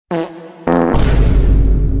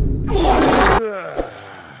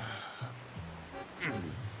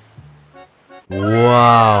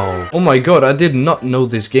Wow. Oh my god, I did not know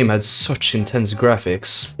this game had such intense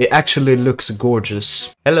graphics. It actually looks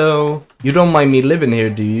gorgeous. Hello. You don't mind me living here,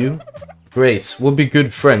 do you? Great, we'll be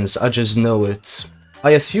good friends, I just know it.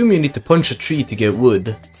 I assume you need to punch a tree to get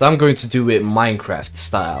wood, so I'm going to do it Minecraft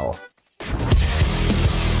style.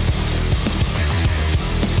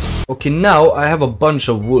 Okay, now I have a bunch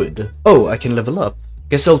of wood. Oh, I can level up.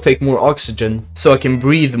 Guess I'll take more oxygen so I can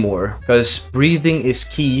breathe more, because breathing is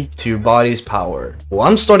key to your body's power. Well,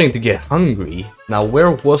 I'm starting to get hungry. Now,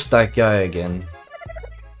 where was that guy again?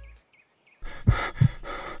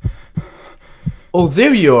 Oh,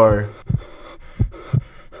 there you are.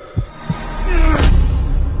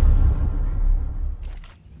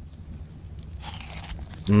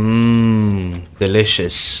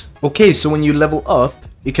 Delicious. Okay, so when you level up,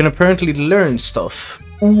 you can apparently learn stuff.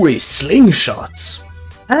 Ooh, a slingshot.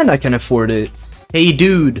 And I can afford it. Hey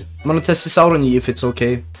dude, I'm gonna test this out on you if it's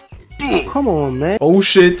okay. Come on, man. Oh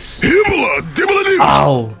shit.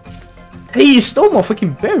 Ow. Hey, he stole my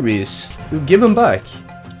fucking berries. Dude, give them back.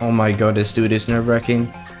 Oh my god, this dude is nerve-wracking.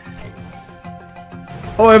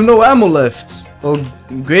 Oh, I have no ammo left. Well,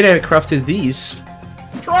 great I crafted these.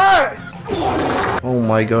 Try! Oh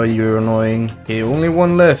my god, you're annoying. Okay, only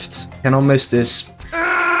one left. Cannot miss this.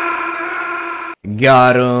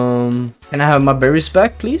 Got him. Can I have my berries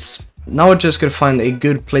back, please? Now I just gotta find a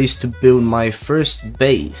good place to build my first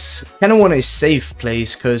base. Kinda want a safe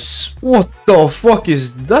place, cause... What the fuck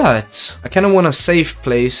is that? I kinda want a safe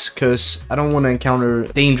place, cause I don't want to encounter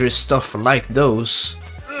dangerous stuff like those.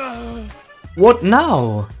 What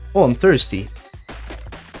now? Oh, I'm thirsty.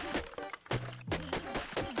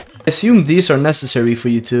 I assume these are necessary for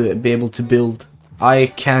you to be able to build.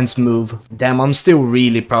 I can't move. Damn, I'm still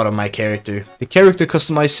really proud of my character. The character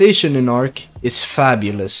customization in ARK is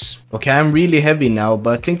fabulous. Okay, I'm really heavy now,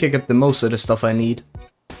 but I think I got the most of the stuff I need.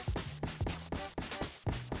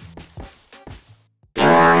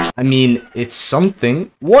 I mean, it's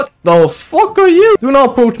something. What the fuck are you? Do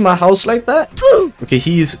not approach my house like that. Okay,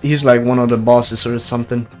 he's like one of the bosses or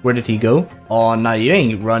something. Where did he go? Oh, nah, you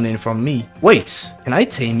ain't running from me. Wait, can I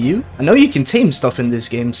tame you? I know you can tame stuff in this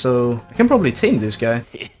game, so I can probably tame this guy.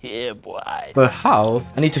 Yeah, boy. But how?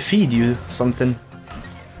 I need to feed you something.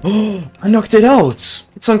 Oh, I knocked it out.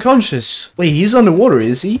 It's unconscious. Wait, he's underwater,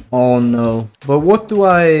 is he? Oh no. But what do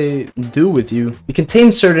I do with you? You can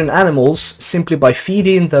tame certain animals simply by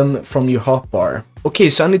feeding them from your hotbar. Okay,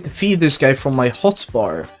 so I need to feed this guy from my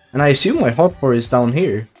hotbar. And I assume my hotbar is down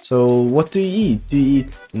here. So what do you eat? Do you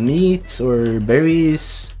eat meat or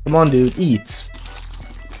berries? Come on, dude, eat.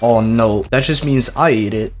 Oh no, that just means I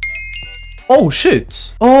eat it. Oh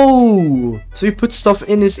shit! Oh! So you put stuff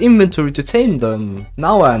in his inventory to tame them.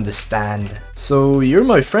 Now I understand. So you're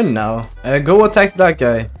my friend now. Go attack that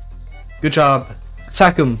guy. Good job.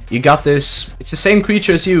 Attack him. You got this. It's the same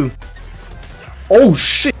creature as you. Oh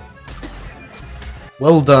shit!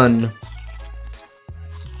 Well done.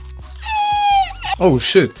 Oh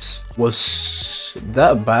shit. Was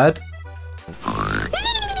that bad?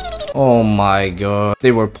 Oh my god.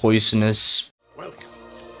 They were poisonous.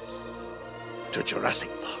 To Jurassic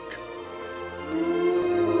Park.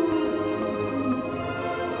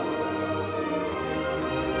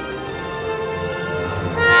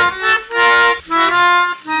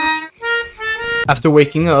 After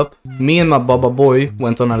waking up, me and my Baba boy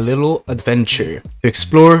went on a little adventure to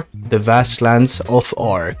explore the vast lands of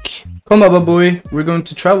ARK. Come Baba boy, we're going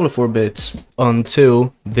to travel for a bit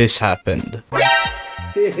until this happened.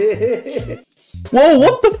 Whoa,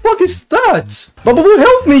 what the fuck is that? Baba boy,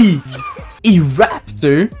 help me! A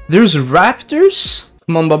raptor? There's raptors?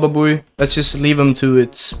 Come on, Baba boy. Let's just leave him to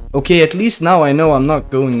it. Okay, at least now I know I'm not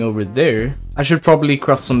going over there. I should probably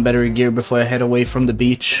craft some better gear before I head away from the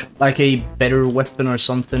beach. Like a better weapon or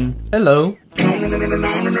something. Hello.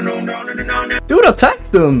 Dude, attack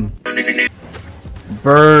them!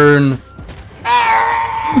 Burn.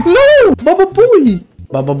 No! Baba boy!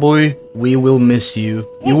 Baba boy, we will miss you.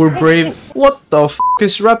 You were brave. What the f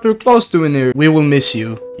is Raptor Claus doing here? We will miss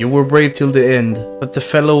you. You were brave till the end, but the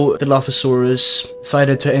fellow Dilophosaurus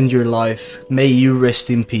decided to end your life. May you rest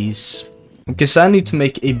in peace. Okay, so I need to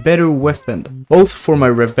make a better weapon, both for my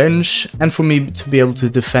revenge and for me to be able to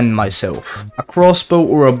defend myself. A crossbow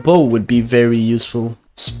or a bow would be very useful.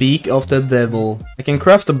 Speak of the devil. I can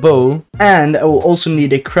craft a bow, and I will also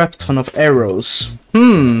need a crap ton of arrows.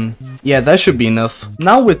 Yeah, that should be enough.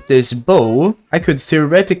 Now with this bow, I could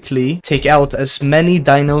theoretically take out as many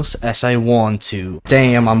dinos as I want to.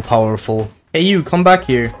 Damn, I'm powerful. Hey you, come back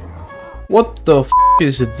here. What the f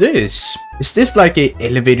is this? Is this like a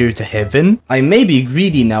elevator to heaven? I may be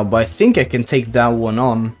greedy now, but I think I can take that one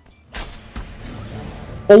on.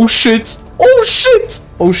 Oh shit! Oh shit!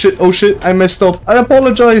 Oh shit, oh shit, I messed up. I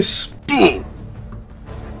apologize.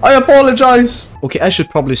 I apologize. Okay, I should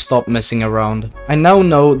probably stop messing around. I now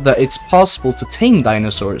know that it's possible to tame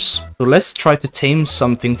dinosaurs. So let's try to tame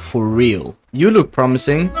something for real. You look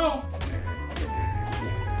promising. No.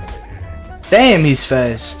 Damn, he's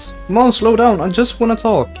fast. Come on, slow down. I just wanna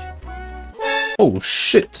talk. Oh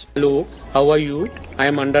shit. Hello, how are you? I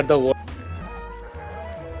am under the water.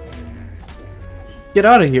 Get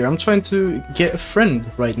out of here. I'm trying to get a friend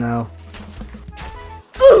right now.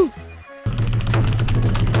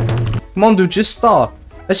 Come on, dude, just stop.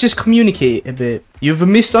 Let's just communicate a bit. You've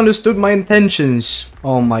misunderstood my intentions.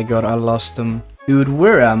 Oh my god, I lost him. Dude,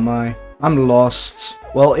 where am I? I'm lost.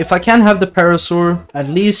 Well, if I can't have the parasaur, at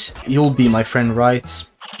least you'll be my friend, right?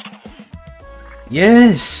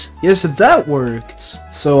 Yes! Yes, that worked.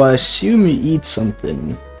 So I assume you eat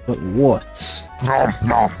something. But what?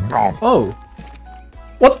 Oh.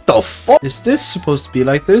 What the fuck? Is this supposed to be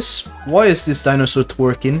like this? Why is this dinosaur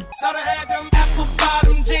twerking?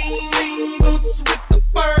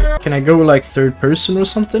 Can I go like third person or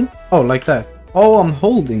something? Oh, like that. Oh, I'm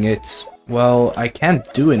holding it. Well, I can't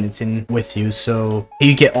do anything with you, so... Can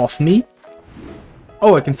you get off me?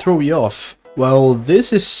 Oh, I can throw you off. Well,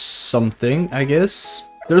 this is something, I guess.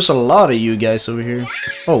 There's a lot of you guys over here.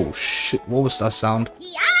 Oh shit, what was that sound?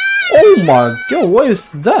 Oh my god, what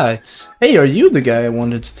is that? Hey, are you the guy I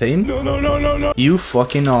wanted to tame? No. You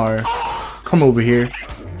fucking are. Come over here.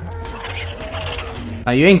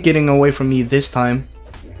 Now you ain't getting away from me this time.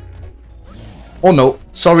 Oh no,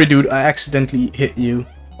 sorry dude, I accidentally hit you.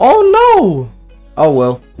 Oh no! Oh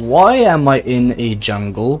well, why am I in a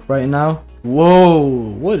jungle right now?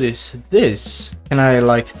 Whoa, what is this? Can I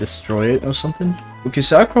like destroy it or something? Okay,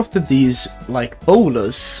 so I crafted these like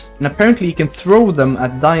bolas, and apparently you can throw them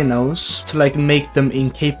at dinos to like make them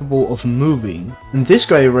incapable of moving. And this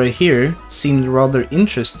guy right here seemed rather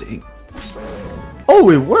interesting. Oh,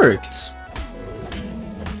 it worked!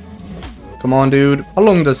 Come on, dude. How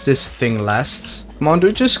long does this thing last? Come on,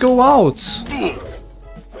 dude, just go out!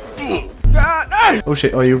 Oh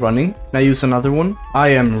shit, are you running? Can I use another one? I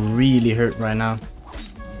am really hurt right now.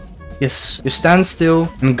 Yes, you stand still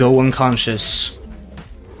and go unconscious.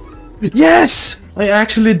 Yes! I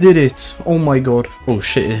actually did it! Oh my god. Oh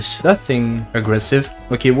shit, is that thing aggressive?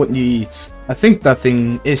 Okay, what do you eat? I think that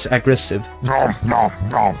thing is aggressive.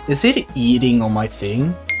 Is it eating on my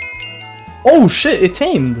thing? Oh shit, it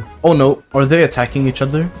tamed! Oh no, are they attacking each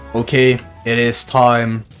other? Okay, it is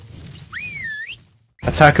time.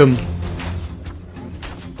 Attack him.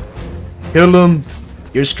 Kill him.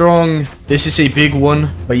 You're strong. This is a big one,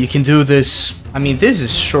 but you can do this. I mean, this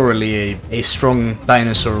is surely a strong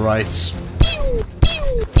dinosaur, right?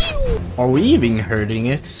 Are we even hurting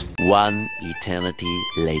it? One eternity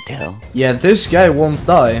later. Yeah, this guy won't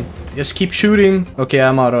die. Just keep shooting. Okay,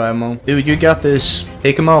 I'm out of ammo. Dude, you got this.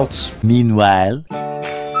 Take him out. Meanwhile,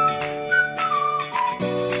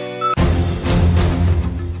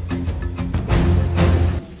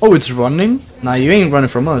 Oh, it's running? Nah, you ain't running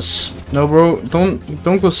from us. No, bro,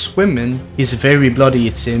 don't go swimming. He's very bloody,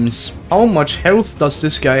 it seems. How much health does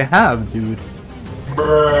this guy have, dude?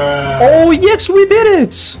 Oh, yes, we did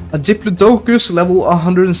it! A Diplodocus level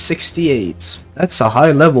 168. That's a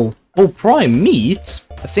high level. Oh, prime meat?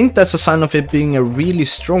 I think that's a sign of it being a really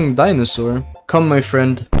strong dinosaur. Come, my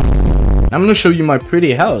friend. I'm gonna show you my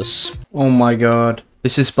pretty house. Oh my god.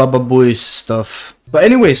 This is Baba Booey's stuff. But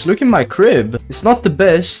anyways, look at my crib. It's not the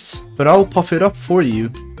best, but I'll puff it up for you.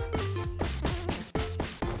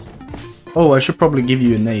 Oh, I should probably give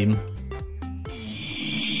you a name.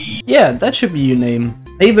 Yeah, that should be your name.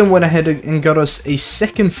 I even went ahead and got us a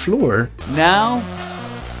second floor. Now,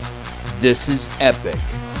 this is epic.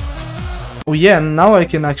 Oh yeah, now I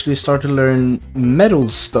can actually start to learn metal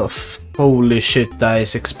stuff. Holy shit, that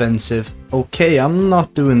is expensive. Okay, I'm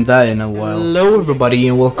not doing that in a while. Hello everybody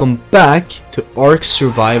and welcome back to ARK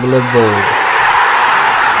Survival Evolved.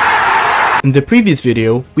 In the previous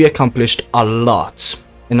video, we accomplished a lot.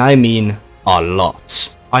 And I mean a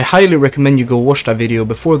lot. I highly recommend you go watch that video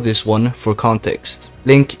before this one for context.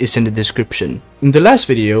 Link is in the description. In the last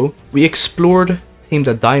video, we explored, tamed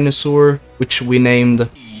a dinosaur, which we named,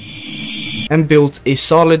 and built a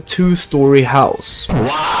solid 2-story house.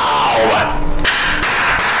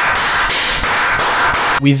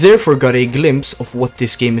 We therefore got a glimpse of what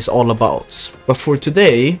this game is all about. But for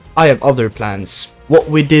today, I have other plans. What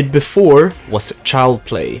we did before was child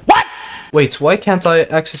play. What? Wait, why can't I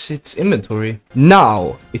access its inventory?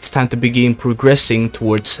 Now, it's time to begin progressing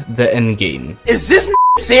towards the end game. Is this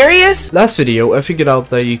serious? Last video, I figured out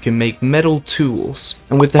that you can make metal tools,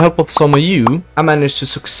 and with the help of some of you, I managed to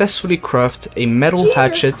successfully craft a metal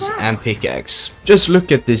hatchet and pickaxe. Just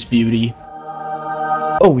look at this beauty.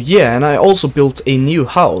 Oh yeah, and I also built a new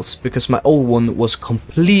house, because my old one was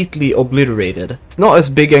completely obliterated. It's not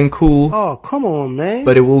as big and cool, Oh, come on, man.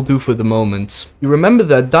 but it will do for the moment. You remember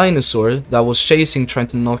that dinosaur that was chasing trying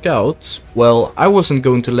to knock out? Well, I wasn't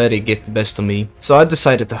going to let it get the best of me, so I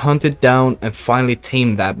decided to hunt it down and finally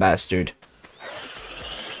tame that bastard.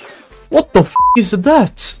 What the f is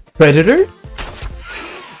that? Predator?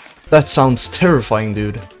 That sounds terrifying,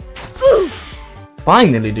 dude.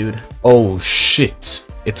 Finally, dude. Oh shit.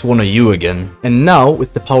 It's one of you again. And now,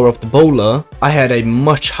 with the power of the bola, I had a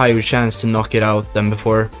much higher chance to knock it out than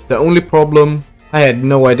before. The only problem, I had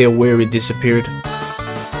no idea where it disappeared.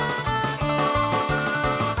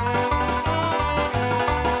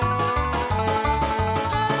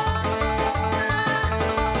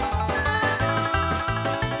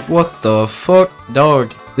 What the fuck?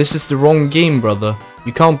 Dog, this is the wrong game, brother.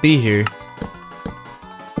 You can't be here.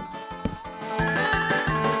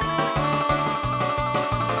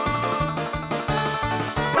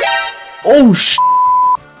 Oh sh!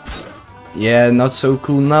 Yeah, not so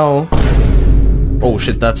cool now. Oh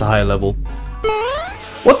shit, that's a high level.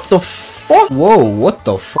 What the fuck? Whoa, what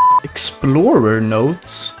the fuck? Explorer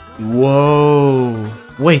notes? Whoa.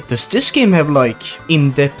 Wait, does this game have like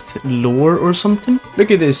in-depth lore or something?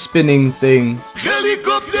 Look at this spinning thing.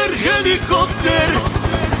 Helicopter, helicopter!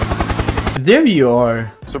 There you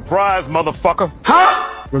are. Surprise, motherfucker!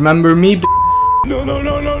 Remember me? No, no,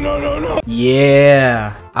 no, no, no, no, no!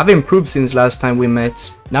 Yeah, I've improved since last time we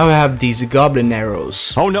met. Now I have these goblin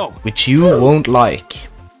arrows. Oh no! Which you won't like.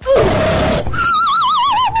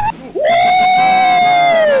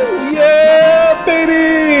 Yeah,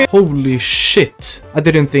 baby! Holy shit, I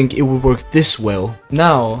didn't think it would work this well.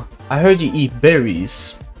 Now, I heard you eat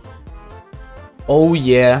berries. Oh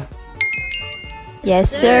yeah.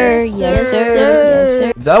 Yes sir, yes sir, yes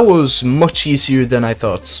sir. That was much easier than I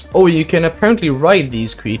thought. Oh, you can apparently ride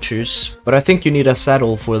these creatures, but I think you need a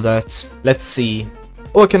saddle for that. Let's see.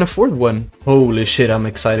 Oh, I can afford one. Holy shit, I'm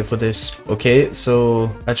excited for this. Okay,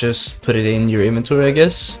 so I just put it in your inventory, I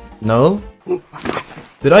guess? No?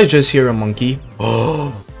 Did I just hear a monkey?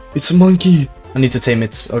 Oh, it's a monkey. I need to tame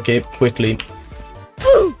it. Okay, quickly.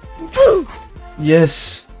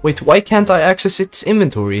 Yes. Wait, why can't I access its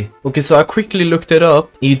inventory? Okay, so I quickly looked it up.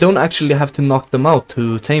 You don't actually have to knock them out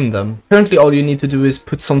to tame them. Apparently all you need to do is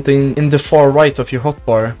put something in the far right of your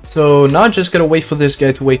hotbar. So now I just gotta wait for this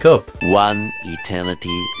guy to wake up. One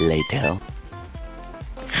eternity later.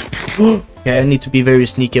 Okay, I need to be very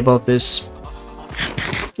sneaky about this.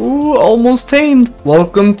 Ooh, almost tamed.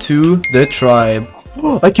 Welcome to the tribe.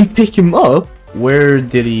 Oh, I can pick him up. Where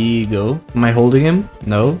did he go? Am I holding him?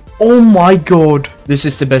 No. Oh my god. This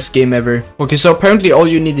is the best game ever. Okay, so apparently all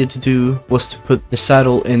you needed to do was to put the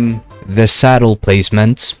saddle in the saddle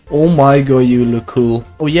placement. Oh my god, you look cool.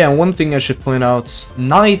 Oh yeah, and one thing I should point out.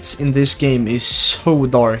 Night in this game is so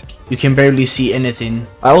dark. You can barely see anything.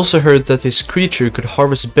 I also heard that this creature could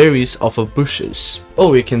harvest berries off of bushes.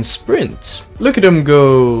 Oh, it can sprint. Look at him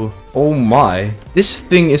go. Oh my. This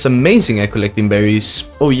thing is amazing at collecting berries.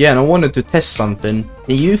 Oh yeah, and I wanted to test something.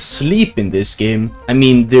 Can you sleep in this game? I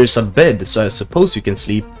mean, there's a bed, so I suppose you can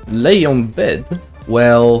sleep. Lay on bed?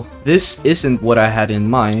 Well, this isn't what I had in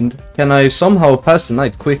mind. Can I somehow pass the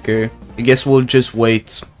night quicker? I guess we'll just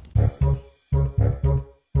wait.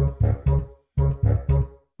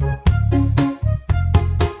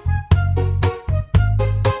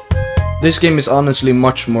 This game is honestly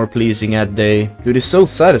much more pleasing at day. Dude, it's so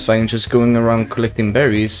satisfying just going around collecting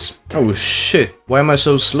berries. Oh shit, why am I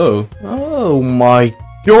so slow? Oh my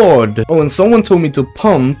god. Oh, and someone told me to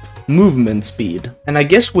pump movement speed. And I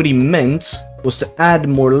guess what he meant was to add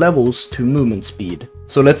more levels to movement speed.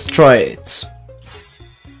 So let's try it.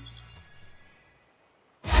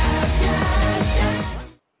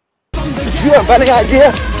 Do you have any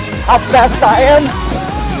idea how fast I am?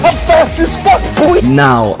 I'm fast as fuck, boy!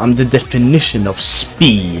 Now I'm the definition of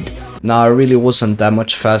speed. Nah, I really wasn't that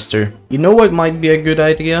much faster. You know what might be a good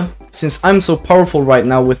idea? Since I'm so powerful right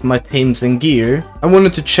now with my tames and gear, I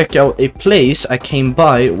wanted to check out a place I came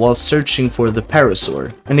by while searching for the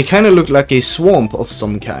parasaur. And it kinda looked like a swamp of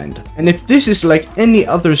some kind. And if this is like any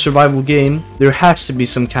other survival game, there has to be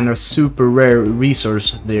some kind of super rare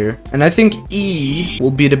resource there. And I think E will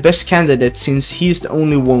be the best candidate since he's the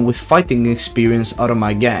only one with fighting experience out of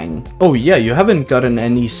my gang. Oh yeah, you haven't gotten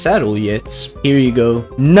any saddle yet. Here you go.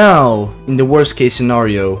 Now, in the worst case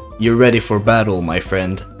scenario, You're ready for battle, my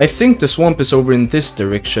friend. I think the swamp is over in this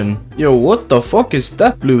direction. Yo, what the fuck is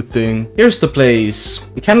that blue thing? Here's the place.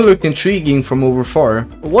 It kinda looked intriguing from over far.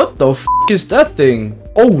 What the fuck is that thing?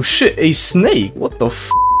 Oh shit, a snake. What the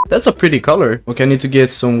fuck? That's a pretty color. Okay, I need to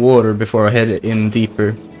get some water before I head in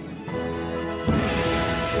deeper.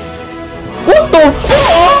 What the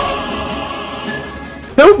fuck?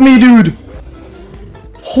 Help me, dude!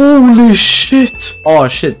 Holy shit! Oh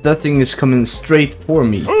shit, that thing is coming straight for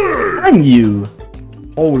me. Can you?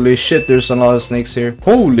 Holy shit, there's a lot of snakes here.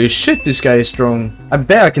 Holy shit, this guy is strong. I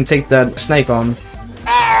bet I can take that snake on.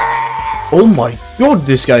 Oh my god,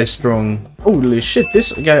 this guy is strong. Holy shit,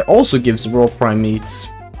 this guy also gives raw prime meat.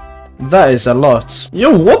 That is a lot.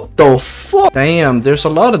 Yo, what the fuck? Damn, there's a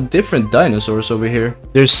lot of different dinosaurs over here.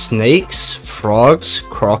 There's snakes, frogs,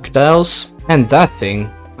 crocodiles, and that thing.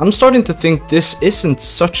 I'm starting to think this isn't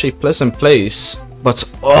such a pleasant place. But,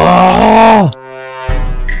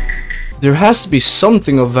 there has to be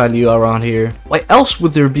something of value around here. Why else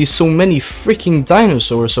would there be so many freaking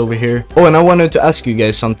dinosaurs over here? Oh, and I wanted to ask you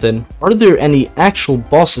guys something. Are there any actual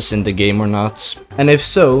bosses in the game or not? And if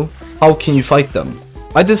so, how can you fight them?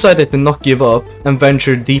 I decided to not give up and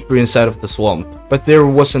venture deeper inside of the swamp, but there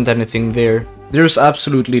wasn't anything there. There's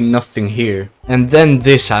absolutely nothing here. And then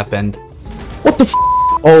this happened. What the f?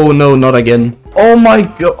 Oh no, not again. Oh my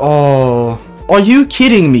god. Oh. Are you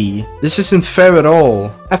kidding me? This isn't fair at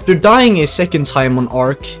all. After dying a second time on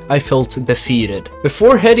ARK, I felt defeated.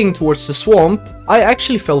 Before heading towards the swamp, I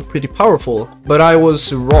actually felt pretty powerful, but I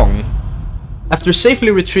was wrong. After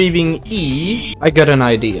safely retrieving E, I got an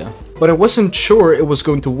idea. But I wasn't sure it was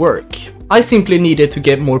going to work. I simply needed to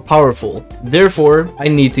get more powerful. Therefore, I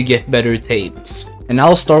need to get better tames. And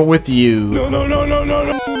I'll start with you. No.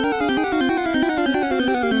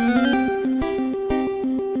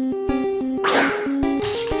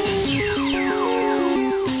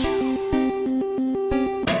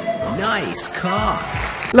 Nice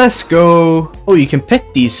cock. Let's go. Oh, you can pet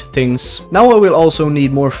these things. Now I will also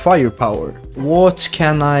need more firepower. What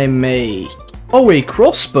can I make? Oh, a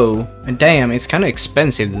crossbow. And damn, it's kind of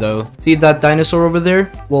expensive though. See that dinosaur over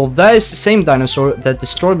there? Well, that is the same dinosaur that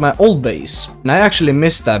destroyed my old base. And I actually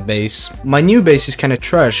missed that base. My new base is kind of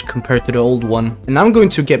trash compared to the old one. And I'm going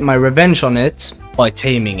to get my revenge on it by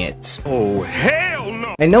taming it. Oh, hell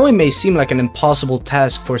no! I know it may seem like an impossible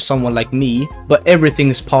task for someone like me, but everything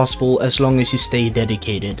is possible as long as you stay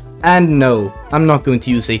dedicated. And no, I'm not going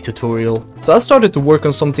to use a tutorial. So I started to work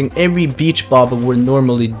on something every beach bobber would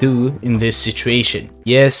normally do in this situation.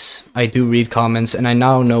 Yes, I do read comments and I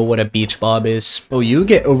now know what a beach bob is. Oh, you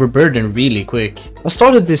get overburdened really quick. I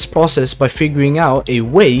started this process by figuring out a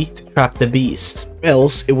way to trap the beast.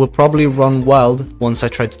 Else, it will probably run wild once I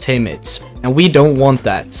try to tame it. And we don't want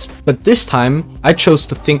that. But this time, I chose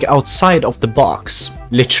to think outside of the box.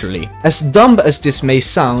 Literally. As dumb as this may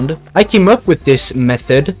sound, I came up with this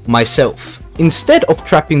method myself. Instead of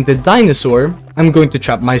trapping the dinosaur, I'm going to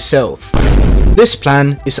trap myself. This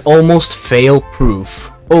plan is almost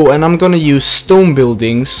fail-proof. Oh, and I'm gonna use stone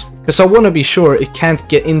buildings, because I want to be sure it can't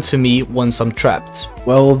get into me once I'm trapped.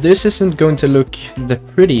 Well, this isn't going to look the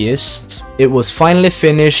prettiest. It was finally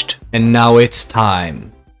finished, and now it's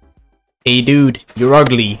time. Hey dude, you're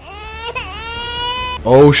ugly.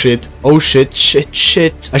 Oh shit,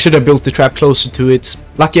 shit. I should have built the trap closer to it.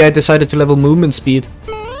 Lucky I decided to level movement speed.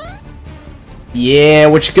 Yeah,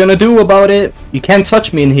 what you gonna do about it? You can't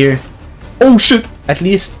touch me in here. Oh shit, at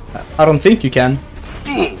least I don't think you can.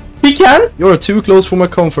 He can? You're too close for my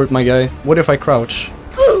comfort, my guy. What if I crouch?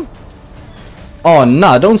 Oh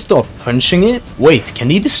nah, don't stop punching it. Wait,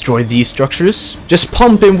 can he destroy these structures? Just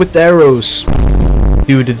pump him with the arrows.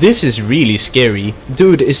 Dude, this is really scary.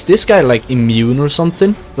 Dude, is this guy like immune or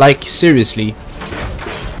something? Like, seriously.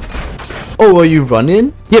 Oh, are you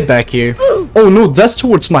running? Get back here. Oh no, that's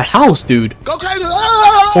towards my house, dude.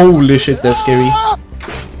 Holy shit, that's scary.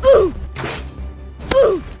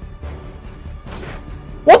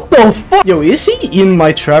 What the fuck? Yo, is he in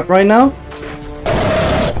my trap right now?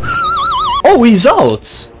 Oh, he's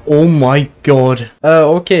out. Oh my god.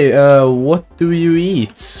 Okay, what do you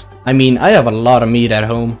eat? I mean, I have a lot of meat at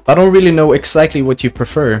home. I don't really know exactly what you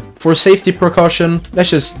prefer. For safety precaution,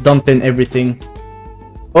 let's just dump in everything.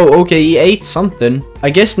 Oh, okay, he ate something.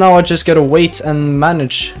 I guess now I just gotta wait and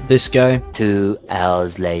manage this guy. 2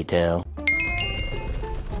 hours later.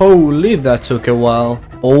 Holy, that took a while.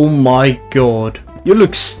 Oh my god. You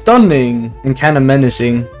look stunning and kinda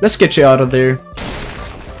menacing. Let's get you out of there.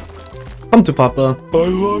 Come to Papa.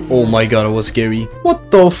 Oh my god, it was scary. What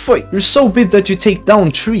the fuck? You're so big that you take down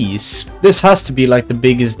trees. This has to be like the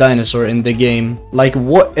biggest dinosaur in the game. Like,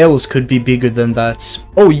 what else could be bigger than that?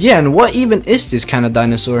 Oh yeah, and what even is this kind of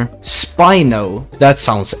dinosaur? Spino. That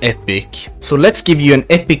sounds epic. So let's give you an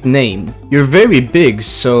epic name. You're very big,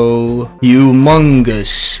 so...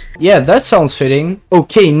 humongous. Yeah, that sounds fitting.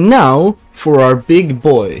 Okay, now for our big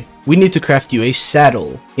boy. We need to craft you a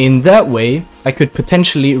saddle. In that way, I could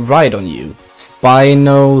potentially ride on you.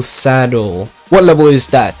 Spino saddle. What level is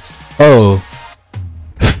that? Oh.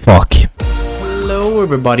 Fuck. Hello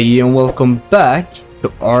everybody and welcome back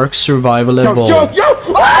to ARK Survival Evolved.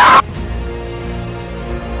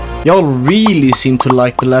 Y'all really seem to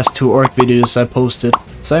like the last two ARK videos I posted,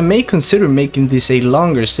 so I may consider making this a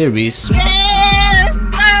longer series.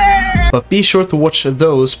 But be sure to watch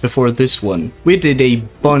those before this one. We did a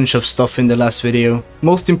bunch of stuff in the last video.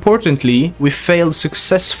 Most importantly, we failed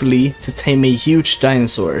successfully to tame a huge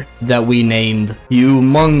dinosaur that we named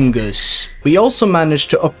Humongous. We also managed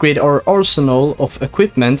to upgrade our arsenal of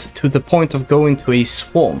equipment to the point of going to a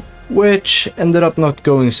swamp, which ended up not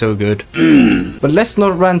going so good. But let's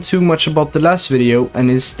not rant too much about the last video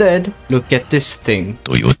and instead look at this thing.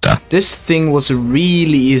 Toyota. This thing was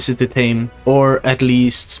really easy to tame, or at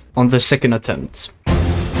least on the second attempt.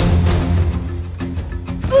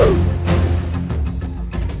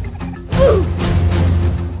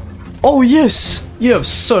 Oh yes! You have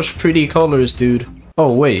such pretty colors, dude.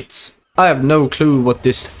 Oh wait. I have no clue what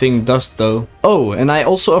this thing does though. Oh, and I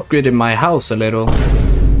also upgraded my house a little.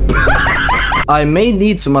 I may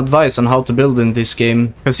need some advice on how to build in this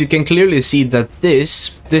game, because you can clearly see that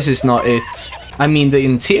this is not it. I mean, the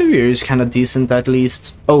interior is kind of decent at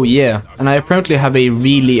least. Oh yeah, and I apparently have a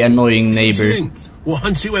really annoying neighbor.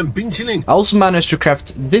 I also managed to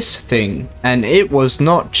craft this thing, and it was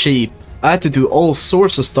not cheap. I had to do all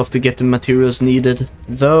sorts of stuff to get the materials needed,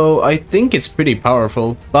 though I think it's pretty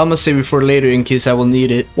powerful, but I'ma save it for later in case I will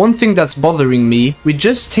need it. One thing that's bothering me, we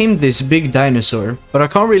just tamed this big dinosaur, but I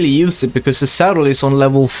can't really use it because the saddle is on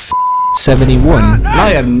level 71, and I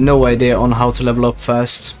have no idea on how to level up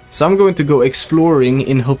fast. So I'm going to go exploring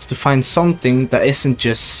in hopes to find something that isn't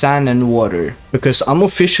just sand and water, because I'm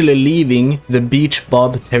officially leaving the beach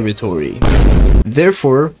bob territory.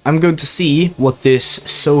 Therefore, I'm going to see what this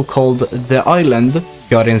so-called The Island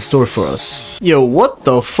got in store for us. Yo, what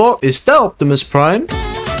the fuck? Is that Optimus Prime?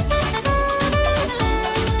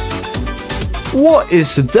 What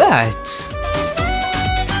is that?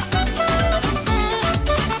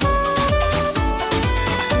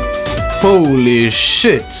 Holy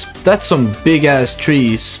shit, that's some big ass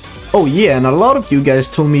trees. Oh yeah, and a lot of you guys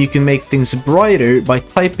told me you can make things brighter by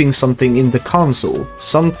typing something in the console.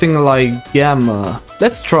 Something like gamma.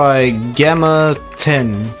 Let's try gamma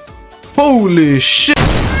 10. Holy shit!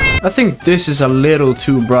 I think this is a little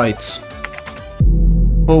too bright.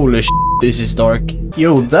 Holy shit, this is dark.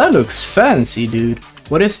 Yo, that looks fancy, dude.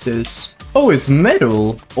 What is this? Oh, it's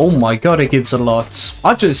metal. Oh my god, it gives a lot.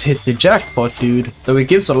 I just hit the jackpot, dude. Though it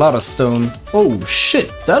gives a lot of stone. Oh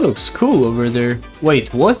shit, that looks cool over there.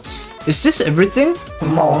 Wait, what? Is this everything?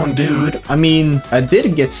 Come on, dude. I mean, I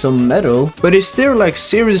did get some metal, but is there like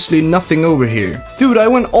seriously nothing over here? Dude, I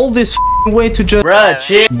went all this way to just... Bruh,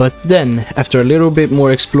 shit. But then, after a little bit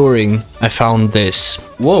more exploring, I found this.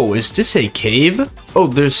 Whoa, is this a cave? Oh,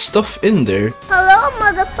 there's stuff in there. Hello,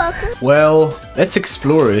 motherfucker. Well, let's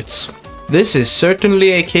explore it. This is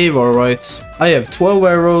certainly a cave, alright. I have 12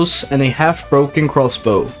 arrows and a half-broken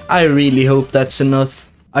crossbow. I really hope that's enough.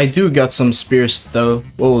 I do got some spears though.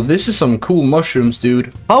 Whoa, this is some cool mushrooms,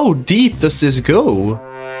 dude. How deep does this go?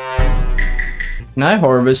 Can I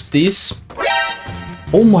harvest these?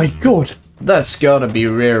 Oh my god, that's gotta be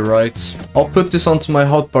rare, right? I'll put this onto my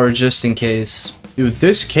hotbar just in case. Dude,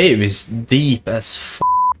 this cave is deep as f.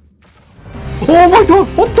 Oh my god,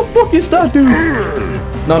 what the fuck is that, dude?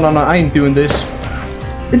 No, I ain't doing this.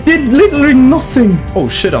 It did literally nothing. Oh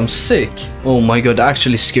shit, I'm sick. Oh my god, that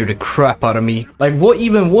actually scared the crap out of me. Like, what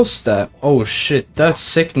even was that? Oh shit, that's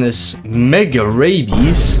sickness. Mega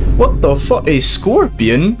rabies? What the fuck? A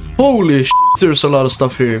scorpion? Holy shit, there's a lot of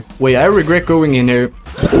stuff here. Wait, I regret going in here.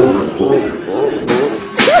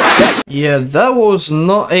 Yeah, that was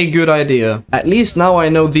not a good idea. At least now I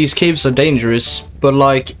know these caves are dangerous. But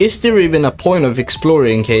like, is there even a point of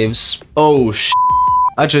exploring caves? Oh shit.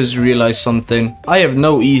 I just realized something. I have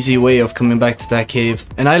no easy way of coming back to that cave,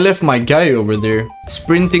 and I left my guy over there.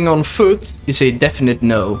 Sprinting on foot is a definite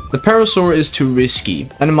no. The parasaur is too risky,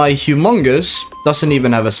 and my humongous doesn't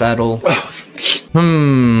even have a saddle.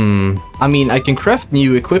 I mean, I can craft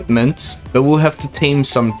new equipment, but we'll have to tame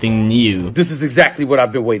something new. This is exactly what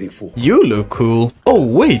I've been waiting for. You look cool. Oh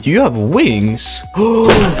wait, you have wings.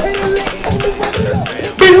 Below!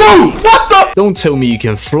 What the? Don't tell me you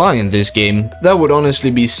can fly in this game. That would honestly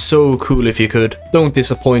be so cool if you could. Don't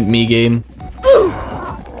disappoint me, game.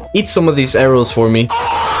 Eat some of these arrows for me.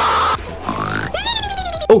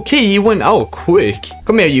 Okay, he went out quick.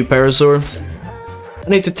 Come here, you Parasaur. I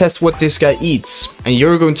need to test what this guy eats, and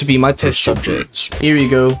you're going to be my test subject. Here you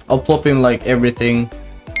go. I'll plop in like everything.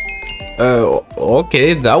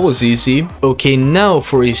 Okay, that was easy. Okay, now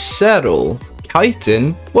for a saddle.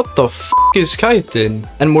 Chitin? What the f is chitin?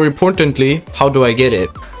 And more importantly, how do I get it?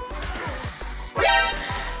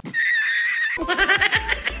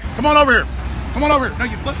 Come on over here. Come on over here. No,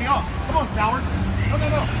 you flipped me off. Come on, coward. No, no,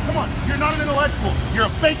 no. Come on. You're not an intellectual. You're a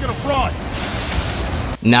fake and a fraud.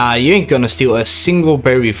 Nah, you ain't gonna steal a single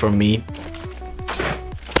berry from me.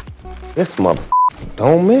 This motherfucker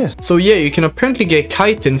don't miss. So yeah, you can apparently get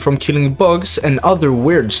chitin from killing bugs and other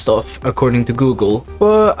weird stuff, according to Google.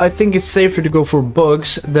 But I think it's safer to go for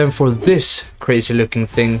bugs than for this crazy looking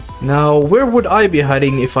thing. Now, where would I be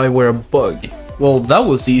hiding if I were a bug? Well, that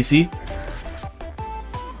was easy.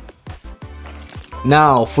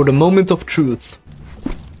 Now, for the moment of truth.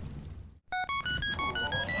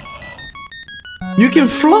 You can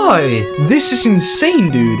fly! This is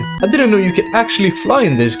insane, dude. I didn't know you could actually fly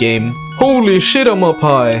in this game. Holy shit, I'm up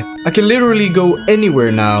high. I can literally go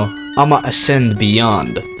anywhere now. I'ma ascend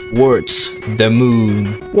beyond. Words, the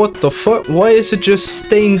moon. What the fuck? Why is it just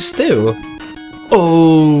staying still?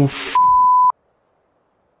 Oh, f.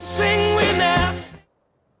 Sing with us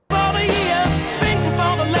for the year, sing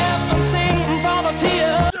for the left and sing for the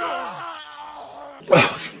tear.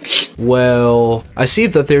 Well, I see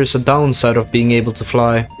that there's a downside of being able to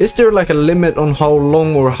fly. Is there like a limit on how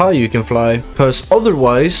long or high you can fly? Because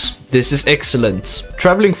otherwise, this is excellent.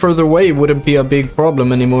 Traveling further away wouldn't be a big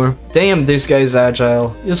problem anymore. Damn, this guy is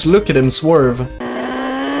agile. Just look at him swerve.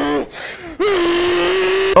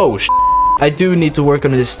 Oh, sh**. I do need to work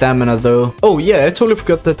on his stamina though. Oh yeah, I totally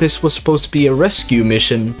forgot that this was supposed to be a rescue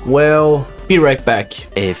mission. Well, be right back.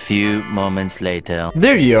 A few moments later.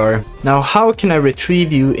 There you are. Now how can I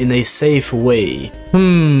retrieve you in a safe way?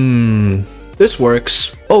 This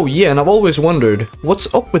works. Oh yeah, and I've always wondered,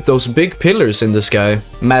 what's up with those big pillars in the sky?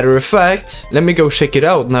 Matter of fact, let me go check it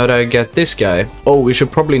out now that I get this guy. Oh, we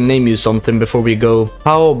should probably name you something before we go.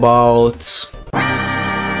 How about...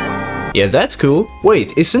 Yeah, that's cool.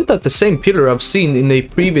 Wait, isn't that the same pillar I've seen in a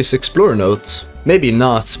previous Explorer note? Maybe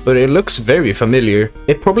not, but it looks very familiar.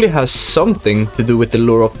 It probably has something to do with the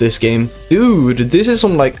lore of this game. Dude, this is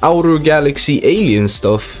some like outer galaxy alien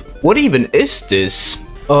stuff. What even is this?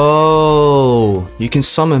 Oh, you can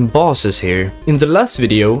summon bosses here. In the last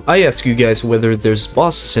video, I asked you guys whether there's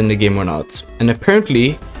bosses in the game or not. And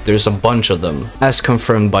apparently, there's a bunch of them, as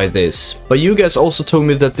confirmed by this. But you guys also told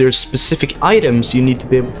me that there's specific items you need to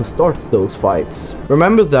be able to start those fights.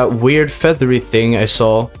 Remember that weird feathery thing I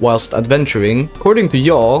saw whilst adventuring? According to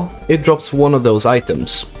y'all, it drops one of those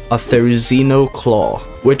items. A Therizino Claw,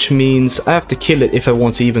 which means I have to kill it if I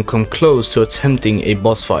want to even come close to attempting a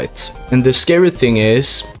boss fight. And the scary thing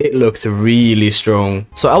is, it looked really strong.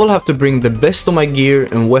 So I will have to bring the best of my gear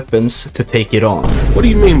and weapons to take it on. What do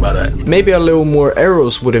you mean by that? Maybe a little more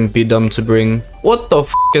arrows wouldn't be dumb to bring. What the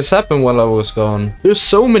f has happened while I was gone? There's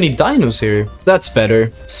so many dinos here. That's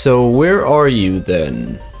better. So where are you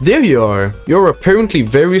then? There you are. You're apparently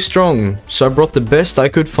very strong, so I brought the best I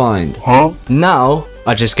could find. Huh? Now,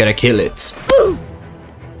 I just gotta kill it.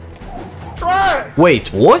 Wait,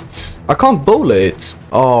 what? I can't bowl it.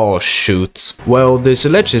 Oh, shoot. Well, this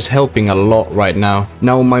ledge is helping a lot right now.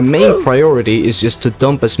 Now, my main priority is just to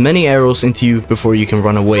dump as many arrows into you before you can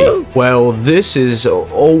run away. Well, this is... Oh,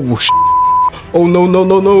 oh, no, no,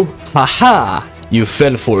 no, no. Haha. You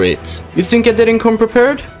fell for it. You think I didn't come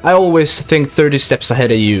prepared? I always think 30 steps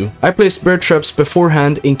ahead of you. I placed bear traps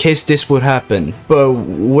beforehand in case this would happen. But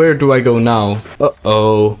where do I go now?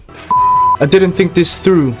 Uh-oh. I didn't think this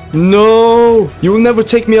through. No! You will never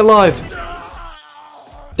take me alive.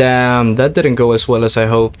 Damn, that didn't go as well as I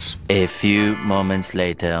hoped. A few moments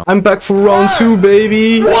later. I'm back for round 2,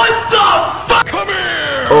 baby. What the fuck? Come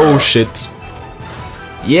here! Oh, shit.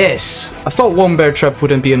 Yes! I thought one bear trap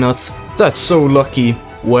wouldn't be enough. That's so lucky.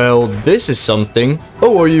 Well, this is something.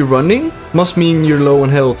 Oh, are you running? Must mean you're low on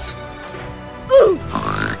health.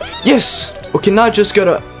 Yes! Okay, now I just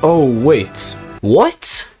gotta... Oh, wait.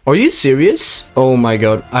 What? Are you serious? Oh my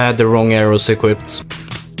god, I had the wrong arrows equipped.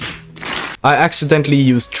 I accidentally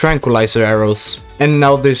used tranquilizer arrows. and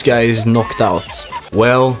now this guy is knocked out.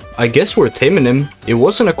 Well, I guess we're taming him. It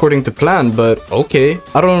wasn't according to plan, but okay.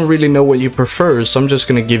 I don't really know what you prefer, so I'm just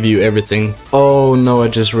gonna give you everything. Oh no, I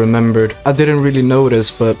just remembered. I didn't really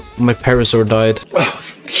notice, but my parasaur died.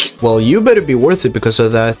 Well, you better be worth it because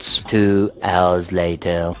of that. 2 hours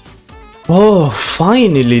later. Oh,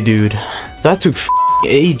 finally, dude. That took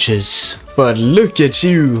ages. But look at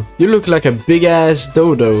you. You look like a big ass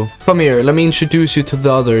dodo. Come here, let me introduce you to the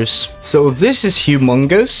others. So this is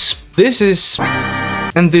Humongous. This is...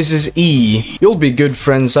 and this is E. You'll be good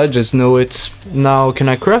friends, I just know it. Now, can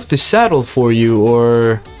I craft a saddle for you,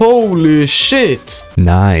 or... Holy shit!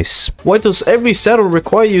 Nice. Why does every saddle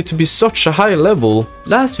require you to be such a high level?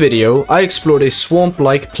 Last video, I explored a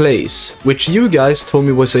swamp-like place, which you guys told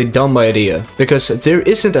me was a dumb idea, because there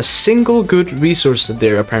isn't a single good resource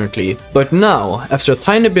there apparently. But now, after a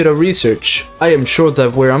tiny bit of research, I am sure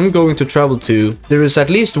that where I'm going to travel to, there is at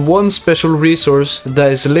least one special resource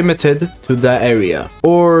that is limited to that area.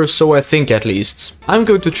 Or so I think at least. I'm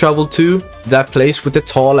going to travel to that place with the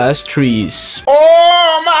tall ass trees.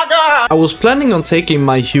 Oh my god! I was planning on taking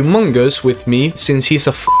my Humongous with me since he's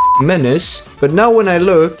a menace, but now when I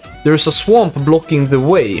look, there's a swamp blocking the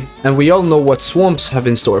way, and we all know what swamps have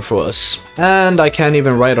in store for us. And I can't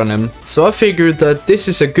even ride on him. So I figured that this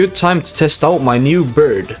is a good time to test out my new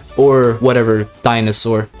bird, or whatever,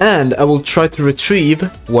 dinosaur. And I will try to retrieve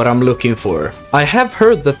what I'm looking for. I have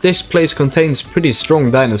heard that this place contains pretty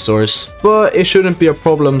strong dinosaurs, but it shouldn't be a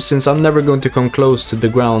problem since I'm never going to come close to the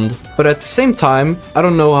ground. But at the same time, I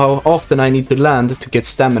don't know how often I need to land to get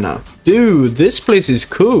stamina. Dude, this place is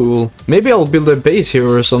cool. Maybe I'll build a base here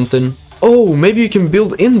or something. Oh, maybe you can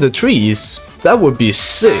build in the trees. That would be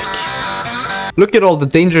sick. Look at all the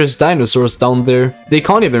dangerous dinosaurs down there. They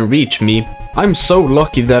can't even reach me. I'm so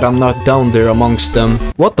lucky that I'm not down there amongst them.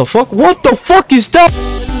 What the fuck? What the fuck is that?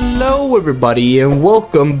 Hello everybody and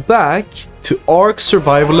welcome back to ARK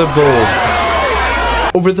Survival Evolved.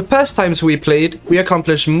 Over the past times we played, we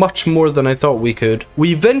accomplished much more than I thought we could.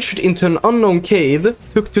 We ventured into an unknown cave,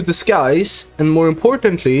 took to the skies, and more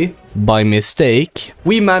importantly, by mistake,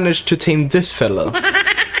 we managed to tame this fella.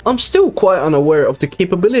 I'm still quite unaware of the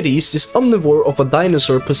capabilities this omnivore of a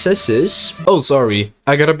dinosaur possesses. Oh, sorry,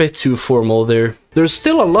 I got a bit too formal there. There's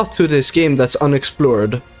still a lot to this game that's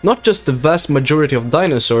unexplored. Not just the vast majority of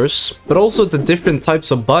dinosaurs, but also the different types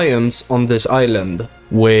of biomes on this island.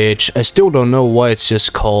 Which I still don't know why it's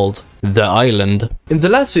just called the island. In the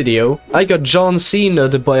last video, I got John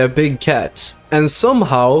Cena'd by a big cat. And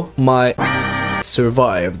somehow, my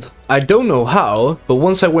survived. I don't know how, but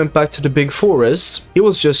once I went back to the big forest, he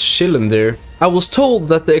was just chilling there. I was told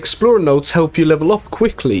that the explore notes help you level up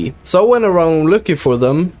quickly, so I went around looking for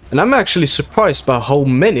them, and I'm actually surprised by how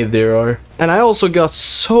many there are. And I also got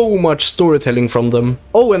so much storytelling from them.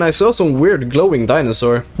 Oh, and I saw some weird glowing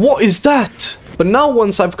dinosaur. What is that? But now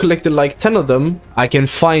once I've collected like 10 of them, I can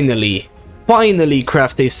finally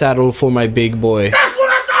craft a saddle for my big boy. That's what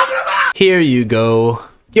I'm talking about! Here you go.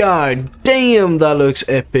 God damn, that looks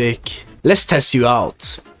epic. Let's test you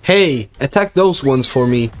out. Hey, attack those ones for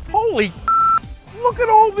me. Holy look at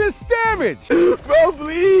all this damage! Bro,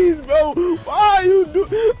 please, bro. Why you do...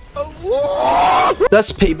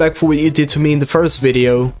 That's payback for what you did to me in the first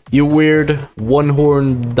video. You weird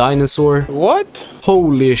one-horned dinosaur. What?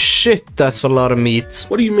 Holy shit, that's a lot of meat.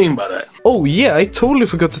 What do you mean by that? Oh yeah, I totally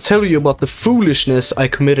forgot to tell you about the foolishness I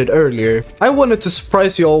committed earlier. I wanted to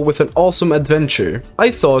surprise you all with an awesome adventure.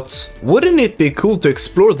 I thought, wouldn't it be cool to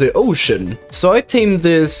explore the ocean? So I tamed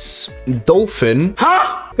this dolphin.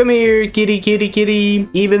 Huh? Come here, kitty, kitty, kitty.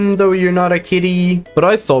 Even though you're not a kitty. But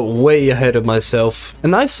I thought way ahead of myself.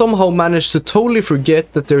 And I somehow managed to totally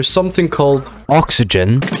forget that there's something called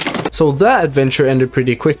oxygen. So that adventure ended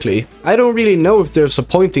pretty quickly. I don't really know if there's a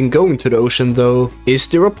point in going to the ocean though. Is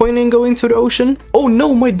there a point in going to the ocean? Oh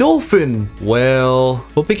no, my dolphin! Well,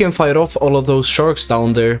 hope we can fight off all of those sharks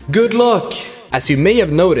down there. Good luck! As you may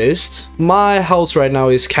have noticed, my house right now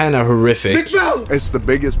is kinda horrific. It's the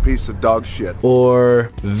biggest piece of dog shit. Or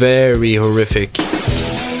very horrific.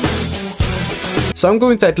 So I'm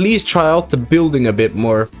going to at least try out the building a bit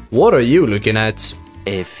more. What are you looking at?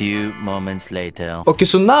 A few moments later. Okay,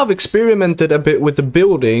 so now I've experimented a bit with the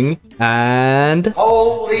building, and...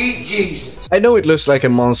 Holy Jesus! I know it looks like a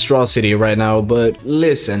monstrosity right now, but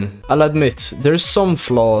listen, I'll admit, there's some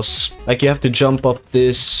flaws. Like you have to jump up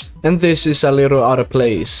this, and this is a little out of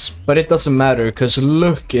place. But it doesn't matter, because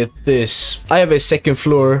look at this. I have a second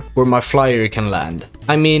floor where my flyer can land.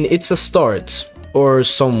 I mean, it's a start. Or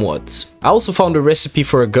somewhat. I also found a recipe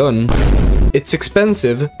for a gun. It's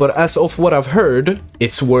expensive, but as of what I've heard,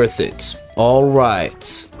 it's worth it.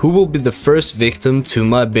 Alright, who will be the first victim to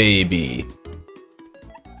my baby?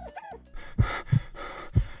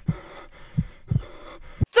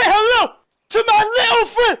 Say hello to my little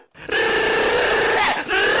friend.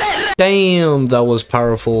 Damn, that was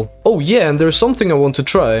powerful. Oh yeah, and there's something I want to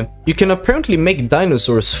try. You can apparently make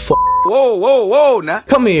dinosaurs Whoa, whoa, whoa, now.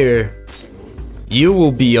 Come here. You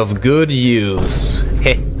will be of good use.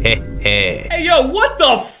 Hey, yo, what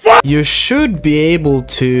the fuck? You should be able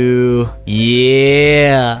to...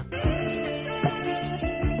 Yeah.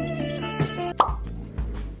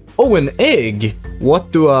 Oh, an egg.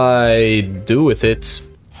 What do I do with it?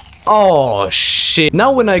 Oh, shit.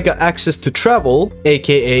 Now when I got access to travel,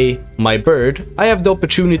 aka my bird, I have the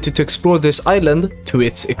opportunity to explore this island to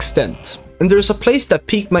its extent. And there's a place that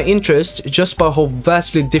piqued my interest just by how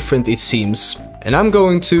vastly different it seems. And I'm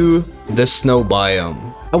going to the snow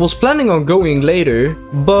biome. I was planning on going later,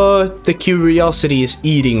 but the curiosity is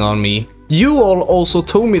eating on me. You all also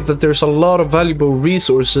told me that there's a lot of valuable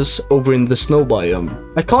resources over in the snow biome.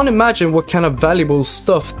 I can't imagine what kind of valuable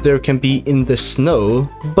stuff there can be in the snow,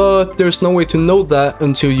 but there's no way to know that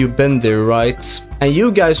until you've been there, right? And you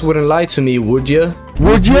guys wouldn't lie to me, would ya?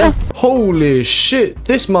 Would ya? Holy shit,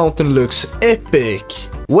 this mountain looks epic.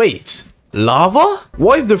 Wait. Lava?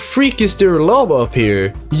 Why the freak is there lava up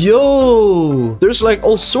here? Yo! There's like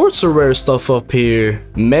all sorts of rare stuff up here.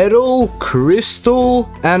 Metal, crystal,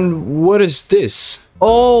 and what is this?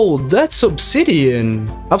 Oh, that's obsidian.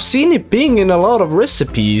 I've seen it being in a lot of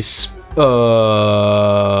recipes.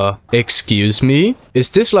 Excuse me? Is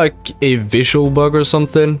this like a visual bug or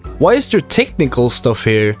something? Why is there technical stuff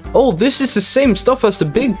here? Oh, this is the same stuff as the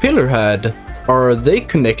big pillar had. Are they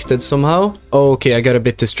connected somehow? Oh, okay, I got a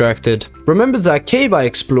bit distracted. Remember that cave I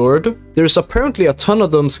explored? There's apparently a ton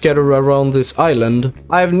of them scattered around this island.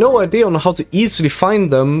 I have no idea on how to easily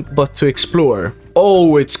find them, but to explore.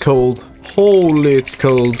 Oh, it's cold. Holy, it's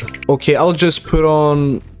cold. Okay, I'll just put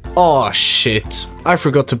on... Oh, shit. I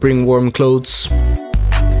forgot to bring warm clothes.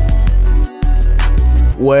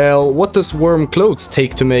 Well, what does warm clothes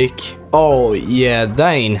take to make? Oh, yeah,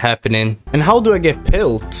 that ain't happening. And how do I get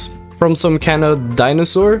pelt? From some kind of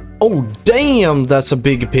dinosaur? Oh damn, that's a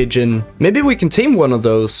big pigeon. Maybe we can tame one of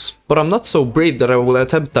those. But I'm not so brave that I will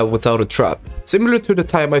attempt that without a trap. Similar to the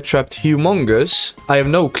time I trapped Humongous, I have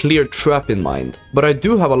no clear trap in mind. But I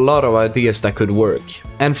do have a lot of ideas that could work.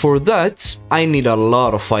 And for that, I need a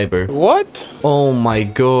lot of fiber. What? Oh my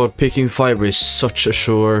god, picking fiber is such a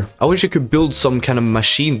chore. I wish I could build some kind of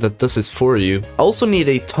machine that does this for you. I also need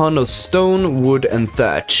a ton of stone, wood and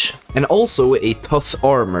thatch. And also a tough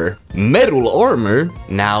armor. Metal armor?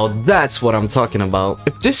 Now that's what I'm talking about.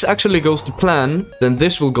 If this actually goes to plan, then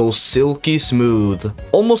this will go silky smooth.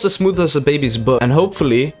 Almost as smooth as a baby's butt. And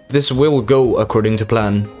hopefully, this will go according to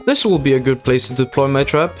plan. This will be a good place to deploy my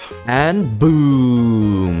trap. And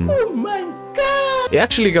boom. Oh my god! It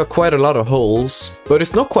actually got quite a lot of holes, but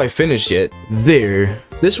it's not quite finished yet. There.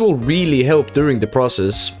 This will really help during the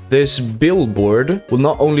process. This billboard will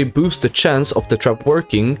not only boost the chance of the trap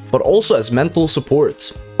working, but also as mental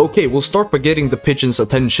support. Okay, we'll start by getting the pigeon's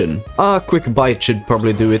attention. A quick bite should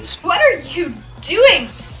probably do it. What are you doing,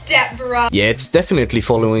 step bro? Yeah, it's definitely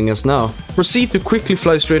following us now. Proceed to quickly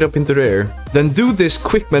fly straight up into the air. Then do this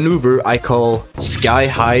quick maneuver I call Sky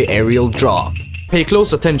High Aerial Drop. Pay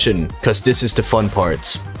close attention, cause this is the fun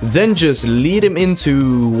part. Then just lead him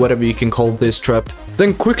into whatever you can call this trap.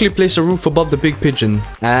 Then quickly place a roof above the big pigeon.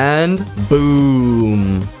 And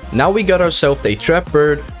boom. Now we got ourselves a trap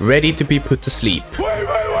bird ready to be put to sleep. Wait.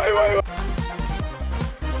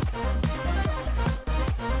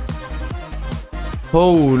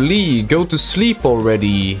 Holy, go to sleep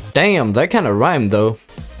already. Damn, that kind of rhymed though.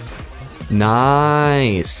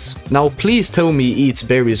 Nice. Now please tell me he eats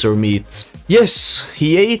berries or meat. Yes,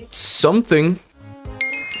 he ate something.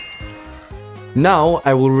 Now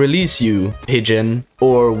I will release you, pigeon,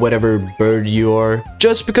 or whatever bird you are.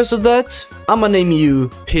 Just because of that, I'ma name you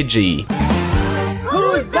Pidgey.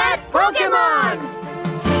 Who's that Pokemon?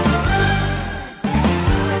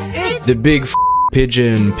 It's The big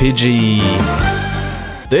pigeon, Pidgey.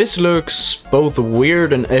 This looks both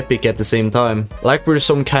weird and epic at the same time, like we're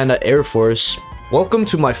some kind of Air Force. Welcome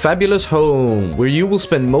to my fabulous home, where you will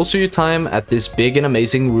spend most of your time at this big and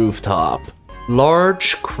amazing rooftop.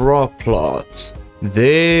 Large crop plot.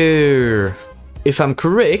 There. If I'm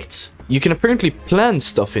correct, you can apparently plant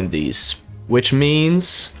stuff in these. Which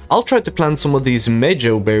means I'll try to plant some of these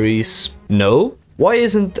Mejo berries. No? Why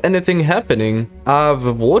isn't anything happening? I've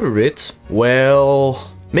watered it.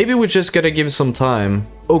 Well, maybe we just gotta give it some time.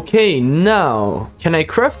 Okay, now, can I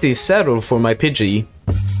craft a saddle for my Pidgey?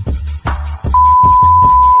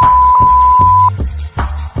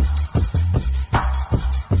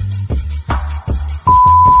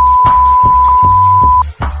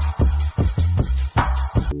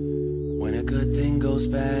 When a good thing goes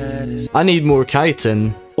bad. I need more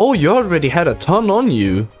chitin. Oh, you already had a ton on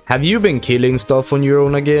you. Have you been killing stuff on your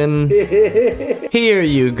own again? Here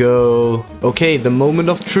you go. Okay, the moment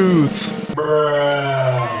of truth.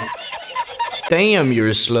 Damn,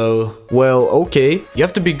 you're slow. Well, okay. You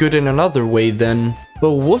have to be good in another way then.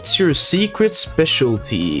 But what's your secret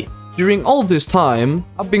specialty? During all this time,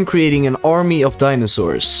 I've been creating an army of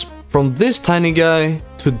dinosaurs. From this tiny guy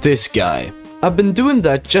to this guy. I've been doing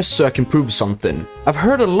that just so I can prove something. I've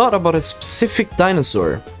heard a lot about a specific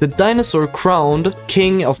dinosaur. The dinosaur crowned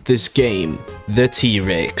king of this game. The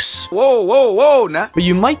T-Rex. Whoa, whoa, whoa, nah. But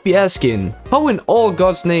you might be asking, how in all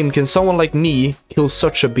God's name can someone like me kill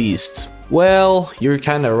such a beast? Well, you're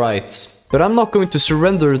kinda right. But I'm not going to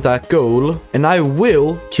surrender that goal, and I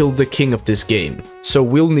will kill the king of this game. So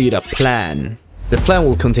we'll need a plan. The plan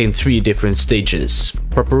will contain 3 different stages: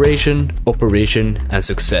 preparation, operation, and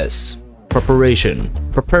success. Preparation.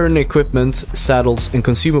 Preparing equipment, saddles, and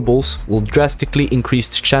consumables will drastically increase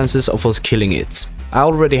the chances of us killing it. I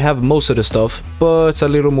already have most of the stuff, but a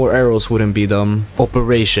little more arrows wouldn't be dumb.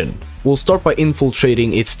 Operation. We'll start by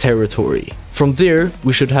infiltrating its territory. From there,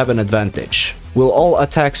 we should have an advantage. We'll all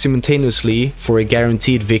attack simultaneously for a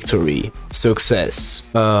guaranteed victory. Success.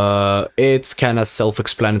 It's kinda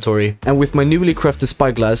self-explanatory. And with my newly crafted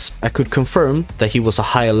spyglass, I could confirm that he was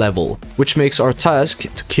a higher level, which makes our task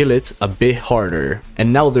to kill it a bit harder.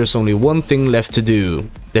 And now there's only one thing left to do.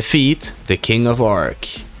 Defeat the King of ARK,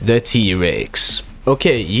 the T-Rex.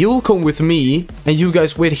 Okay, you'll come with me, and you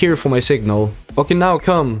guys wait here for my signal. Okay, now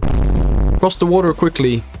come. Cross the water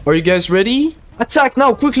quickly. Are you guys ready? Attack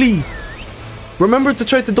now, quickly! Remember to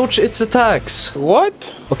try to dodge its attacks.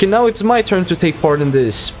 What? Okay, now it's my turn to take part in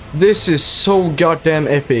this. This is so goddamn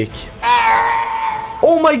epic.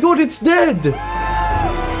 Oh my god, it's dead!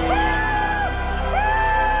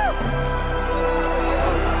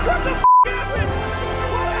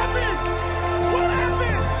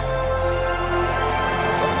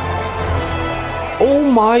 Oh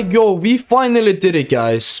my god, we finally did it,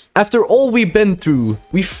 guys. After all we've been through,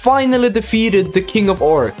 we finally defeated the King of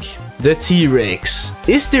ARK, the T-Rex.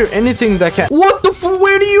 Is there anything that can— What the f—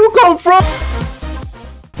 Where do you come from?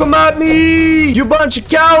 Come at me, you bunch of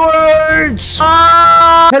cowards!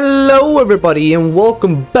 Ah! Hello everybody and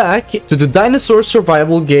welcome back to the dinosaur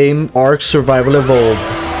survival game ARK Survival Evolved.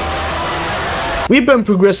 We've been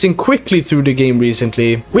progressing quickly through the game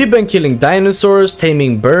recently. We've been killing dinosaurs,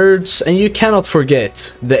 taming birds, and you cannot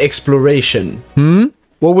forget the exploration.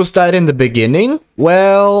 What was that in the beginning?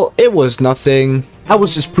 Well, it was nothing. I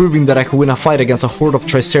was just proving that I could win a fight against a horde of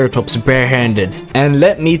triceratops barehanded. And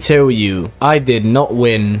let me tell you, I did not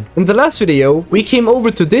win. In the last video, we came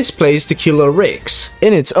over to this place to kill a Rex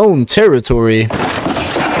in its own territory.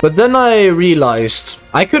 But then I realized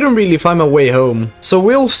I couldn't really find my way home. So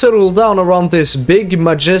we'll settle down around this big,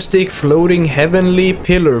 majestic, floating, heavenly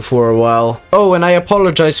pillar for a while. Oh, and I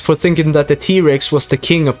apologize for thinking that the T-Rex was the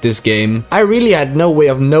king of this game. I really had no way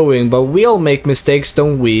of knowing, but we all make mistakes,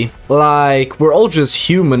 don't we? Like, we're all just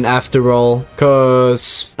human after all.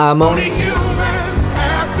 Cause I'm only human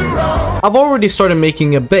after all. I've already started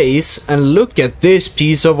making a base, and look at this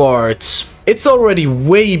piece of art. It's already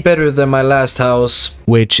way better than my last house,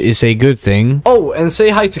 which is a good thing. Oh, and say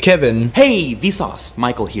hi to Kevin. Hey, Vsauce,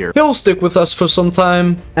 Michael here. He'll stick with us for some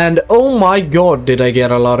time. And oh my god, did I get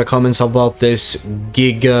a lot of comments about this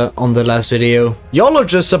Giga on the last video. Y'all are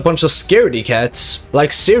just a bunch of scaredy cats.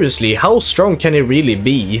 Like seriously, how strong can it really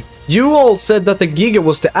be? You all said that the Giga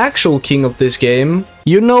was the actual king of this game.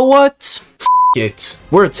 You know what? It.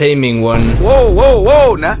 We're taming one. Whoa, whoa,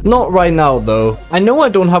 whoa, nah. Not right now though. I know I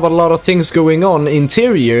don't have a lot of things going on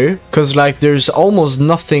interior, cause like there's almost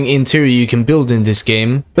nothing interior you can build in this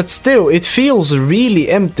game. But still, it feels really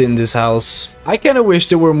empty in this house. I kinda wish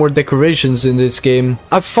there were more decorations in this game.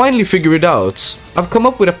 I've finally figured it out. I've come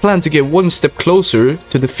up with a plan to get one step closer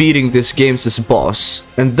to defeating this game's boss.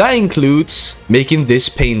 And that includes making this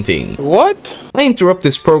painting. What? I interrupt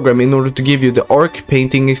this program in order to give you the ARK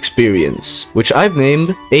painting experience, which I've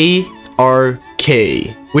named ARK,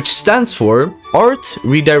 which stands for Art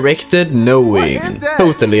Redirected Knowing.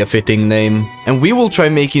 Totally a fitting name. And we will try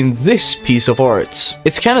making this piece of art.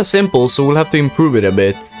 It's kinda simple, so we'll have to improve it a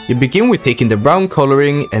bit. You begin with taking the brown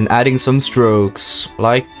coloring and adding some strokes,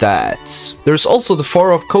 like that. There's also the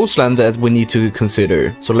far-off coastline that we need to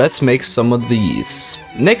consider, so let's make some of these.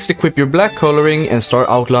 Next, equip your black coloring and start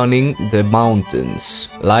outlining the mountains,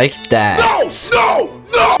 like that. No!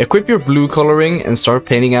 Equip your blue coloring and start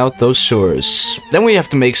painting out those shores. Then we have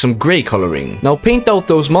to make some gray coloring. Now paint out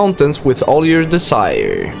those mountains with all your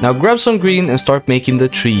desire. Now grab some green and start making the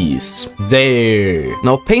trees. There.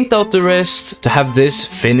 Now paint out the rest to have this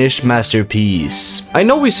finished masterpiece. I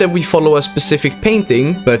know we said we follow a specific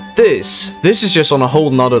painting, but this is just on a whole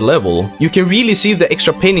nother level. You can really see the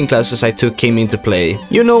extra painting classes I took came into play.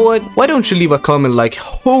 You know what? Why don't you leave a comment like,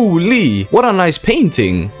 holy, what a nice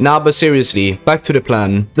painting. Nah, but seriously, back to the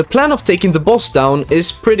plan. The plan of taking the boss down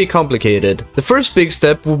is pretty complicated. The first big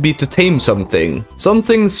step will be to tame something.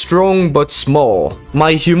 Something strong but small.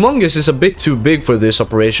 My humongous is a bit too big for this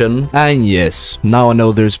operation. And yes, now I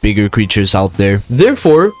know there's bigger creatures out there.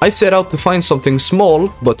 Therefore, I set out to find something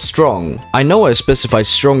small but strong. I know I specified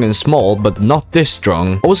strong and small, but not this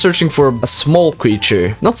strong. I was searching for a small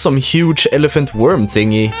creature, not some huge elephant worm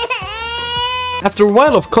thingy. After a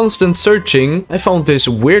while of constant searching, I found this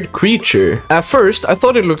weird creature. At first, I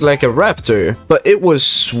thought it looked like a raptor, but it was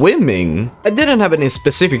swimming. I didn't have any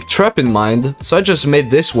specific trap in mind, so I just made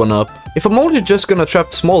this one up. If I'm only just gonna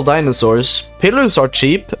trap small dinosaurs, pillars are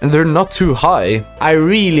cheap and they're not too high. I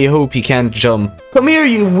really hope he can't jump. Come here,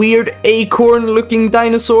 you weird acorn-looking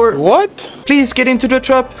dinosaur. What? Please get into the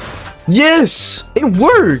trap. Yes! It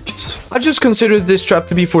worked! I just considered this trap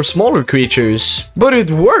to be for smaller creatures. But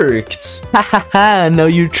it worked! Hahaha, now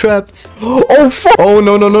you're trapped. Oh, fuck! Oh,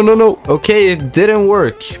 no, no, no, no, no. Okay, it didn't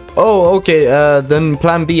work. Oh, okay, then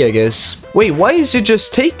plan B, I guess. Wait, why is he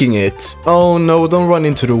just taking it? Oh no, don't run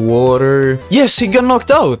into the water. Yes, he got knocked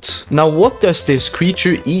out. Now, what does this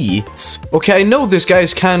creature eat? Okay, I know this guy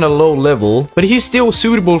is kinda low level, but he's still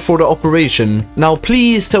suitable for the operation. Now,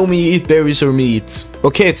 please tell me you eat berries or meat.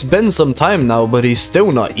 Okay, it's been some time now, but he's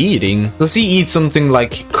still not eating. Does he eat something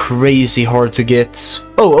like crazy hard to get?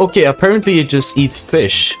 Oh, okay, apparently he just eats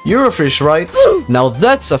fish. You're a fish, right? Now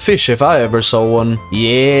that's a fish if I ever saw one.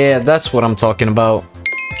 Yeah, that's what I'm talking about.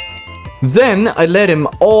 Then I led him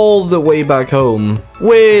all the way back home,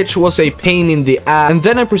 which was a pain in the ass, and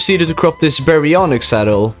then I proceeded to craft this baryonic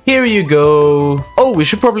saddle. Here you go. Oh, we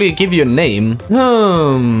should probably give you a name.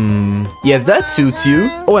 Yeah, that suits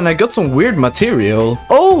you. Oh, and I got some weird material.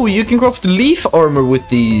 Oh, you can craft leaf armor with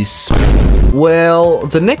these. Well,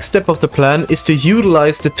 the next step of the plan is to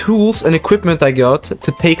utilize the tools and equipment I got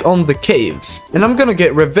to take on the caves. And I'm gonna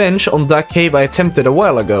get revenge on that cave I attempted a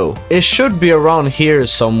while ago. It should be around here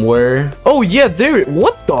somewhere. Oh yeah, there.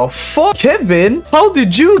 What the fuck? Kevin, how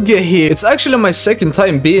did you get here? It's actually my second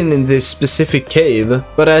time being in this specific cave.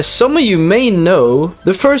 But as some of you may know,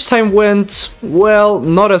 the first time went, well,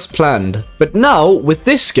 not as planned. But now, with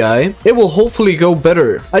this guy, it will hopefully go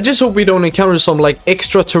better. I just hope we don't encounter some like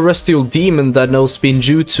extraterrestrial demon that knows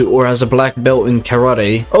spinjutsu or has a black belt in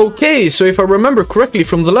karate. Okay, so if I remember correctly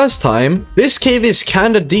from the last time, this cave is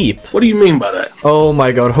kinda deep. What do you mean by that? Oh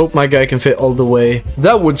my god, hope my guy can fit all the way.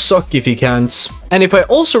 That would suck if he can't. And if I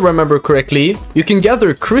also remember correctly, you can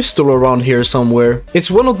gather crystal around here somewhere.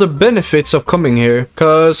 It's one of the benefits of coming here,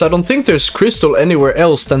 cause I don't think there's crystal anywhere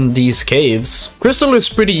else than these caves. Crystal is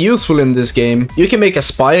pretty useful in this game. You can make a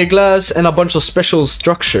spyglass and a bunch of special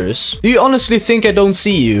structures. Do you honestly think I don't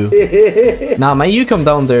see you? Nah man, you come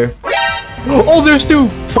down there. Oh, there's two!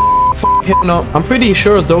 No, I'm pretty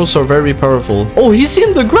sure those are very powerful. Oh, he's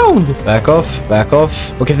in the ground! Back off, back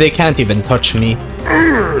off. Okay, they can't even touch me.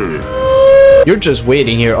 You're just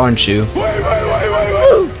waiting here, aren't you?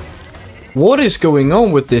 What is going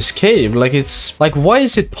on with this cave? Like, it's like, why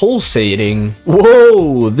is it pulsating?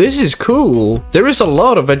 Whoa, this is cool. There is a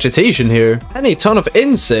lot of vegetation here and a ton of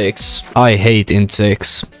insects. I hate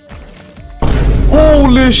insects.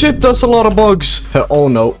 Holy shit, that's a lot of bugs. Oh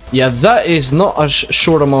no. Yeah, that is not a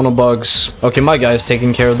short amount of bugs. Okay, my guy's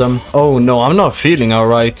taking care of them. Oh no, I'm not feeling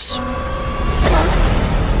alright.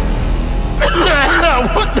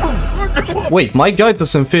 Wait, my guy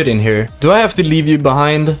doesn't fit in here. Do I have to leave you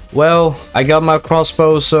behind? Well, I got my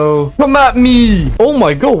crossbow, so come at me. Oh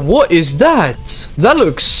my god, what is that? That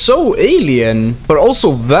looks so alien, but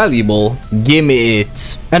also valuable. Give me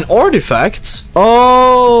it. An artifact?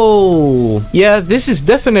 Oh, yeah, this is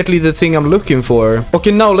definitely the thing I'm looking for.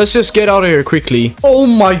 Okay, now let's just get out of here quickly. Oh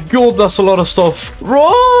my god, that's a lot of stuff.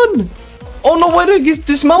 Run! Oh no, why did I get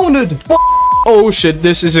dismounted? Oh shit,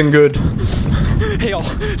 this isn't good. Hey all,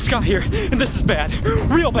 Scott here, and this is bad.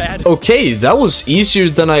 Real bad. Okay, that was easier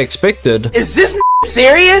than I expected. Is this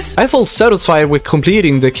serious? I felt satisfied with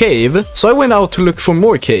completing the cave, so I went out to look for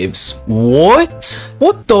more caves. What?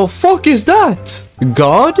 What the fuck is that?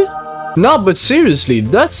 God? Nah, but seriously,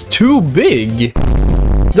 that's too big.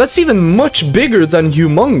 That's even much bigger than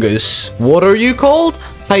humongous. What are you called?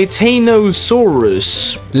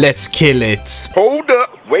 Titanosaurus. Let's kill it. Hold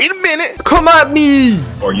up. Wait a minute. Come at me.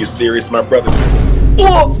 Are you serious, my brother?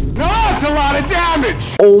 Oh! No, that's a lot of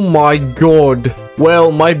damage. Oh my god.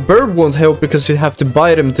 Well, my bird won't help because you have to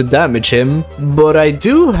bite him to damage him. But I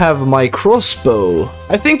do have my crossbow.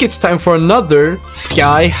 I think it's time for another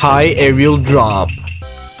sky-high aerial drop.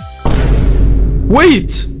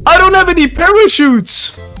 Wait! I don't have any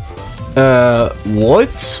parachutes!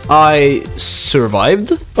 What? I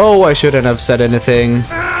survived? Oh, I shouldn't have said anything.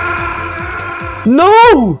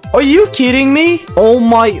 No! Are you kidding me? Oh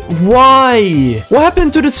my... Why? What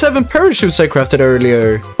happened to the 7 parachutes I crafted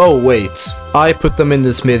earlier? Oh, wait. I put them in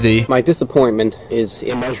the smithy. My disappointment is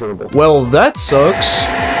immeasurable. Well, that sucks.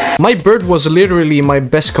 My bird was literally my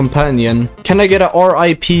best companion. Can I get a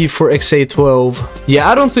RIP for XA12? Yeah,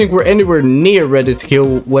 I don't think we're anywhere near ready to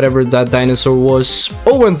kill whatever that dinosaur was.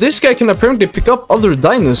 Oh, and this guy can apparently pick up other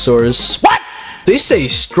dinosaurs. What? They say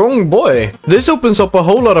strong boy. This opens up a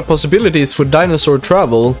whole lot of possibilities for dinosaur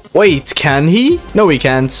travel. Wait, can he? No, he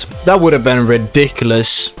can't. That would have been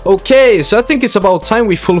ridiculous. Okay, so I think it's about time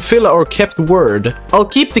we fulfill our kept word. I'll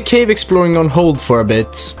keep the cave exploring on hold for a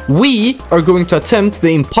bit. We are going to attempt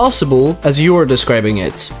the impossible as you're describing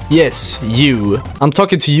it. Yes, you. I'm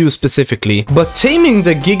talking to you specifically. But taming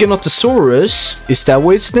the Giganotosaurus, is that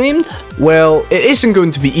what it's named? Well, it isn't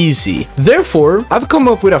going to be easy. Therefore, I've come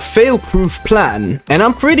up with a fail-proof plan. And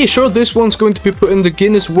I'm pretty sure this one's going to be put in the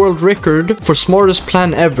Guinness World Record for smartest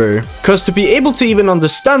plan ever. Cause to be able to even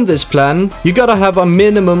understand this plan, you gotta have a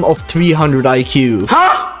minimum of 300 IQ.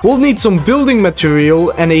 Huh? We'll need some building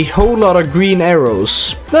material and a whole lot of green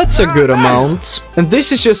arrows. That's a good amount. And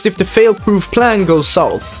this is just if the fail-proof plan goes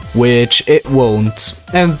south, which it won't.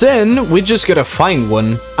 And then we just gotta find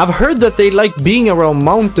one. I've heard that they like being around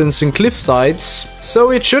mountains and cliff sides,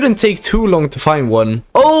 so it shouldn't take too long to find one.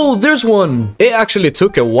 Oh, there's one! It actually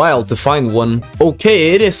took a while to find one.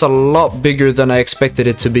 Okay, it is a lot bigger than I expected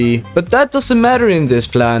it to be. But that doesn't matter in this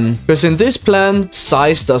plan, because in this plan,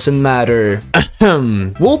 size doesn't matter.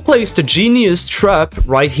 We'll place the genius trap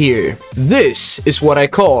right here. This is what I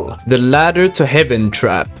call the ladder to heaven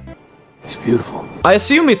trap. It's beautiful. I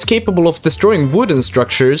assume it's capable of destroying wooden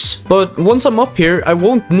structures, but once I'm up here, I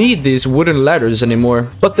won't need these wooden ladders anymore.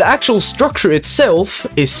 But the actual structure itself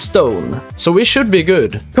is stone, so it should be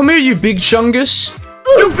good. Come here, you big chungus.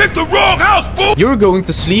 You picked the wrong house, fool! You're going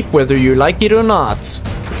to sleep whether you like it or not.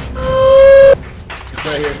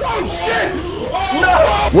 Right here. Oh, shit!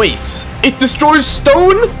 No! Wait, it destroys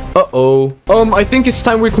stone? Uh-oh. I think it's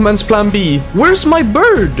time we commence plan B. Where's my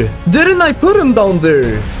bird? Didn't I put him down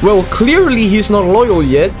there? Well, clearly he's not loyal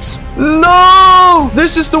yet. No!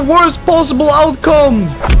 This is the worst possible outcome.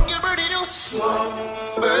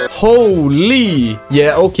 Holy.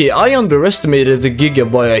 Yeah, okay, I underestimated the Giga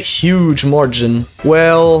by a huge margin.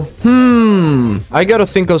 Well, I gotta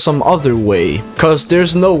think of some other way. Cause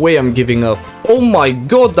there's no way I'm giving up. Oh my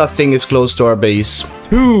god, that thing is close to our base.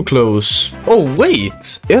 Too close. Oh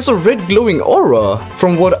wait, it has a red glowing aura.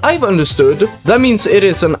 From what I've understood, that means it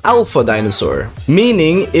is an alpha dinosaur.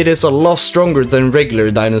 Meaning it is a lot stronger than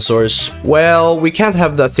regular dinosaurs. Well, we can't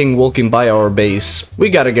have that thing walking by our base. We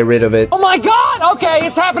gotta get rid of it. Oh my god! Okay,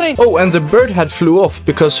 it's happening! Oh, and the bird had flew off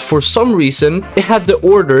because for some reason, it had the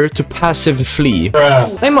order to passive flee.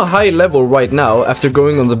 I'm a high level right now after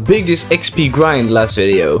going on the biggest XP grind last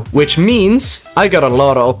video. Which means I got a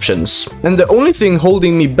lot of options. And the only thing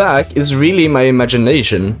holding me back is really my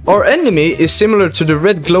imagination. Our enemy is similar to the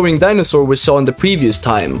red glowing dinosaur we saw in the previous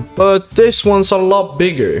time, but this one's a lot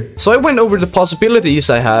bigger. So I went over the possibilities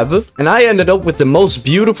I have, and I ended up with the most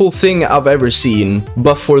beautiful thing I've ever seen.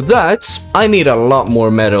 But for that, I need a lot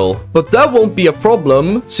more metal. But that won't be a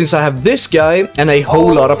problem, since I have this guy and a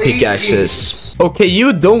whole lot of pickaxes. Okay,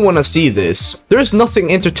 you don't want to see this. There's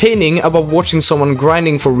nothing entertaining about watching someone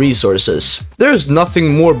grinding for resources. There's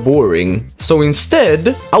nothing more boring. So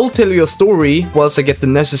instead, I will tell you a story whilst I get the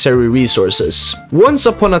necessary resources. Once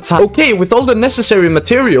upon a time... Okay, with all the necessary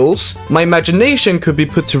materials, my imagination could be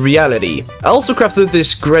put to reality. I also crafted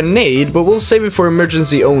this grenade, but we'll save it for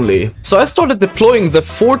emergency only. So I started deploying the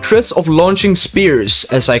Fortress of Launching Spears,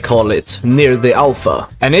 as I call it, near the Alpha.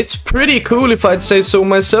 And it's pretty cool if I'd say so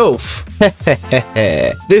myself.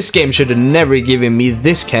 This game should have never given me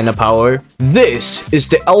this kind of power. This is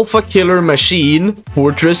the Alpha Killer Machine,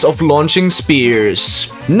 Fortress of Launching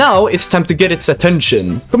Spears. Now it's time to get its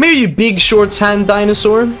attention. Come here, you big short hand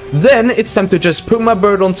dinosaur. Then it's time to just put my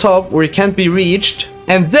bird on top where it can't be reached.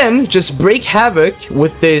 And then just break havoc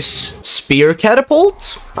with this spear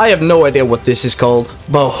catapult? I have no idea what this is called,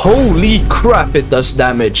 but holy crap, it does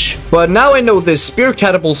damage. But now I know this spear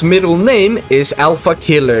catapult's middle name is Alpha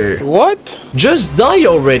Killer. What? Just die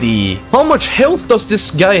already. How much health does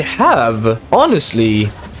this guy have?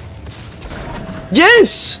 Honestly.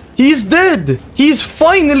 Yes! He's dead! He's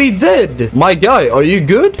finally dead! My guy, are you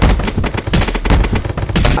good?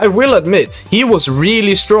 I will admit, he was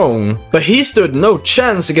really strong, but he stood no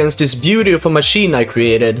chance against this beautiful machine I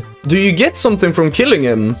created. Do you get something from killing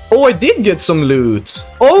him? Oh, I did get some loot.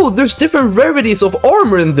 Oh, there's different rarities of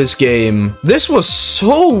armor in this game. This was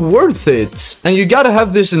so worth it. And you gotta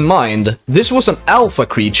have this in mind. This was an alpha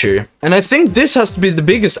creature. And I think this has to be the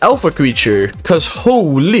biggest alpha creature. Cause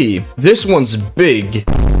holy, this one's big.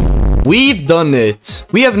 We've done it!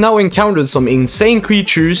 We have now encountered some insane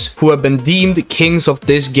creatures who have been deemed kings of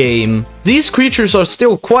this game. These creatures are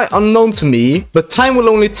still quite unknown to me, but time will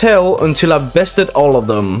only tell until I've bested all of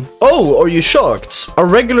them. Oh, are you shocked? A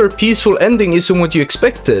regular peaceful ending isn't what you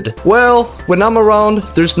expected. Well, when I'm around,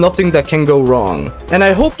 there's nothing that can go wrong. And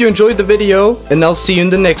I hope you enjoyed the video, and I'll see you in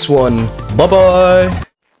the next one. Bye bye!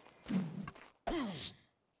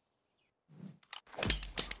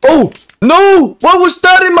 Oh! No! What was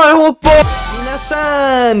that in my hot box?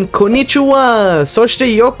 Minasan! Konnichiwa!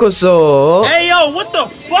 Soshite yokoso! Hey yo, what the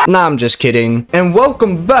fuck? Nah, I'm just kidding. And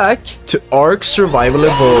welcome back to ARK Survival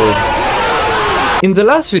Evolved. In the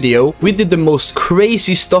last video, we did the most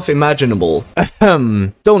crazy stuff imaginable.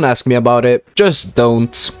 Ahem. Don't ask me about it. Just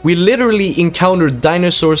don't. We literally encountered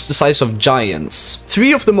dinosaurs the size of giants.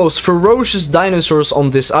 3 of the most ferocious dinosaurs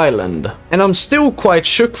on this island. And I'm still quite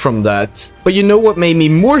shook from that. But you know what made me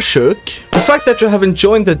more shook? The fact that you haven't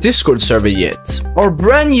joined the Discord server yet. Our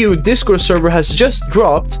brand new Discord server has just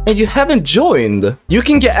dropped and you haven't joined. You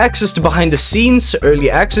can get access to behind the scenes,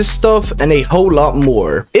 early access stuff, and a whole lot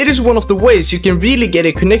more. It is one of the ways you can really get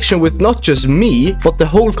a connection with not just me, but the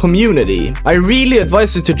whole community. I really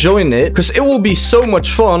advise you to join it, because it will be so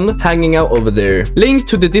much fun hanging out over there. Link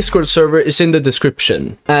to the Discord server is in the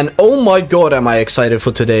description. And oh my god, am I excited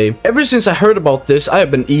for today. Ever since I heard about this, I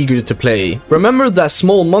have been eager to play. Remember that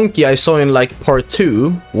small monkey I saw in like part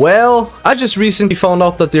 2? Well, I just recently found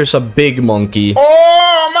out that there's a big monkey.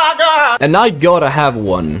 Oh my god! And I gotta have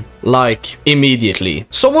one. Like, immediately.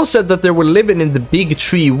 Someone said that they were living in the big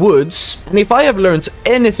tree woods, and if I have learned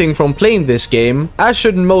anything from playing this game, I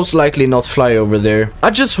should most likely not fly over there.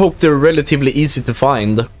 I just hope they're relatively easy to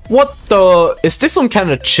find. What the? Is this some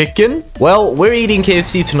kind of chicken? Well, we're eating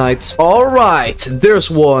KFC tonight. Alright,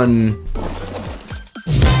 there's one.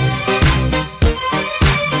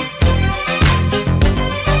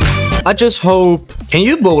 I just hope... Can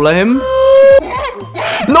you bola him?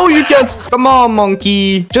 No, you can't! Come on,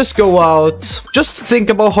 monkey! Just go out. Just think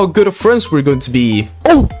about how good of friends we're going to be.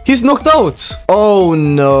 Oh, he's knocked out! Oh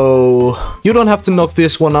no. You don't have to knock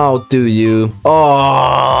this one out, do you?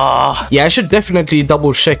 Oh. Yeah, I should definitely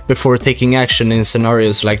double check before taking action in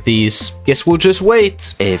scenarios like these. Guess we'll just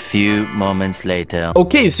wait. A few moments later.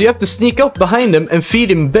 Okay, so you have to sneak up behind him and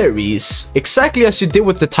feed him berries. Exactly as you did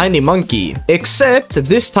with the tiny monkey. Except,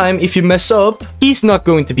 this time, if you mess up, he's not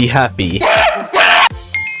going to be happy.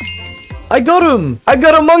 I got him! I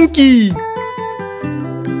got a monkey!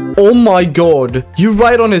 Oh my god, you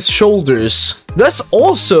ride on his shoulders. That's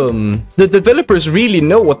awesome! The developers really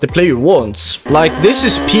know what the player wants. Like, this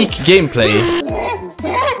is peak gameplay.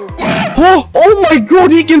 Oh my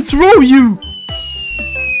god, he can throw you!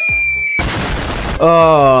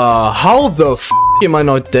 How the f am I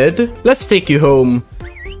not dead? Let's take you home.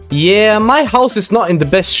 Yeah, my house is not in the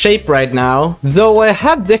best shape right now, though I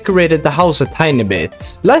have decorated the house a tiny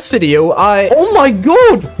bit. Last video, Oh my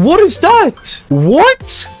god! What is that?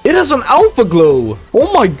 What? It has an alpha glow!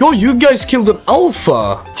 Oh my god, you guys killed an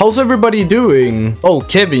alpha! How's everybody doing? Oh,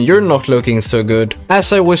 Kevin, you're not looking so good.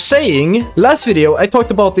 As I was saying, last video I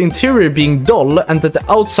talked about the interior being dull and that the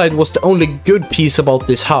outside was the only good piece about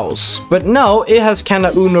this house. But now it has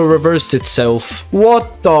kinda Uno reversed itself.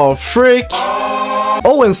 What the frick?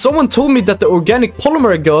 Oh, and someone told me that the organic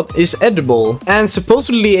polymer I got is edible and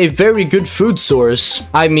supposedly a very good food source.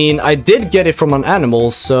 I mean, I did get it from an animal,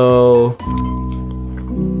 so...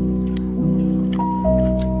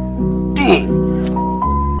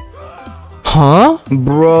 Huh?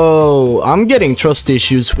 Bro, I'm getting trust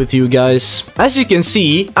issues with you guys. As you can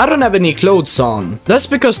see, I don't have any clothes on. That's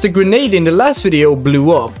because the grenade in the last video blew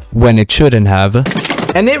up. When it shouldn't have.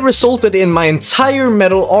 And it resulted in my entire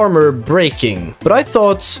metal armor breaking. But I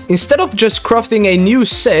thought, instead of just crafting a new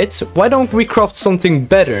set, why don't we craft something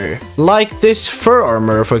better? Like this fur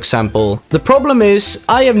armor, for example. The problem is,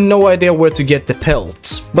 I have no idea where to get the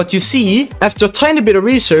pelt. But you see, after a tiny bit of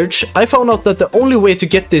research, I found out that the only way to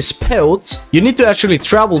get this pelt, you need to actually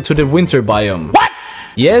travel to the winter biome. What?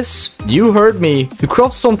 Yes, you heard me. To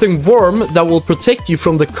craft something warm that will protect you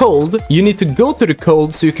from the cold, you need to go to the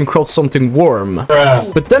cold so you can craft something warm.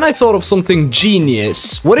 But then I thought of something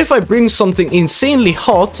genius. What if I bring something insanely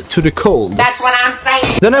hot to the cold? That's what I'm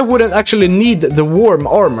saying. Then I wouldn't actually need the warm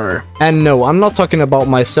armor. And no, I'm not talking about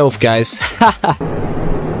myself, guys.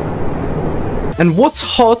 And what's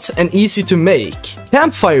hot and easy to make?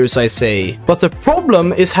 Campfires, I say. But the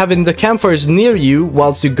problem is having the campfires near you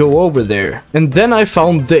whilst you go over there. And then I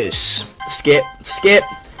found this. Skip.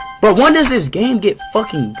 But when does this game get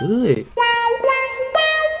fucking good?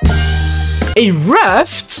 A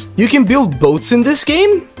raft? You can build boats in this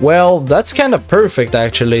game? Well, that's kind of perfect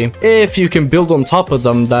actually. If you can build on top of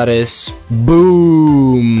them, that is.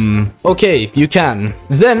 Boom. Okay, you can.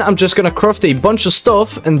 Then I'm just gonna craft a bunch of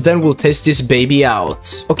stuff and then we'll test this baby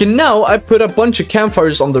out. Okay, now I put a bunch of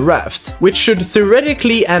campfires on the raft, which should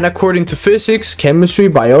theoretically and according to physics, chemistry,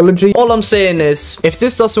 biology. All I'm saying is, if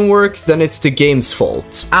this doesn't work, then it's the game's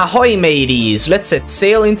fault. Ahoy mateys, let's set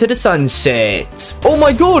sail into the sunset. Oh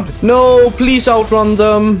my god, no. Please outrun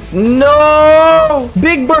them. No!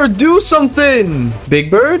 Big Bird, do something! Big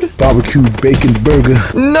Bird? Barbecue bacon burger.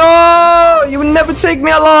 No! You will never take me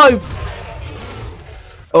alive!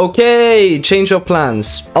 Okay, change of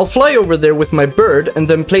plans. I'll fly over there with my bird and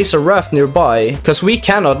then place a raft nearby, because we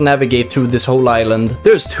cannot navigate through this whole island.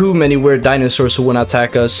 There's too many weird dinosaurs who want to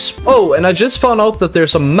attack us. Oh, and I just found out that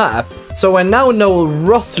there's a map, so I now know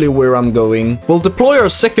roughly where I'm going. We'll deploy our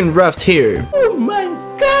second raft here. Oh my god!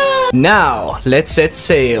 Now, let's set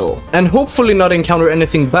sail. And hopefully not encounter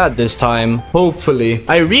anything bad this time. Hopefully.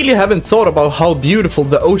 I really haven't thought about how beautiful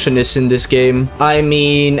the ocean is in this game. I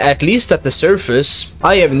mean, at least at the surface.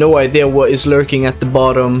 I have no idea what is lurking at the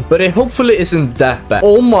bottom, but it hopefully isn't that bad.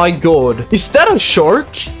 Oh my god. Is that a shark?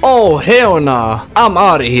 Oh, hell nah. I'm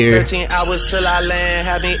out of here. 13 hours till I land,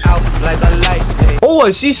 have me out like a light. Oh,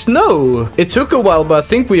 I see snow. It took a while, but I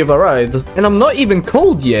think we have arrived. And I'm not even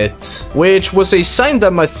cold yet, which was a sign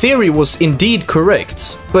that my theory was indeed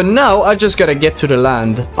correct. But now I just gotta get to the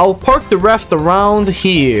land. I'll park the raft around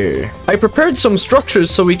here. I prepared some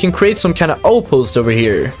structures so we can create some kind of outpost over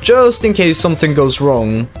here, just in case something goes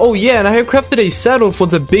wrong. Oh yeah, and I have crafted a saddle for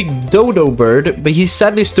the big dodo bird, but he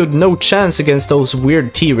sadly stood no chance against those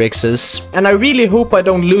weird T-Rexes. And I really hope I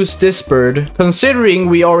don't lose this bird, considering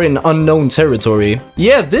we are in unknown territory.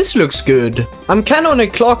 Yeah, this looks good. I'm kinda on a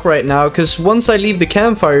clock right now, cause once I leave the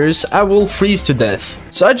campfires, I will freeze to death.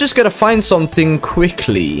 So I just gotta find something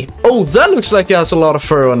quickly. Oh, that looks like it has a lot of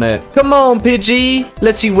fur on it. Come on, Pidgey.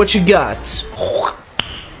 Let's see what you got.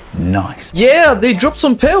 Nice. Yeah, they dropped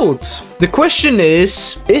some pelts. The question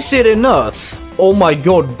is it enough? Oh my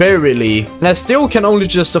god, barely. And I still can only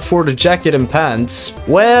just afford a jacket and pants.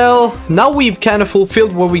 Well, now we've kind of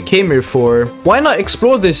fulfilled what we came here for. Why not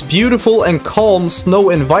explore this beautiful and calm snow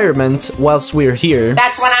environment whilst we're here?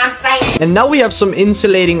 That's what I'm saying. And now we have some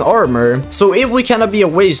insulating armor, so it would kind of be a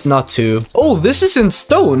waste not to. Oh, this isn't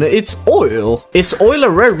stone, it's oil. Is oil a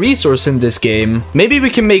rare resource in this game? Maybe we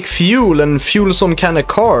can make fuel and fuel some kind of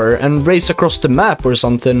car and race across the map or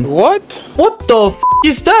something. What? What the f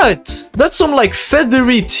is that? That's some like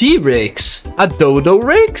feathery T-Rex. A Dodo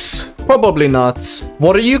Rex? Probably not.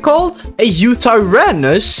 What are you called? A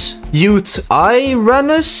Utaranus?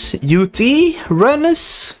 Utaranus?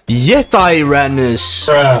 Uti-ranus? Yeti-ranus.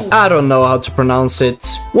 I don't know how to pronounce it.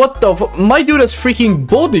 What the f- My dude has freaking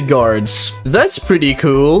bodyguards. That's pretty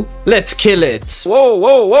cool. Let's kill it.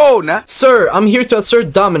 Whoa, now. Sir, I'm here to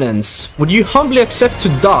assert dominance. Would you humbly accept to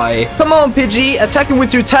die? Come on, Pidgey, attack him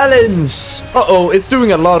with your talons. Uh-oh, it's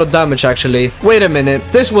doing a lot of damage actually. Wait a minute,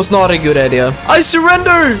 this was not a good idea. I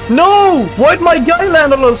surrender! No! Why'd my guy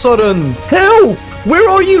land all of a sudden? Help! Where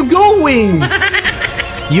are you going?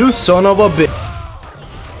 You son of a bitch.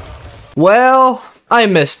 Well, I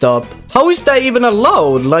messed up. How is that even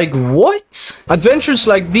allowed? Like, what? Adventures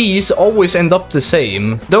like these always end up the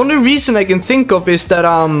same. The only reason I can think of is that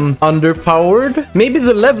I'm underpowered. Maybe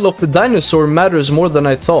the level of the dinosaur matters more than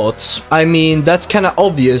I thought. I mean, that's kind of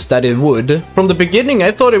obvious that it would. From the beginning,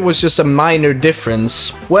 I thought it was just a minor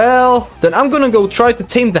difference. Well, then I'm gonna go try to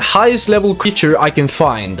tame the highest level creature I can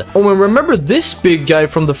find. Oh, and remember this big guy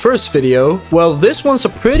from the first video? Well, this one's a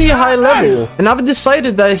pretty high level. And I've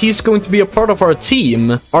decided that he's going to be a part of our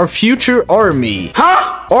team. Our future army.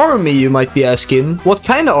 Huh? Army, you might be asking. What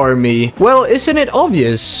kind of army? Well, isn't it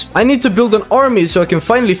obvious? I need to build an army so I can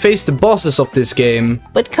finally face the bosses of this game.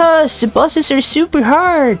 Because the bosses are super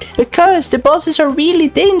hard. Because the bosses are really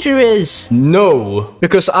dangerous. No,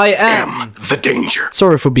 because I am the danger.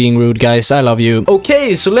 Sorry for being rude, guys. I love you.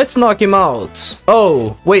 Okay, so let's knock him out.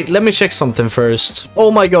 Oh, wait, let me check something first. Oh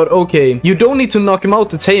my god, okay. You don't need to knock him out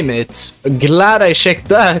to tame it. Glad I checked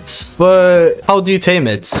that. But how do you tame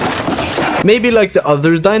it? Maybe like the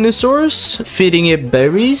other dinosaurs? Feeding it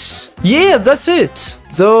berries? Yeah, that's it.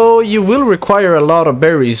 Though you will require a lot of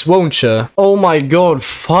berries, won't you? Oh my god,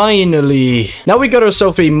 finally. Now we got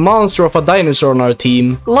ourselves a monster of a dinosaur on our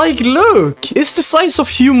team. Like, look, it's the size of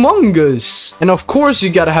humongous. And of course you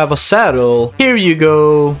gotta have a saddle. Here you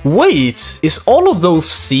go. Wait, is all of those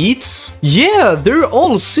seats? Yeah, they're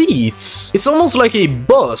all seats. It's almost like a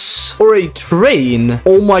bus or a train.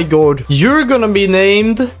 Oh my god, you're gonna be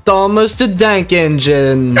named Thomas the Dank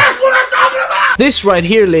Engine. That's what I'm talking about! This right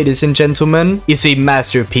here, ladies and gentlemen, is a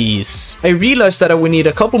masterpiece. I realized that I would need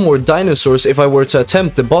a couple more dinosaurs if I were to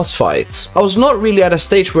attempt the boss fight. I was not really at a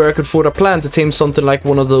stage where I could afford a plan to tame something like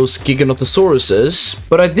one of those Giganotosauruses,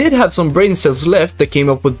 but I did have some brain cells left that came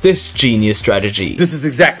up with this genius strategy. This is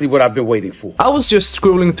exactly what I've been waiting for. I was just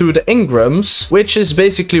scrolling through the engrams, which is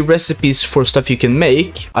basically recipes for stuff you can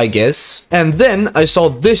make, I guess. And then I saw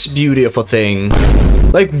this beauty of a thing.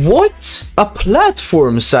 Like, what? A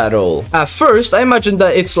platform saddle. At first, I imagined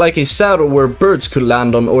that it's like a saddle where birds could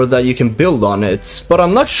land on or that you can build on it. But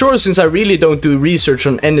I'm not sure since I really don't do research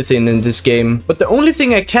on anything in this game. But the only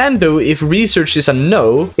thing I can do if research is a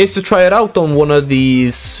no is to try it out on one of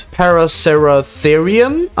these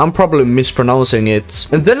Paraceratherium. I'm probably mispronouncing it.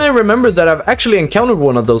 And then I remember that I've actually encountered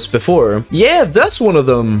one of those before. Yeah, that's one of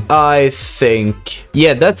them, I think.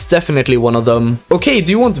 Yeah, that's definitely one of them. Okay,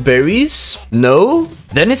 do you want berries? No?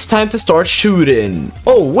 Then it's time to start shooting.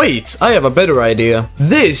 Oh wait, I have a better idea.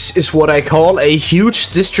 This is what I call a huge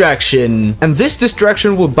distraction. And this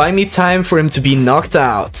distraction will buy me time for him to be knocked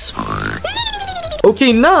out.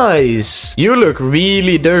 Okay, nice. You look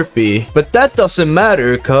really derpy. But that doesn't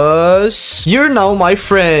matter, cause you're now my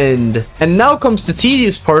friend. And now comes the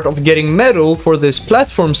tedious part of getting metal for this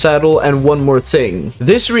platform saddle and one more thing.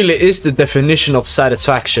 This really is the definition of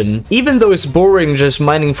satisfaction. Even though it's boring just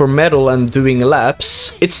mining for metal and doing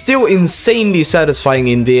laps, it's still insanely satisfying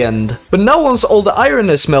in the end. But now once all the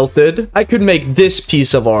iron is melted, I could make this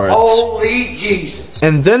piece of art. Holy Jesus.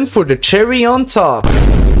 And then for the cherry on top.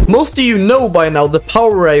 Most of you know by now the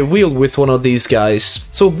power I wield with one of these guys.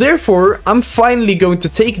 So therefore, I'm finally going to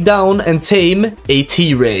take down and tame a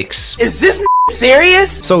T-Rex. Is this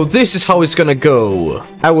serious? So this is how it's gonna go.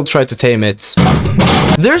 I will try to tame it.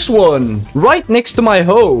 There's one, right next to my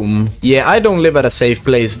home. Yeah, I don't live at a safe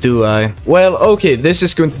place, do I? Well, okay, this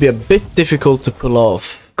is going to be a bit difficult to pull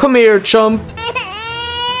off. Come here, chump.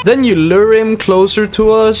 Then you lure him closer to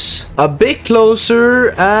us, a bit closer,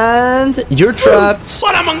 and you're trapped.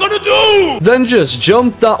 What am I gonna do? Then just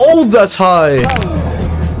jump down. Oh, that's high.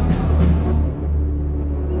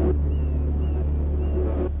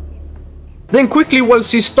 Then quickly,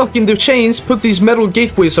 whilst he's stuck in the chains, put these metal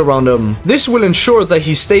gateways around him. This will ensure that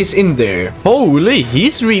he stays in there. Holy,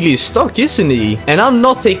 he's really stuck, isn't he? And I'm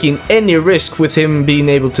not taking any risk with him being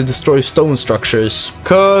able to destroy stone structures.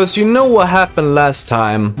 Cause you know what happened last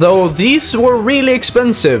time. Though these were really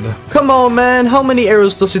expensive. Come on, man, how many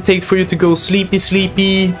arrows does it take for you to go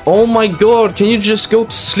sleepy? Oh my god, can you just go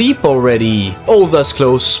to sleep already? Oh, that's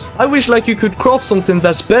close. I wish like you could craft something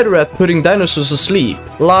that's better at putting dinosaurs to sleep.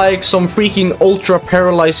 Like some freaking ultra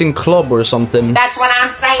paralyzing club or something. That's what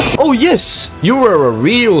I'm saying. Oh yes, you were a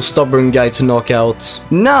real stubborn guy to knock out.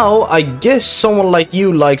 Now I guess someone like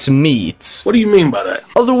you likes meat. What do you mean by that?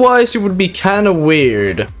 Otherwise it would be kinda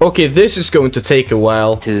weird. Okay, this is going to take a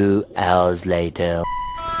while. 2 hours later.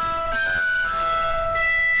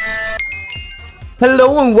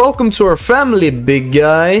 Hello and welcome to our family, big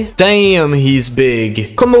guy. Damn, he's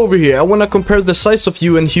big. Come over here, I wanna compare the size of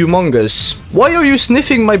you and Humongous. Why are you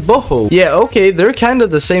sniffing my butthole? Yeah, okay, they're kinda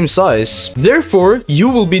the same size. Therefore, you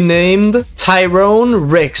will be named Tyrone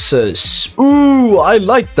Rexus. Ooh, I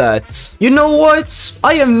like that. You know what?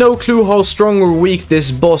 I have no clue how strong or weak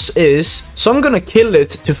this boss is, so I'm gonna kill it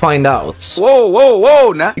to find out.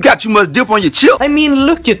 Whoa, now. You got too much dip on your chip. I mean,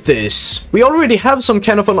 look at this. We already have some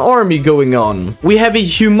kind of an army going on. We have a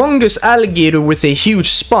humongous alligator with a huge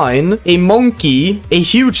spine, a monkey, a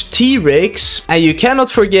huge T-Rex, and you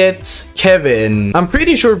cannot forget Kevin. I'm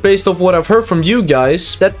pretty sure based off what I've heard from you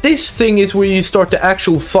guys, that this thing is where you start the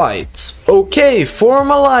actual fight. Okay,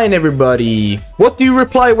 form a line, everybody. What do you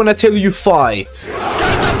reply when I tell you fight?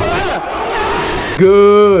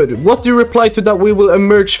 Good. What do you reply to that? We will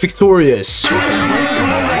emerge victorious.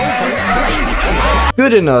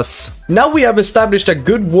 Good enough. Now we have established a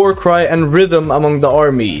good war cry and rhythm among the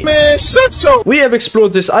army. Man, shut so. We have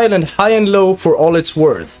explored this island high and low for all it's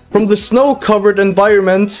worth. From the snow-covered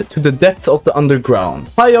environment to the depth of the underground.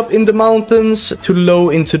 High up in the mountains to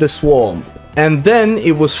low into the swamp. And then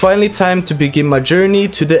it was finally time to begin my journey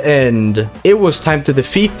to the end. It was time to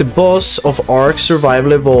defeat the boss of ARK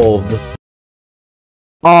Survival Evolved.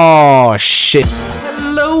 Oh shit.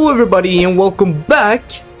 Hello everybody and welcome back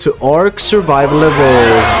to ARK Survival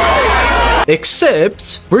Evolved.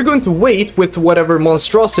 Except, we're going to wait with whatever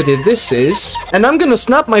monstrosity this is, and I'm gonna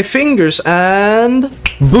snap my fingers and...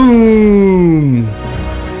 boom!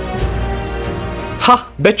 Ha!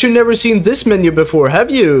 Bet you've never seen this menu before,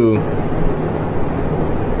 have you?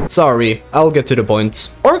 Sorry, I'll get to the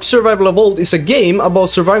point. ARK Survival Evolved is a game about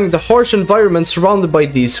surviving the harsh environment surrounded by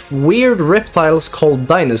these weird reptiles called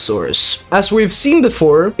dinosaurs. As we've seen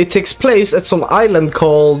before, it takes place at some island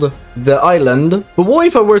called the Island. But what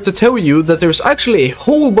if I were to tell you that there's actually a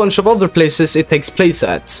whole bunch of other places it takes place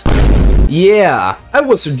at? Yeah, I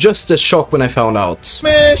was just as shocked when I found out.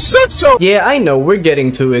 Man, shut so. Yeah, I know, we're getting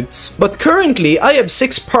to it. But currently, I have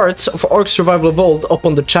 6 parts of ARK Survival Evolved up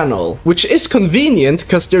on the channel. Which is convenient,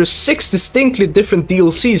 because there's 6 distinctly different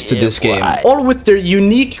DLCs to this game. All with their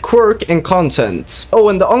unique quirk and content. Oh,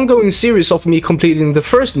 and the ongoing series of me completing the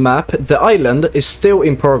first map, the Island, is still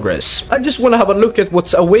in progress. I just want to have a look at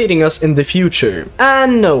what's awaiting us in the future.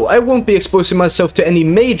 And no, I won't be exposing myself to any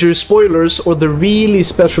major spoilers or the really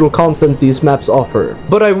special content these maps offer.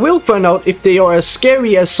 But I will find out if they are as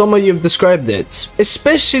scary as some of you have described it.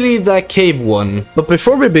 Especially that cave one. But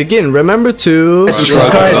before we begin, remember to...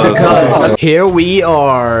 subscribe. Here we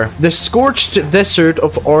are. The scorched desert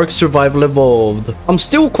of ARK Survival Evolved. I'm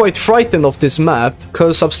still quite frightened of this map,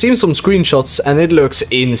 because I've seen some screenshots and it looks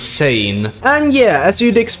insane. And yeah, as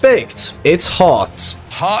you'd expect, it's hot.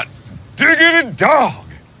 Hot diggity dog.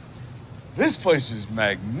 This place is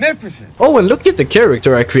magnificent. Oh, and look at the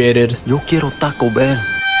character I created. Yo quiero Taco Bell.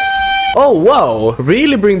 Oh wow,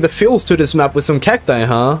 really bring the feels to this map with some cacti,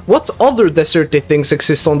 huh? What other deserty things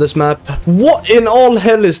exist on this map? What in all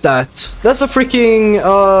hell is that? That's a freaking,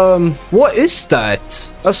 what is that?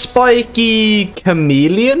 A spiky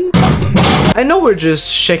chameleon? I know we're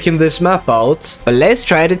just checking this map out, but let's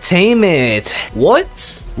try to tame it.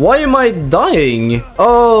 What? Why am I dying?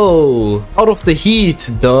 Oh, out of the heat,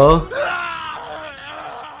 duh.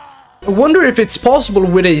 I wonder if it's possible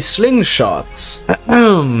with a slingshot.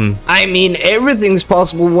 I mean, everything's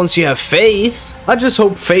possible once you have faith. I just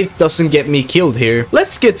hope faith doesn't get me killed here.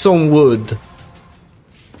 Let's get some wood.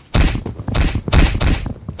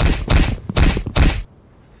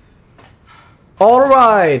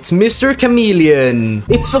 Alright, Mr. Chameleon.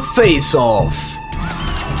 It's a face-off.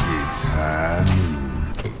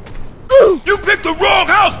 You picked the wrong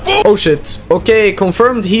house, fool! Oh shit. Okay,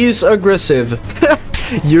 confirmed he's aggressive.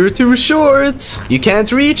 You're too short. You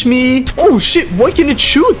can't reach me. Oh shit, why can it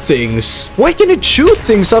shoot things? Why can it shoot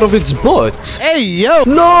things out of its butt? Hey, yo!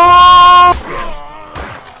 No!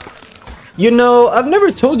 You know, I've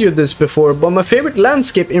never told you this before, but my favorite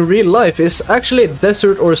landscape in real life is actually a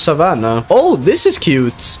desert or savanna. Oh, this is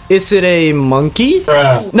cute. Is it a monkey?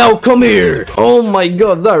 Now come here. Oh my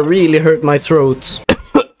god, that really hurt my throat.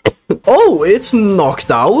 Oh, it's knocked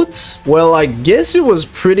out? Well, I guess it was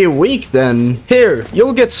pretty weak then. Here,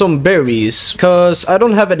 you'll get some berries, cause I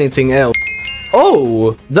don't have anything else.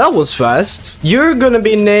 Oh, that was fast. You're gonna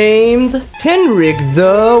be named Henrik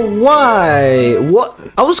the Wise. What?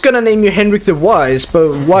 I was gonna name you Henrik the Wise,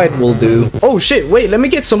 but White will do. Oh shit, wait, let me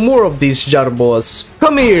get some more of these jarbos.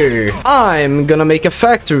 Come here. I'm gonna make a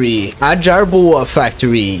factory. A jarboa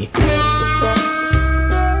factory.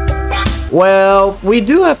 Well, we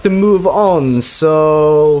do have to move on,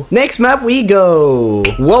 so... Next map we go!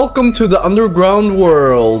 Welcome to the underground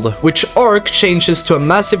world, which ARK changes to a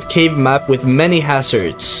massive cave map with many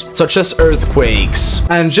hazards, such as earthquakes.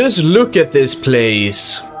 And just look at this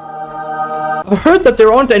place. I've heard that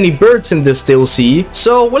there aren't any birds in this DLC,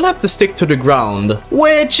 so we'll have to stick to the ground,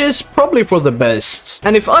 which is probably for the best.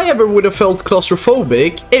 And if I ever would have felt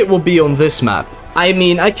claustrophobic, it will be on this map. I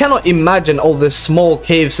mean, I cannot imagine all the small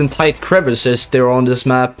caves and tight crevices there are on this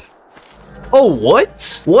map. Oh,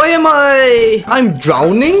 what? Why am I'm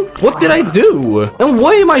drowning? What did I do? And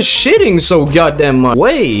why am I shitting so goddamn much?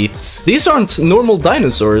 Wait, these aren't normal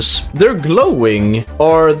dinosaurs. They're glowing.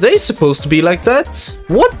 Are they supposed to be like that?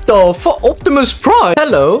 What the fuck? Optimus Prime?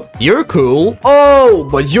 Hello, you're cool. Oh,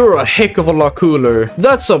 but you're a heck of a lot cooler.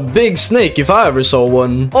 That's a big snake if I ever saw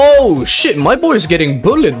one. Oh shit, my boy's getting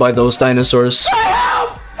bullied by those dinosaurs.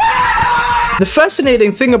 The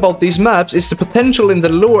fascinating thing about these maps is the potential in the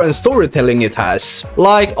lore and storytelling it has.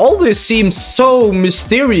 Like, all this seems so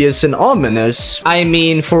mysterious and ominous. I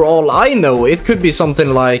mean, for all I know, it could be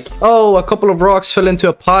something like, oh, a couple of rocks fell into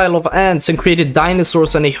a pile of ants and created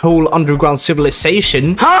dinosaurs and a whole underground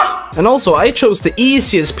civilization. Huh? And also, I chose the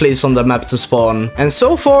easiest place on the map to spawn. And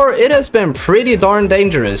so far, it has been pretty darn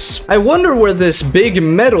dangerous. I wonder where this big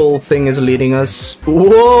metal thing is leading us.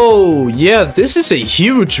 Whoa, yeah, this is a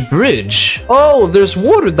huge bridge. Oh, there's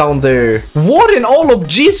water down there. What in all of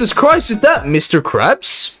Jesus Christ is that, Mr.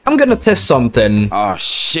 Krabs? I'm gonna test something. Oh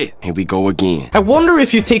shit, here we go again. I wonder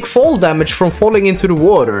if you take fall damage from falling into the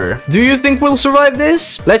water. Do you think we'll survive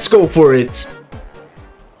this? Let's go for it.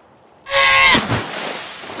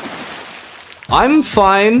 I'm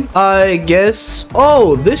fine, I guess.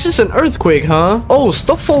 Oh, this is an earthquake, huh? Oh,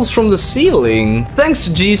 stuff falls from the ceiling. Thanks,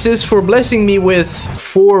 Jesus, for blessing me with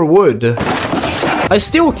 4 wood. I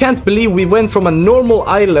still can't believe we went from a normal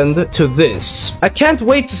island to this. I can't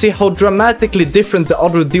wait to see how dramatically different the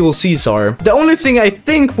other DLCs are. The only thing I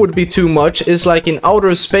think would be too much is like in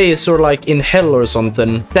outer space or like in hell or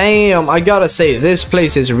something. Damn, I gotta say, this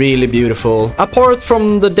place is really beautiful. Apart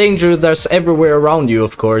from the danger that's everywhere around you,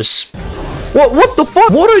 of course. What the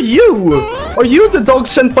fuck? What are you? Are you the dog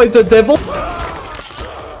sent by the devil?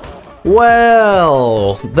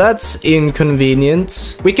 Well, that's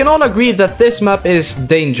inconvenient. We can all agree that this map is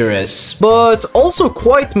dangerous, but also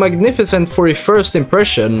quite magnificent for a first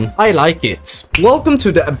impression. I like it. Welcome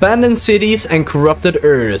to the abandoned cities and corrupted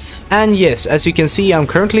earth. And yes, as you can see, I'm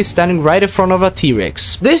currently standing right in front of a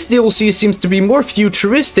T-Rex. This DLC seems to be more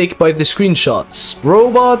futuristic by the screenshots.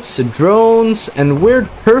 Robots, drones, and weird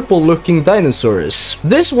purple-looking dinosaurs.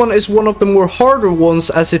 This one is one of the more harder ones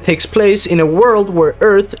as it takes place in a world where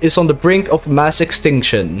Earth is on the brink of mass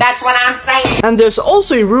extinction. That's what I'm saying. And there's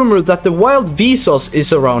also a rumor that the wild Vsauce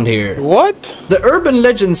is around here. What? The urban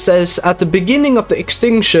legend says at the beginning of the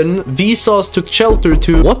extinction, Vsauce took shelter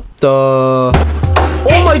to... What the...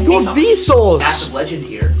 Oh my god, Vsauce! Massive legend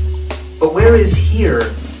here. But where is here,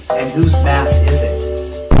 and whose mass is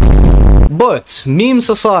it? But, memes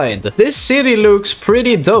aside, this city looks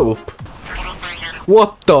pretty dope.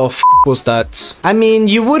 What the f was that? I mean,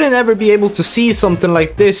 you wouldn't ever be able to see something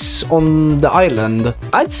like this on the island.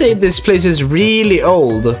 I'd say this place is really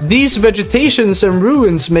old. These vegetations and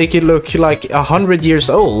ruins make it look like 100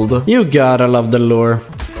 years old. You gotta love the lore.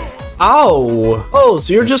 Ow! Oh,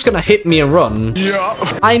 so you're just gonna hit me and run?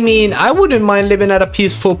 Yeah. I mean, I wouldn't mind living at a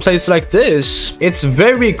peaceful place like this. It's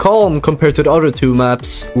very calm compared to the other 2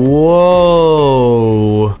 maps.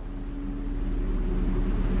 Whoa.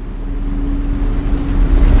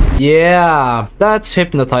 Yeah, that's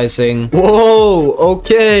hypnotizing. Whoa,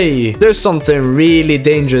 okay. There's something really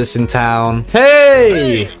dangerous in town.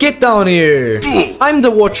 Hey, get down here. I'm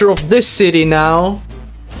the watcher of this city now.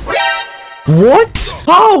 What?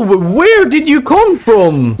 How? Where did you come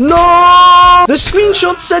from? No! The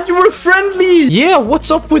screenshot said you were friendly! Yeah, what's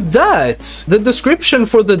up with that? The description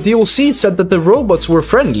for the DLC said that the robots were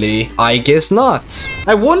friendly. I guess not.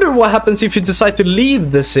 I wonder what happens if you decide to leave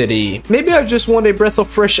the city. Maybe I just want a breath of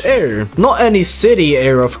fresh air. Not any city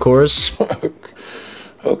air, of course.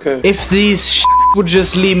 Okay. If these would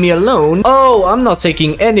just leave me alone. Oh, I'm not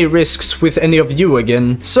taking any risks with any of you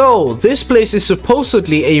again. So, this place is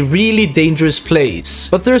supposedly a really dangerous place.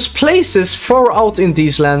 But there's places far out in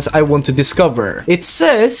these lands I want to discover. It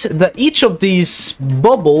says that each of these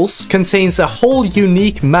bubbles contains a whole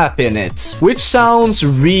unique map in it, which sounds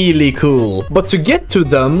really cool. But to get to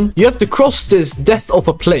them, you have to cross this death of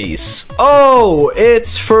a place. Oh,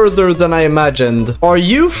 it's further than I imagined. Are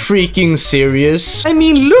you freaking serious? I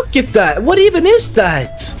mean, look at that. What even is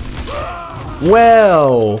that?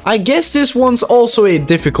 Well, I guess this one's also a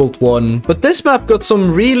difficult one, but this map got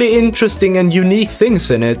some really interesting and unique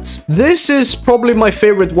things in it. This is probably my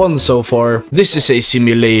favorite one so far. This is a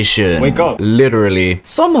simulation. Wake up. Literally.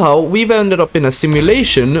 Somehow, we've ended up in a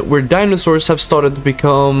simulation where dinosaurs have started to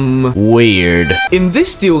become weird. In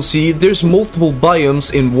this DLC, there's multiple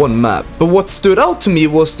biomes in one map, but what stood out to me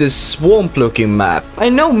was this swamp-looking map. I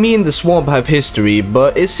know me and the swamp have history,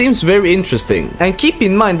 but it seems very interesting. And keep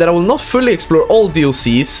in mind that I will not fully explore all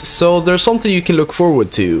DLCs, so there's something you can look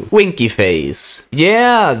forward to. Winky face.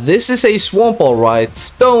 Yeah, this is a swamp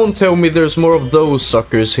alright. Don't tell me there's more of those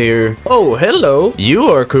suckers here. Oh, hello. You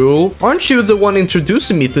are cool. Aren't you the one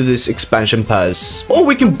introducing me to this expansion pass? Oh,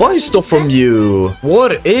 we can buy stuff from you.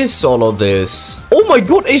 What is all of this? Oh my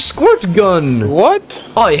god, a squirt gun. What?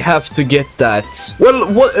 I have to get that. Well,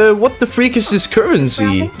 what the freak is this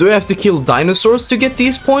currency? Do I have to kill dinosaurs to get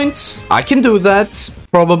these points? I can do that.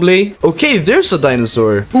 probably. Okay, there's a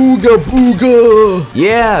dinosaur. Booga booga.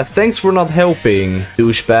 Yeah, thanks for not helping,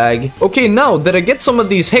 douchebag. Okay, now did I get some of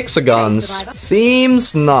these hexagons?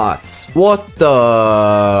 Seems not. What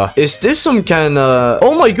the? Is this some kind of...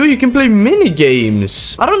 Oh my god, you can play mini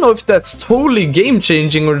games. I don't know if that's totally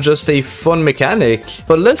game-changing or just a fun mechanic,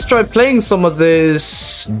 but let's try playing some of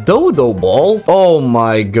this dodo ball. Oh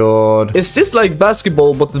my god. Is this like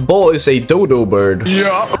basketball, but the ball is a dodo bird?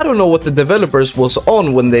 Yeah. I don't know what the developers was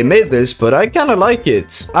on when they made this, but I kind of like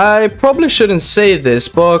it. I probably shouldn't say this,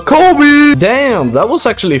 but Kobe! Damn, that was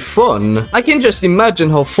actually fun. I can just imagine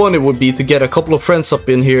how fun it would be to get a couple of friends up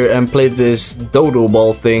in here and play this dodo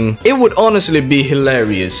ball thing. It would honestly be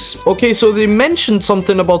hilarious. Okay, so they mentioned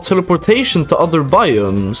something about teleportation to other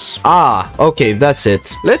biomes. Ah, okay, that's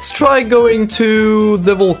it. Let's try going to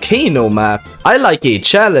the volcano map. I like a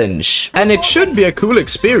challenge, and it should be a cool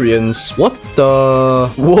experience. What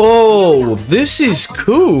the? Whoa, this is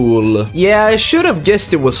cool. Yeah, I should have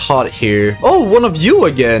guessed it was hot here. Oh, one of you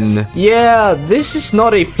again. Yeah, this is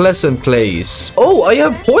not a pleasant place. Oh, I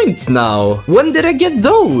have points now. When did I get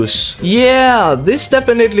those? Yeah, this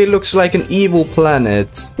definitely looks like an evil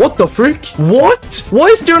planet. What the frick? What? Why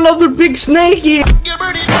is there another big snake here?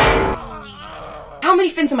 How many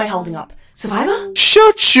fins am I holding up? Survivor?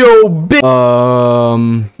 Shut your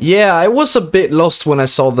yeah, I was a bit lost when I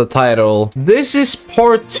saw the title. This is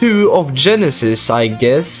part 2 of Genesis, I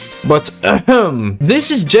guess. But, this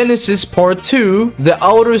is Genesis part 2, the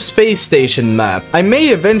Outer Space Station map. I may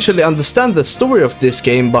eventually understand the story of this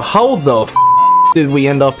game, but how the f did we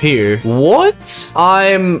end up here? What?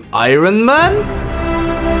 I'm Iron Man?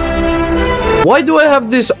 Why do I have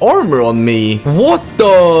this armor on me? What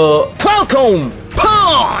the? Falcon!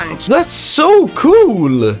 Punch! That's so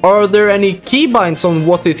cool! Are there any keybinds on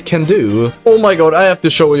what it can do? Oh my god, I have to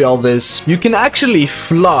show you all this. You can actually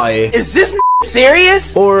fly. Is this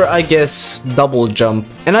serious? Or I guess double jump.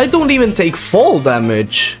 And I don't even take fall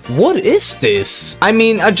damage. What is this? I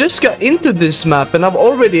mean, I just got into this map and I've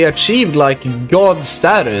already achieved like god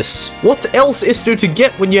status. What else is there to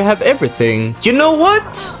get when you have everything? You know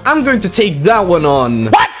what? I'm going to take that one on.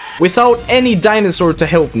 What? Without any dinosaur to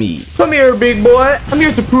help me. Come here, big boy. I'm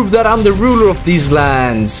here to prove that I'm the ruler of these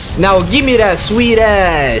lands. Now give me that sweet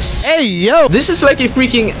ass. Hey, yo. This is like a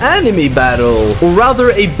freaking anime battle. Or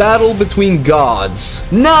rather, a battle between gods.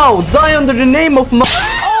 Now, die under the name of my...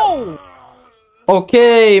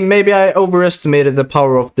 Okay, maybe I overestimated the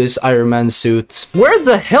power of this Iron Man suit. Where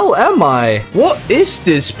the hell am I? What is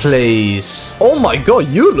this place? Oh my god,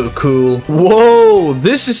 you look cool. Whoa,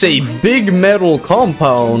 this is a big metal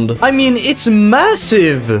compound. I mean, it's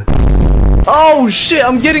massive. Oh shit,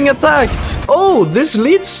 I'm getting attacked. Oh, this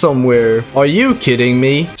leads somewhere. Are you kidding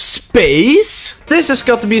me? Space? This has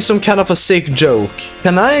got to be some kind of a sick joke.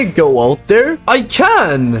 Can I go out there? I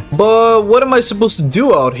can! But what am I supposed to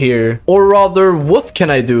do out here? Or rather, what can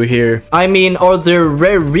I do here? I mean, are there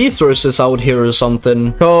rare resources out here or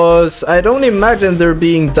something? Cause I don't imagine there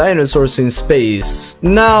being dinosaurs in space.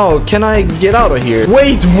 Now, can I get out of here?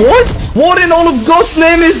 Wait, what? What in all of God's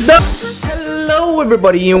name is that? Hello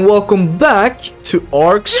everybody and welcome back to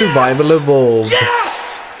ARK Survival Evolved.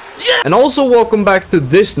 Yes! Yes! And also welcome back to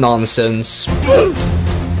this nonsense.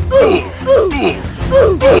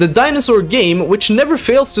 The dinosaur game which never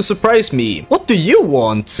fails to surprise me. What do you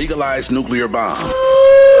want? Legalize nuclear bomb.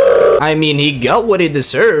 I mean, he got what he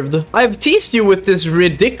deserved. I've teased you with this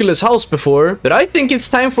ridiculous house before, but I think it's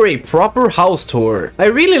time for a proper house tour. I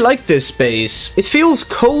really like this space. It feels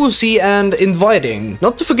cozy and inviting.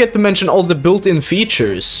 Not to forget to mention all the built-in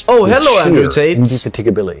features. Oh, hello, Andrew Tate.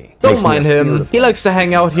 Indefatigability. Don't mind him. He likes to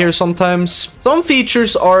hang out here sometimes. Some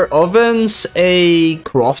features are ovens, a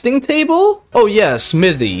crafting table, oh yeah,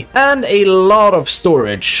 smithy, and a lot of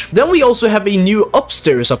storage. Then we also have a new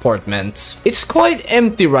upstairs apartment. It's quite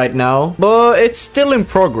empty right now, but it's still in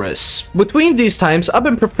progress. Between these times, I've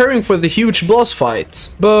been preparing for the huge boss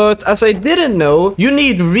fight. But as I didn't know, you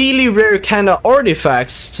need really rare kind of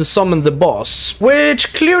artifacts to summon the boss,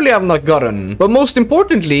 which clearly I've not gotten. But most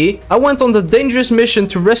importantly, I went on the dangerous mission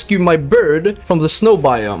to rescue my bird from the snow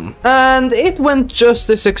biome. And it went just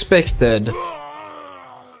as expected.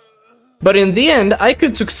 But in the end, I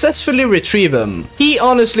could successfully retrieve him. He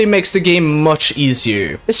honestly makes the game much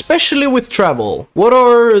easier, especially with travel. What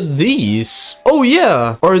are these? Oh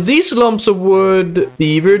yeah, are these lumps of wood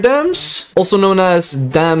beaver dams? Also known as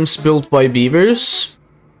dams built by beavers?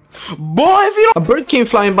 Boy, if you don't— A bird came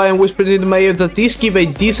flying by and whispered into my ear that these give a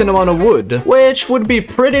decent amount of wood, which would be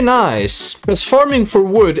pretty nice, because farming for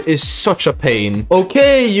wood is such a pain.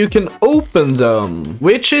 Okay, you can open them,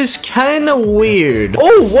 which is kinda weird.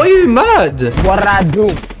 Oh, why are you mad? What did I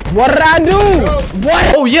do? What did I do?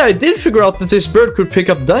 What? Oh yeah, I did figure out that this bird could pick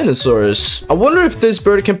up dinosaurs. I wonder if this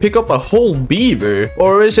bird can pick up a whole beaver,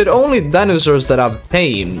 or is it only dinosaurs that I've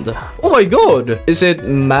tamed? Oh my god, is it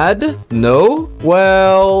mad? No?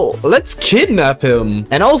 Well, let's kidnap him.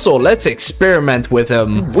 And also, let's experiment with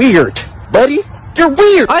him. Weird, buddy. You're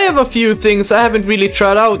weird. I have a few things I haven't really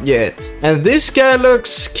tried out yet. And this guy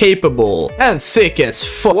looks capable and thick as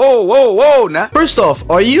fuck. Whoa, whoa, whoa, now. First off,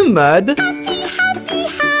 are you mad?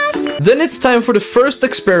 Then it's time for the first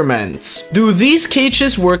experiment. Do these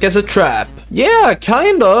cages work as a trap? Yeah,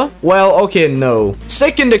 kinda. Well, okay, no.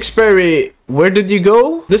 Second experiment. Where did you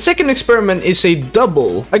go? The second experiment is a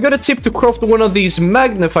double. I got a tip to craft one of these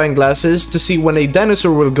magnifying glasses to see when a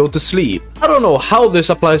dinosaur will go to sleep. I don't know how this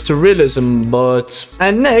applies to realism, but...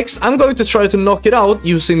 And next, I'm going to try to knock it out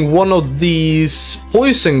using one of these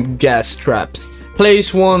poison gas traps.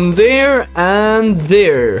 Place one there and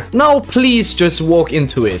there. Now please just walk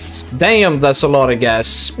into it. Damn, that's a lot of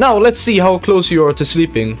gas. Now let's see how close you are to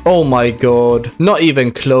sleeping. Oh my god, not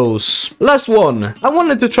even close. Last one. I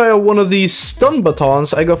wanted to try out one of these stun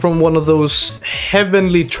batons I got from one of those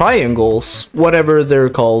heavenly triangles. Whatever they're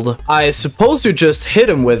called. I suppose you just hit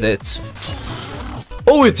him with it.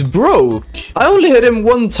 Oh, it broke. I only hit him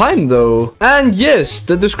one time though. And yes,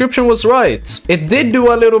 the description was right. It did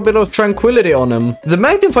do a little bit of tranquility on him. The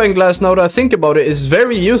magnifying glass, now that I think about it, is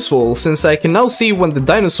very useful since I can now see when the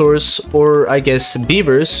dinosaurs, or I guess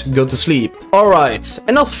beavers, go to sleep. Alright,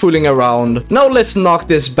 enough fooling around. Now let's knock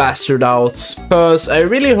this bastard out. Cause I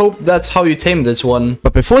really hope that's how you tame this one.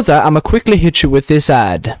 But before that, I'ma quickly hit you with this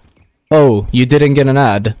ad. Oh, you didn't get an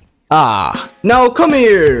ad? Ah, now come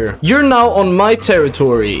here. You're now on my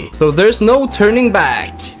territory, so there's no turning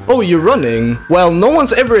back. Oh, you're running? Well, no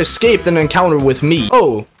one's ever escaped an encounter with me.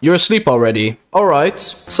 Oh, you're asleep already. Alright,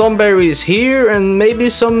 some berries here and maybe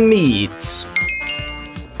some meat.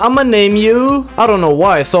 I'ma name you, I don't know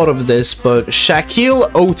why I thought of this, but Shaquille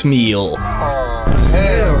Oatmeal.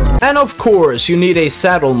 And of course, you need a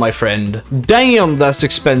saddle, my friend. Damn, that's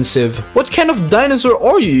expensive. What kind of dinosaur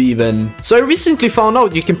are you even? So I recently found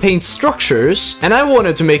out you can paint structures, and I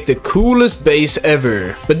wanted to make the coolest base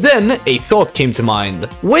ever. But then, a thought came to mind.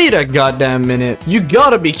 Wait a goddamn minute. You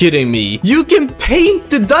gotta be kidding me. You can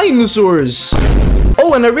paint the dinosaurs!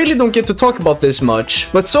 Oh, and I really don't get to talk about this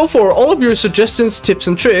much, but so far all of your suggestions, tips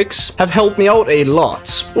and tricks have helped me out a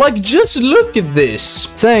lot. Like, just look at this.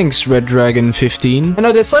 Thanks, Red Dragon 15. And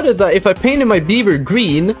I decided that if I painted my beaver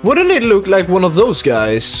green, wouldn't it look like one of those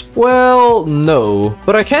guys? Well, no.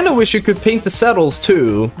 But I kinda wish you could paint the saddles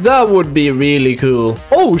too. That would be really cool.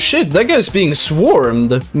 Oh shit, that guy's being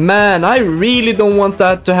swarmed. Man, I really don't want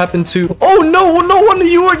that to happen to... Oh no, no one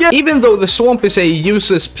you again! Even though the swamp is a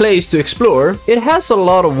useless place to explore, it has a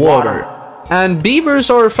lot of water. And beavers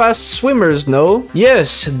are fast swimmers, no?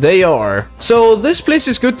 Yes, they are. So this place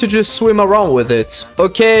is good to just swim around with it.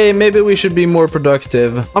 Okay, maybe we should be more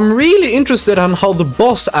productive. I'm really interested on how the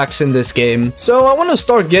boss acts in this game. So I want to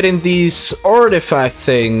start getting these artifact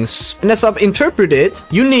things. And as I've interpreted it,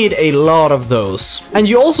 you need a lot of those. And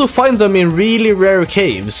you also find them in really rare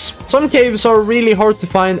caves. Some caves are really hard to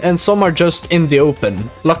find and some are just in the open.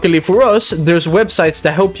 Luckily for us, there's websites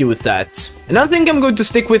that help you with that. And I think I'm going to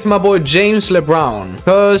stick with my boy James LeBron,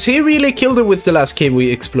 cause he really killed it with the last cave we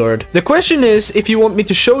explored. The question is if you want me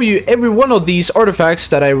to show you every one of these artifacts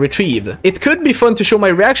that I retrieve. It could be fun to show my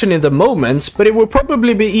reaction in the moments, but it would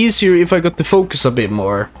probably be easier if I got to focus a bit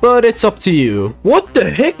more. But it's up to you. What the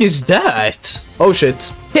heck is that? Oh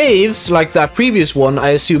shit. Caves, like that previous one, I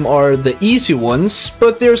assume are the easy ones,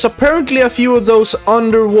 but there's apparently a few of those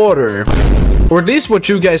underwater. Or at least what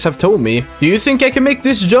you guys have told me. Do you think I can make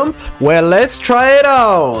this jump? Well, let's try it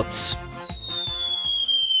out.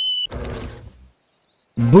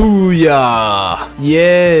 Booyah!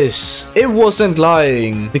 Yes, it wasn't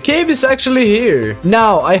lying. The cave is actually here.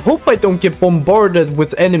 Now, I hope I don't get bombarded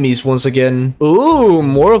with enemies once again. Ooh,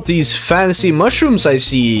 more of these fancy mushrooms I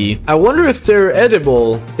see. I wonder if they're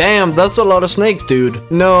edible. Damn, that's a lot of snakes, dude.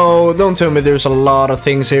 No, don't tell me there's a lot of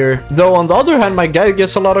things here. Though on the other hand, my guy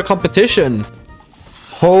gets a lot of competition.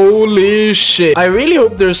 Holy shit. I really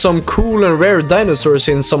hope there's some cool and rare dinosaurs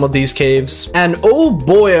in some of these caves. And oh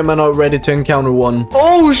boy, am I not ready to encounter one.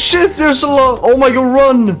 Oh shit, there's a lot. Oh my god,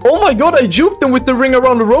 run. Oh my god, I juked them with the ring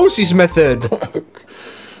around the rosies method.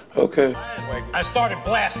 Okay. I started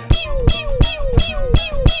blasting.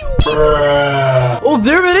 Oh,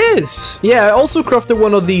 there it is! Yeah, I also crafted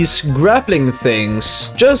one of these grappling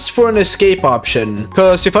things, just for an escape option.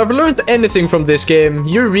 Cause if I've learned anything from this game,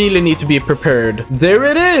 you really need to be prepared. There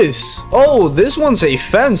it is! Oh, this one's a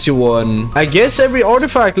fancy one. I guess every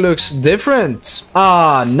artifact looks different.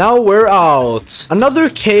 Ah, now we're out. Another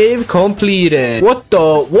cave completed. What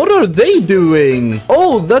are they doing?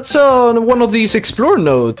 Oh, that's one of these explore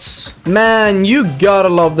notes. Man, you gotta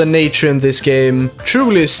love the nature in this game.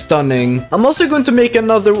 Truly stunning. I'm also going to make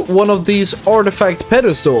another one of these artifact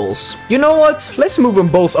pedestals. You know what? Let's move them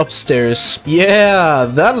both upstairs. Yeah,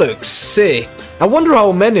 that looks sick. I wonder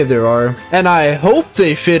how many there are. And I hope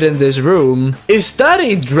they fit in this room. Is that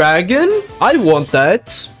a dragon? I want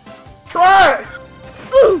that. Try!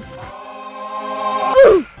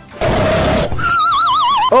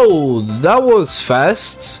 Oh, that was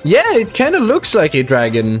fast. Yeah, it kind of looks like a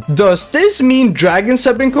dragon. Does this mean dragons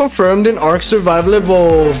have been confirmed in ARK Survival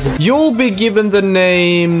Evolved? You'll be given the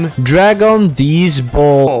name Dragon These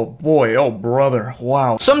Balls. Oh boy, oh brother,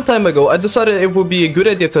 wow. Some time ago, I decided it would be a good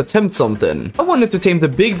idea to attempt something. I wanted to tame the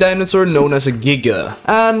big dinosaur known as a Giga.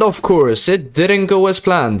 And of course, it didn't go as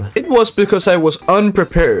planned. It was because I was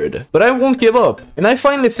unprepared. But I won't give up. And I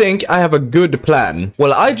finally think I have a good plan.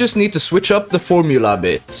 Well, I just need to switch up the formula a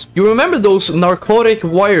bit. You remember those narcotic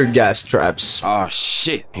wire gas traps? Oh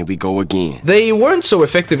shit, here we go again. They weren't so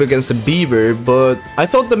effective against a beaver, but I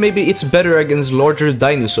thought that maybe it's better against larger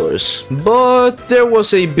dinosaurs. But there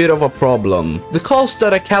was a bit of a problem. The cost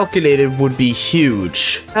that I calculated would be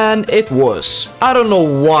huge. And it was. I don't know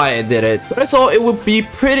why I did it, but I thought it would be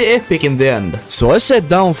pretty epic in the end. So I sat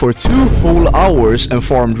down for 2 whole hours and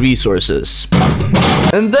farmed resources.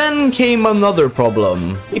 And then came another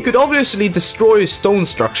problem. It could obviously destroy stone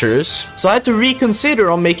structures, so I had to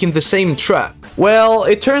reconsider on making the same trap. Well,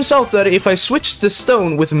 it turns out that if I switched the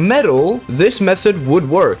stone with metal, this method would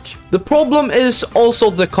work. The problem is also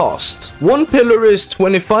the cost. One pillar is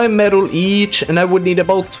 25 metal each, and I would need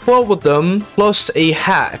about 12 of them, plus a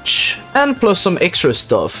hatch, and plus some extra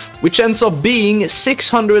stuff, which ends up being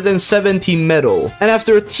 670 metal. And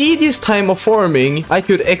after a tedious time of farming, I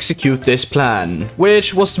could execute this plan,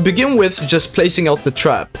 which was to begin with just placing out the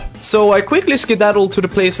trap. So I quickly skedaddled to the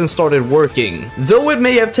place and started working. Though it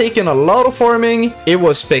may have taken a lot of farming, it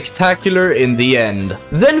was spectacular in the end.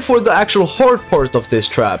 Then for the actual hard part of this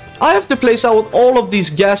trap, I have to place out all of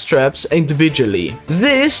these gas traps individually.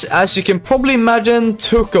 This, as you can probably imagine,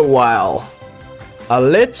 took a while. A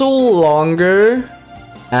little longer.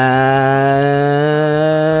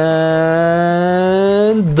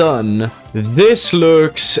 And done. This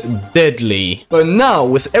looks deadly. But now,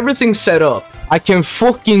 with everything set up, I can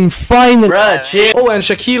fucking finally... Bruh, shit. Oh, and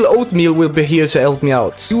Shaquille Oatmeal will be here to help me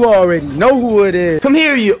out. You already know who it is. Come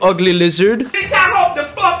here, you ugly lizard. Bitch, I hope the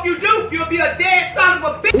fuck you do. You'll be a dead son of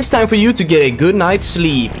a bitch. It's time for you to get a good night's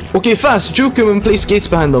sleep. Okay, fast, juke him and place gates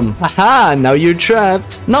behind them. Haha, now you're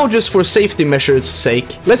trapped. Now just for safety measures'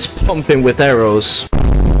 sake, let's pump him with arrows.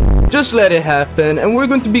 Just let it happen, and we're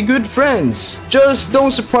going to be good friends. Just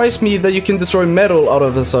don't surprise me that you can destroy metal out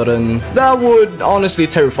of a sudden. That would honestly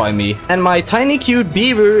terrify me. And my tiny cute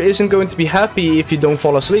beaver isn't going to be happy if you don't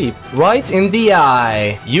fall asleep. Right in the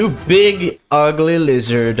eye. You big, ugly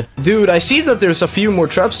lizard. Dude, I see that there's a few more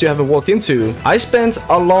traps you haven't walked into. I spent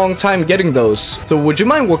a long time getting those. So would you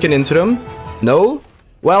mind walking into them? No?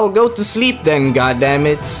 Well, go to sleep then,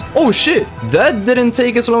 goddammit. Oh shit, that didn't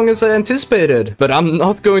take as long as I anticipated. But I'm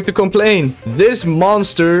not going to complain. This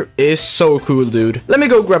monster is so cool, dude. Let me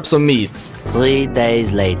go grab some meat. 3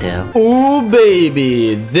 days later. Oh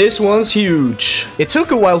baby, this one's huge. It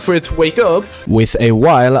took a while for it to wake up. With a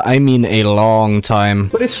while, I mean a long time.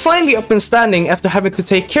 But it's finally up and standing after having to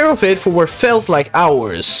take care of it for what felt like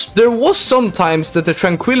hours. There was some times that the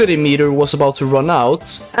tranquility meter was about to run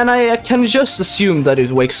out, and I can just assume that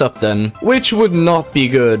it wakes up then, which would not be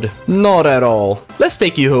good. Not at all. Let's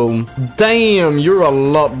take you home. Damn, you're a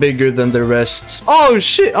lot bigger than the rest. Oh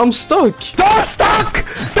shit, I'm stuck. You're stuck!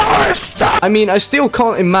 You're stuck! I mean, I still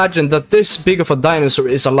can't imagine that this big of a dinosaur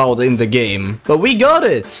is allowed in the game. But we got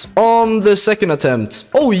it on the second attempt.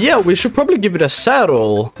 Oh yeah, we should probably give it a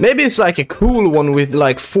saddle. Maybe it's like a cool one with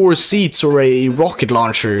like 4 seats or a rocket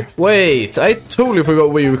launcher. Wait, I totally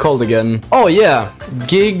forgot what you were called again. Oh yeah,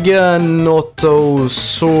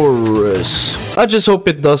 Giganotosaurus. I just hope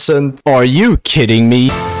it doesn't. Are you kidding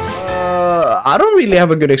me? I don't really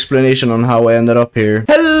have a good explanation on how I ended up here.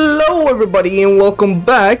 Hello everybody, and welcome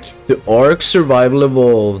back to ARK Survival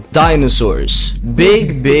Evolved. Dinosaurs.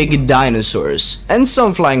 Big dinosaurs. And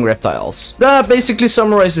some flying reptiles. That basically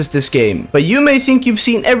summarizes this game. But you may think you've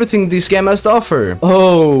seen everything this game has to offer.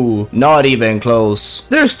 Oh, not even close.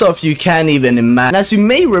 There's stuff you can't even imagine. As you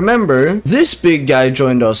may remember, this big guy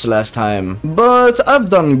joined us last time. But I've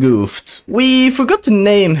done goofed. We forgot to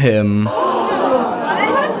name him.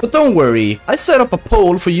 But don't worry, I set up a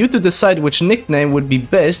poll for you to decide which nickname would be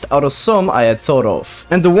best out of some I had thought of.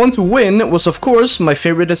 And the one to win was of course my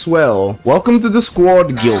favorite as well. Welcome to the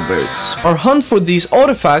squad, Gilbert. Our hunt for these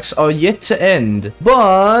artifacts are yet to end,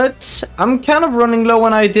 but I'm kind of running low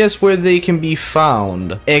on ideas where they can be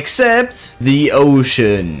found. Except the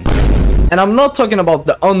ocean. And I'm not talking about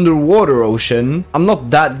the underwater ocean. I'm not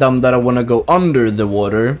that dumb that I want to go under the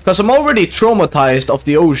water, because I'm already traumatized of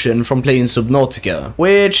the ocean from playing Subnautica,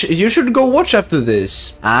 which you should go watch after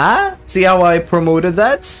this. Ah? See how I promoted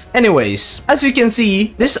that? Anyways, as you can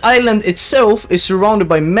see, this island itself is surrounded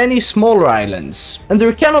by many smaller islands, and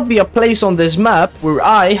there cannot be a place on this map where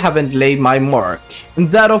I haven't laid my mark. And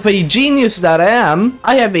that of a genius that I am,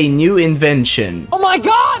 I have a new invention. Oh my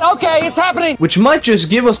god! Okay, it's happening! Which might just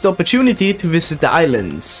give us the opportunity to visit the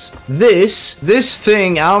islands. This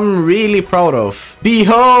thing I'm really proud of.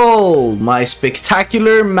 Behold, my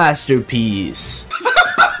spectacular masterpiece.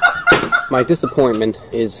 My disappointment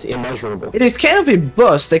is immeasurable. It is kind of a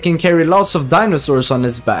bus that can carry lots of dinosaurs on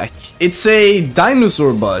its back. It's a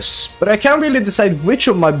dinosaur bus, but I can't really decide which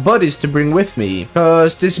of my buddies to bring with me,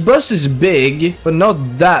 because this bus is big, but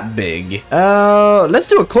not that big. Let's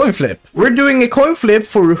do a coin flip. We're doing a coin flip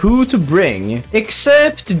for who to bring,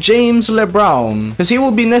 except James LeBron, because he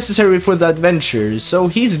will be necessary for the adventure, so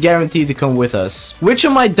he's guaranteed to come with us. Which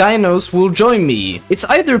of my dinos will join me? It's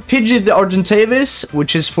either Pidgey the Argentavis,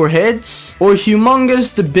 which is for heads, or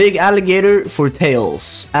Humongous the big alligator for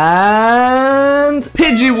tails. And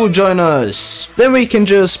Pidgey will join us. Then we can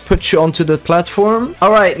just put you onto the platform.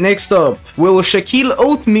 Alright, next up. Will Shaquille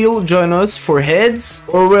Oatmeal join us for heads,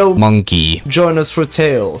 or will Monkey join us for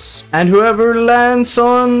tails? And whoever lands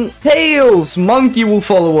on tails, Monkey will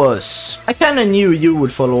follow us. I kinda knew you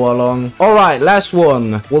would follow along. Alright, last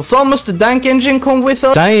one. Will Thomas the Dank Engine come with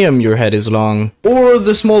us? Damn, your head is long. Or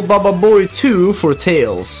the Small Baba Boy 2 for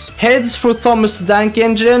tails. Heads for Thomas the Dank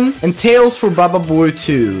Engine, and tails for Baba Boy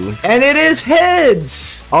 2. And it is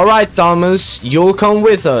heads! Alright, Thomas, you'll come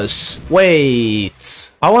with us.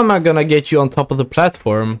 Wait, how am I gonna get you on top of the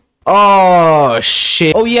platform? Oh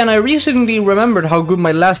shit. Oh yeah, and I recently remembered how good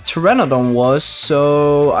my last Pteranodon was,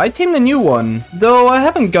 so I tamed a new one. Though I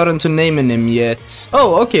haven't gotten to naming him yet.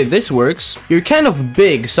 Oh, okay, this works. You're kind of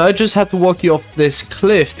big, so I just have to walk you off this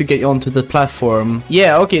cliff to get you onto the platform.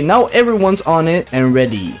 Yeah, okay, now everyone's on it and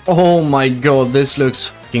ready. Oh my god, this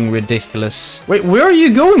looks ridiculous. Wait, where are you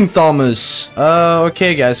going, Thomas?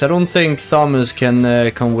 Okay guys, I don't think Thomas can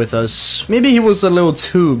come with us. Maybe he was a little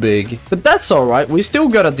too big, but that's alright. We still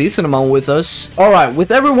got a decent amount with us. Alright,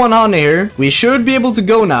 with everyone on here, we should be able to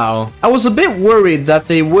go now. I was a bit worried that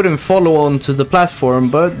they wouldn't follow onto the platform,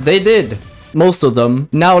 but they did. Most of them.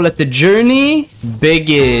 Now let the journey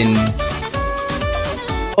begin.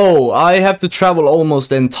 Oh, I have to travel almost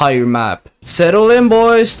the entire map. Settle in,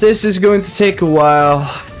 boys. This is going to take a while.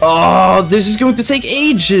 Oh, this is going to take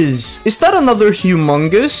ages. Is that another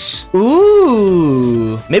Humongous?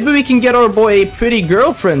 Ooh. Maybe we can get our boy a pretty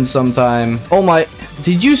girlfriend sometime. Oh my...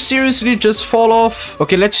 Did you seriously just fall off?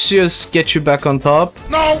 Okay, let's just get you back on top.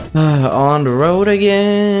 No! On the road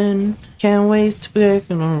again. Can't wait to be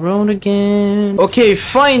back on the road again. Okay,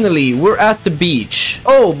 finally, we're at the beach.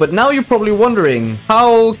 Oh, but now you're probably wondering,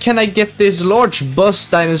 how can I get this large bus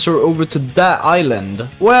dinosaur over to that island?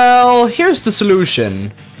 Well, here's the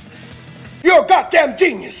solution. You're a goddamn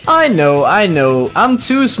genius! I know, I'm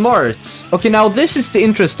too smart. Okay, now this is the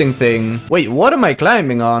interesting thing. Wait, what am I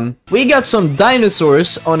climbing on? We got some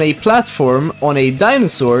dinosaurs on a platform, on a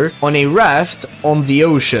dinosaur, on a raft, on the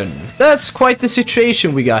ocean. That's quite the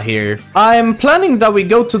situation we got here. I'm planning that we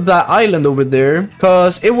go to that island over there,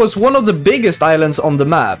 cause it was one of the biggest islands on the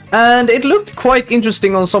map. And it looked quite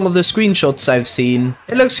interesting on some of the screenshots I've seen.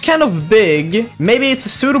 It looks kind of big. Maybe it's a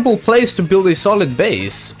suitable place to build a solid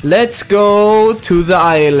base. Let's go to the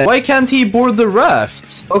island. Why can't he board the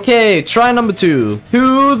raft? Okay, try number 2.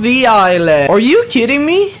 To the island. Are you kidding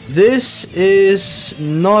me? This is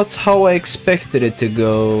not how I expected it to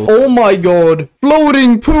go. Oh my god.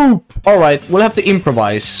 Floating poop. Alright, we'll have to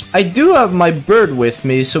improvise. I do have my bird with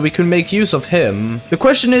me, so we can make use of him. The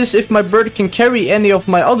question is if my bird can carry any of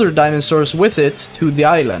my other dinosaurs with it to the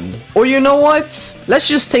island. Or you know what? Let's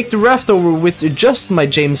just take the raft over with just my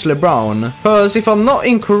James LeBron. Cause if I'm not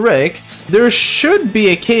incorrect, there should be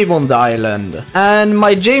a cave on the island. And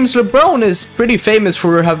my James LeBron is pretty famous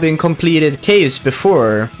for having completed caves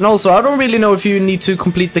before. And also, I don't really know if you need to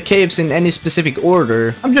complete the caves in any specific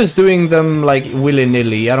order. I'm just doing them like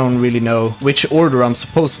willy-nilly. I don't really know which order I'm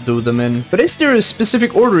supposed to do them in. But is there a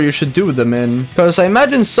specific order you should do them in? Because I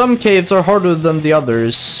imagine some caves are harder than the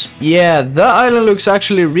others. Yeah, the island looks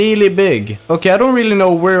actually really big. Okay, I don't really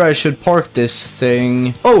know where I should park this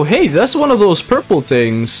thing. Oh, hey, that's one of those purple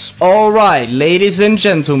things. Alright, ladies and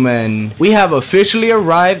gentlemen, we have officially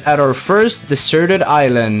arrived at our first deserted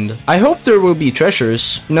island. I hope there will be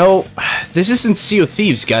treasures. No, this isn't Sea of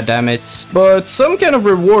Thieves, goddammit. But some kind of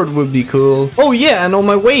reward would be cool. Oh yeah, and on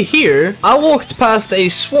my way here, I walked past a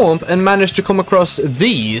swamp and managed to come across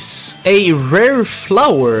these. A rare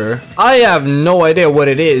flower. I have no idea what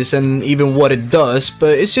it is and even what it does,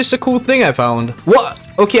 but it's just a cool thing I found. What?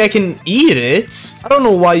 Okay, I can eat it. I don't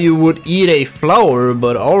know why you would eat a flower,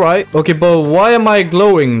 but alright. Okay, but why am I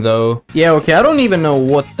glowing though? Yeah, okay, I don't even know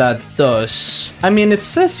what that does. I mean, it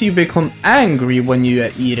says you become angry when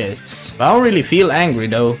you eat it. I don't really feel angry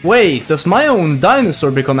though. Wait, does my own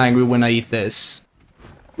dinosaur become angry when I eat this?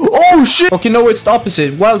 Oh shit! Okay, no, it's the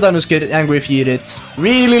opposite. Wild dinos get angry if you eat it.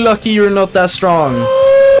 Really lucky you're not that strong.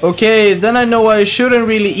 Okay, then I know I shouldn't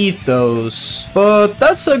really eat those. But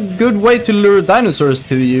that's a good way to lure dinosaurs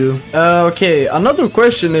to you. Okay, another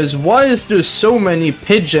question is, why is there so many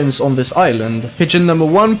pigeons on this island? Pigeon number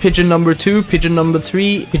 1, pigeon number 2, pigeon number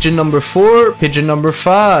 3, pigeon number 4, pigeon number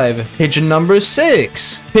 5, pigeon number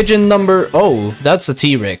 6, pigeon number... Oh, that's a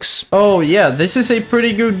T-Rex. Oh yeah, this is a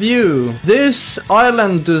pretty good view. This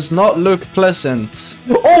island does not look pleasant.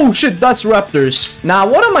 Oh shit, that's raptors. Now,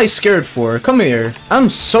 what am I scared for? Come here. I'm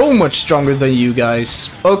so much stronger than you guys.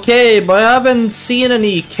 Okay, but I haven't seen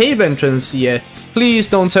any cave entrance yet. Please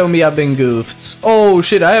don't tell me I've been goofed. Oh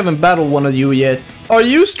shit, I haven't battled one of you yet. Are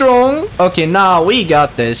you strong? Okay, now we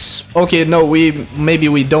got this. Okay, no, maybe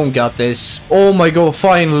we don't got this. Oh my god,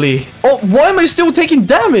 finally. Oh, why am I still taking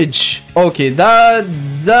damage? Okay,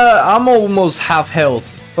 I'm almost half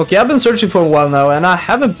health. Okay, I've been searching for a while now and I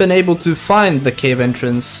haven't been able to find the cave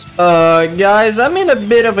entrance. Guys, I'm in a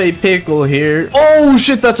bit of a pickle here. Oh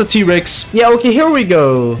shit, that's a T-Rex. Yeah, okay, here we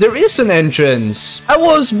go. There is an entrance. I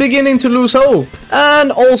was beginning to lose hope. And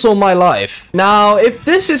also my life. Now, if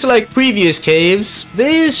this is like previous caves,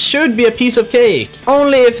 this should be a piece of cake.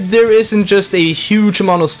 Only if there isn't just a huge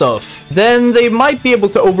amount of stuff. Then they might be able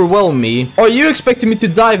to overwhelm me. Are you expecting me to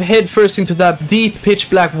dive headfirst into that deep pitch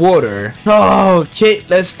black water? Okay,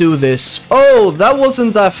 let's do this. Oh, that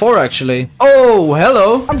wasn't that far actually. Oh,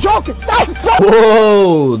 hello. I'm joking. Stop.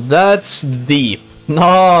 Whoa, that's deep.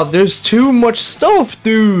 Nah, there's too much stuff,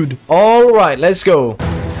 dude. All right, let's go.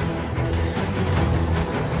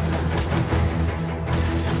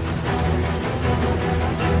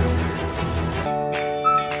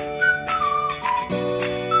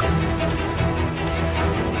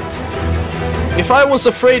 If I was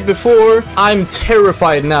afraid before, I'm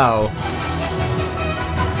terrified now.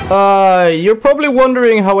 You're probably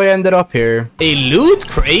wondering how I ended up here. A loot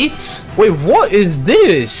crate? Wait, what is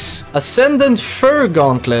this? Ascendant fur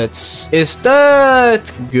gauntlets. Is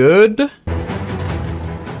that good?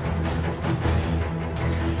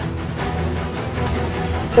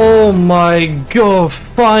 Oh my god,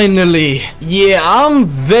 finally. Yeah, I'm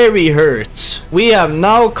very hurt. We have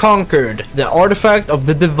now conquered the artifact of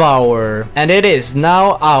the Devourer, and it is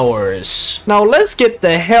now ours. Now let's get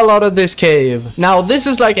the hell out of this cave. Now this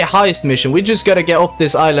is like a heist mission. We just gotta get off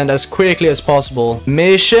this island as quickly as possible.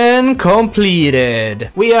 Mission completed.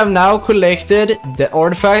 We have now collected the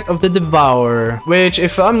artifact of the Devourer, which,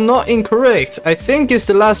 if I'm not incorrect, I think is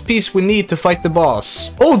the last piece we need to fight the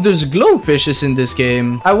boss. Oh, there's glowfishes in this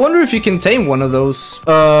game. I wonder if you can tame one of those.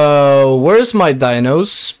 Where's my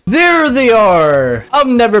dinos? There they are. I've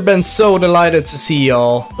never been so delighted to see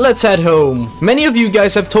y'all. Let's head home. Many of you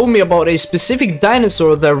guys have told me about a specific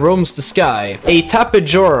dinosaur that roams the sky. A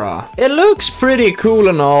tapejara. It looks pretty cool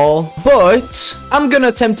and all, but I'm gonna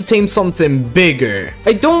attempt to tame something bigger.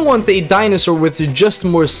 I don't want a dinosaur with just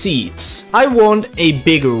more seats. I want a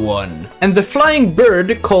bigger one. And the flying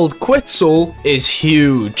bird called Quetzal is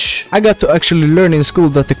huge. I got to actually learn in school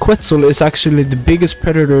that the Quetzal is actually the biggest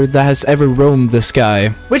predator that has ever roamed the sky,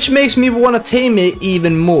 which makes me want to tame it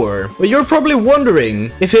even more. But you're probably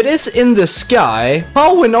wondering, if it is in the sky,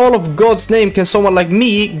 how in all of God's name can someone like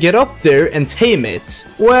me get up there and tame it?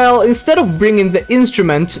 Well, instead of bringing the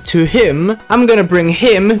instrument to him, I'm gonna bring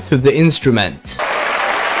him to the instrument.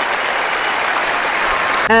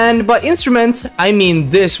 And by instrument, I mean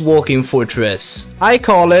this walking fortress. I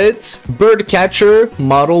call it Birdcatcher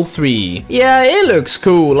Model 3. Yeah, it looks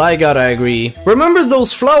cool, I gotta agree. Remember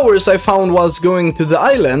those flowers I found whilst going to the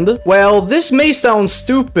island? Well, this may sound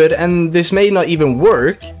stupid and this may not even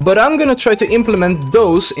work, but I'm gonna try to implement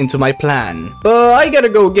those into my plan. But I gotta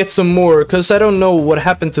go get some more, cause I don't know what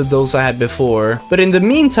happened to those I had before. But in the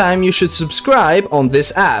meantime, you should subscribe on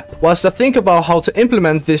this app, whilst I think about how to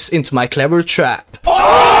implement this into my clever trap.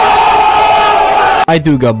 I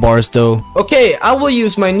do got bars though. Okay, I will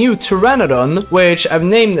use my new Pteranodon, which I've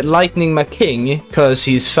named Lightning McKing, cause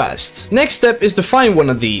he's fast. Next step is to find one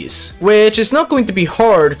of these, which is not going to be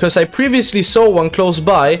hard cause I previously saw one close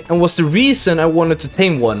by and was the reason I wanted to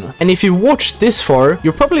tame one. And if you watched this far,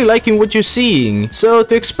 you're probably liking what you're seeing. So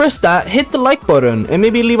to express that, hit the like button and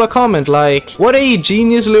maybe leave a comment like, what a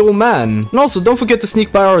genius little man. And also don't forget to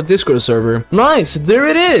sneak by our Discord server. Nice, there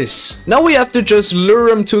it is. Now we have to just lure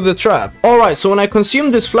him to the trap. Alright, so when I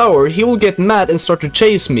consume this flower, he will get mad and start to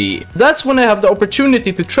chase me. That's when I have the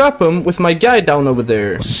opportunity to trap him with my guy down over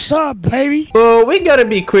there. What's up, baby? But we gotta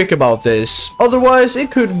be quick about this, otherwise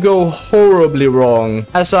it could go horribly wrong,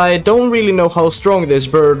 as I don't really know how strong this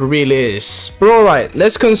bird really is. But alright,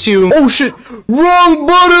 let's consume— oh shit! Wrong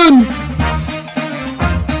button!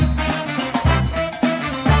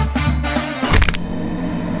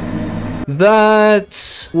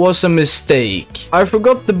 That was a mistake. I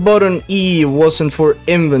forgot the button E wasn't for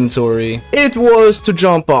inventory. It was to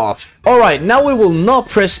jump off. Alright, now we will not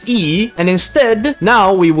press E, and instead,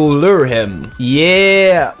 now we will lure him.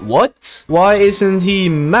 Yeah, what? Why isn't he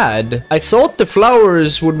mad? I thought the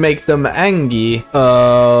flowers would make them angry.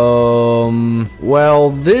 Well,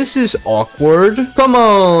 this is awkward. Come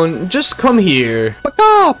on, just come here.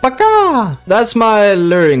 Paka, paka. That's my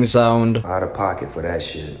luring sound. Out of pocket for that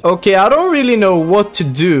shit. Okay, I don't really know what to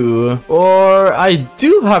do. Or I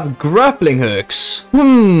do have grappling hooks.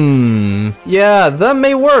 Yeah, that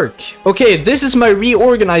may work. Okay, this is my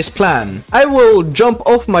reorganized plan. I will jump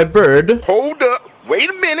off my bird. Hold up. Wait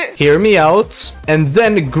a minute. Hear me out. And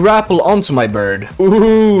then grapple onto my bird.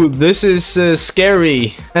 Ooh, this is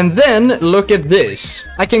scary. And then look at this.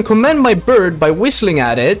 I can command my bird by whistling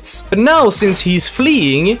at it. But now since he's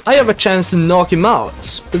fleeing, I have a chance to knock him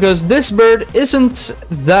out. Because this bird isn't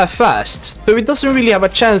that fast. So it doesn't really have a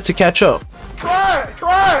chance to catch up. Try it.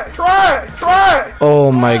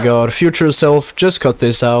 Oh my god, future self, just cut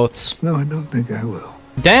this out. No, I don't think I will.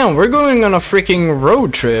 Damn, we're going on a freaking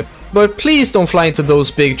road trip. But please don't fly into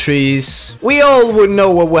those big trees. We all would know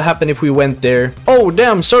what would happen if we went there. Oh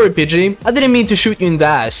damn, sorry Pidgey. I didn't mean to shoot you in the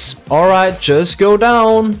ass. Alright, just go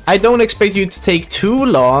down. I don't expect you to take too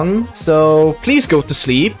long, so please go to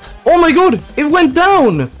sleep. Oh my god, it went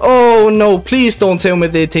down! Oh no, please don't tell me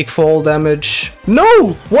they take fall damage.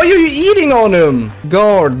 No! Why are you eating on him?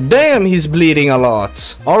 God damn, he's bleeding a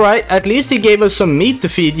lot. Alright, at least he gave us some meat to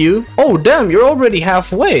feed you. Oh damn, you're already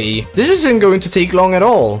halfway. This isn't going to take long at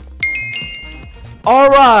all.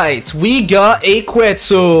 Alright, we got a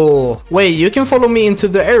Quetzal. Wait, you can follow me into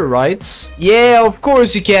the air, right? Yeah, of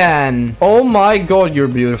course you can. Oh my god, you're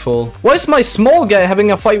beautiful. Why is my small guy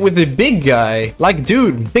having a fight with the big guy? Like,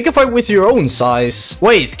 dude, pick a fight with your own size.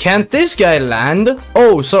 Wait, can't this guy land?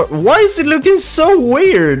 Oh, so why is it looking so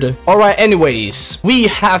weird? Alright, anyways, we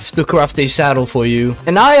have to craft a saddle for you.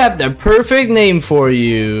 And I have the perfect name for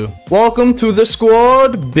you. Welcome to the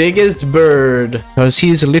squad, Biggest Bird. Because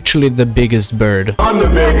he's literally the biggest bird. I'm the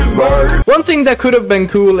biggest bird. One thing that could have been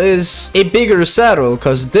cool is a bigger saddle,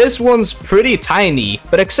 because this one's pretty tiny.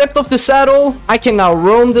 But except of the saddle, I can now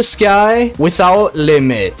roam the sky without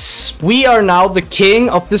limits. We are now the king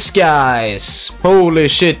of the skies. Holy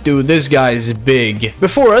shit, dude, this guy is big.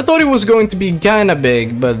 Before, I thought it was going to be kinda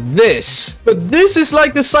big, but this is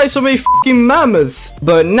like the size of a fucking mammoth.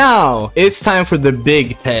 But now, it's time for the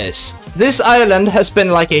big test. This island has been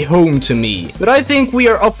like a home to me, but I think we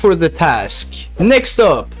are up for the task. Next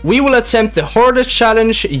up, we will attempt the hardest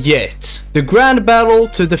challenge yet. The grand battle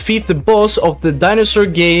to defeat the boss of the dinosaur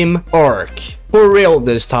game, ARK. For real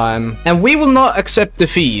this time. And we will not accept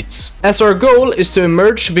defeat, as our goal is to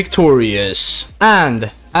emerge victorious.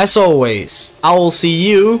 And, as always, I will see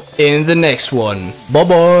you in the next one. Bye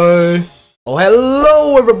bye! Oh,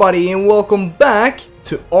 hello everybody and welcome back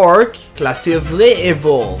to ARK Classively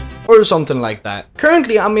Evolved. Or something like that.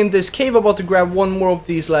 Currently I'm in this cave about to grab one more of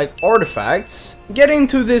these like artifacts, Getting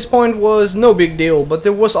to this point was no big deal, but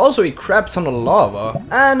there was also a crap ton of lava.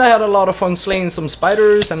 And I had a lot of fun slaying some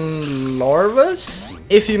spiders and larvas,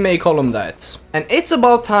 if you may call them that. And it's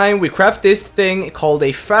about time we craft this thing called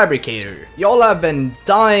a fabricator. Y'all have been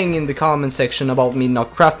dying in the comment section about me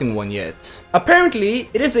not crafting one yet. Apparently,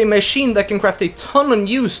 it is a machine that can craft a ton of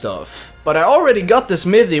new stuff. But I already got the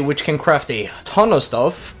smithy which can craft a ton of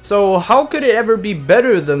stuff. So how could it ever be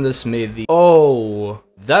better than the smithy? Oh,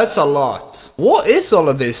 that's a lot. What is all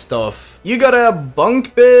of this stuff? You got a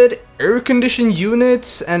bunk bed, air-conditioned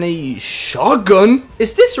units, and a shotgun?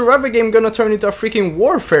 Is this Survivor game gonna turn into a freaking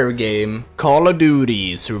warfare game? Call of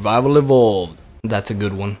Duty Survival Evolved. That's a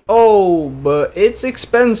good one. Oh, but it's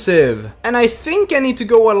expensive. And I think I need to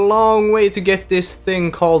go a long way to get this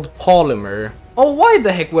thing called polymer. Oh, why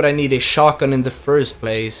the heck would I need a shotgun in the first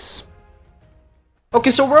place? Okay,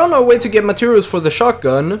 so we're on our way to get materials for the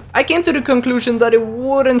shotgun. I came to the conclusion that it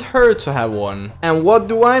wouldn't hurt to have one. And what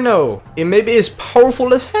do I know? It maybe is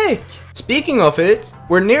powerful as heck. Speaking of it,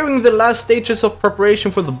 we're nearing the last stages of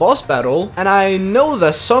preparation for the boss battle, and I know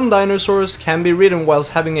that some dinosaurs can be ridden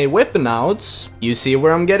whilst having a weapon out. You see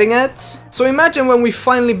where I'm getting at? So imagine when we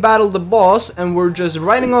finally battle the boss and we're just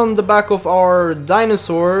riding on the back of our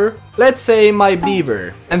dinosaur, let's say my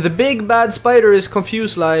beaver, and the big bad spider is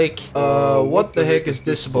confused like, what the heck is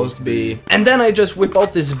this supposed to be? And then I just whip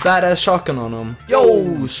out this badass shotgun on him.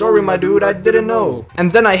 Yo, sorry my dude, I didn't know.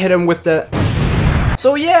 And then I hit him with the...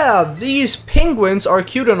 So yeah, these penguins are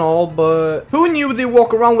cute and all, but who knew they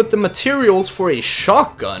walk around with the materials for a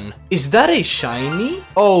shotgun? Is that a shiny?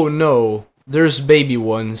 Oh no, there's baby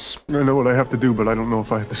ones. I know what I have to do, but I don't know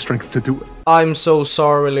if I have the strength to do it. I'm so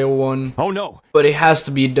sorry, little one. Oh no. But But it has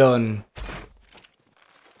to be done.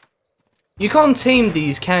 You can't tame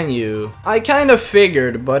these, can you? I kind of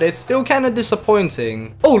figured, but it's still kind of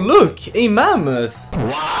disappointing. Oh look, a mammoth.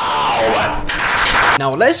 Wow.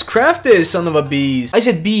 Now let's craft this son of a beast. I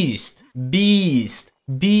said beast. Beast.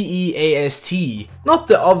 B-E-A-S-T. Not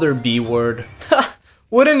the other B word.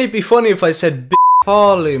 Wouldn't it be funny if I said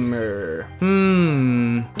polymer?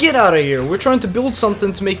 Get out of here. We're trying to build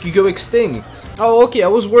something to make you go extinct. Oh, okay, I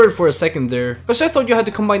was worried for a second there. Because I thought you had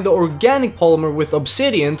to combine the organic polymer with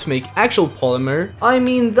obsidian to make actual polymer. I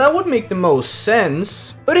mean, that would make the most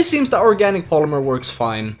sense. But it seems that organic polymer works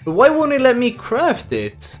fine. But why won't it let me craft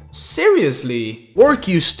it? Seriously? Work,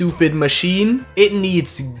 you stupid machine. It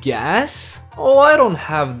needs gas? Oh, I don't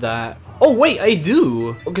have that. Oh wait, I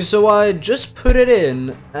do. Okay, so I just put it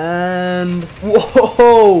in and...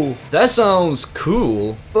 Whoa! That sounds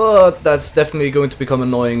cool. But that's definitely going to become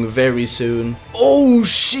annoying very soon. Oh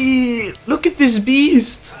shit! Look at this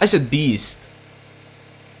beast! I said beast.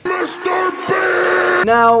 Mr. Beast!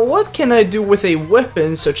 Now, what can I do with a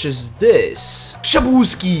weapon such as this?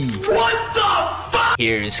 Shabuski! What the fuck?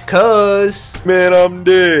 Here's cuz. Man, I'm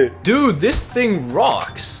dead. Dude, this thing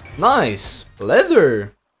rocks. Nice.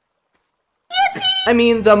 Leather. I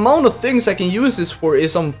mean, the amount of things I can use this for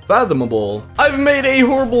is unfathomable. I've made a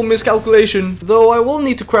horrible miscalculation, though I will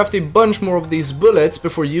need to craft a bunch more of these bullets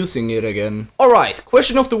before using it again. Alright,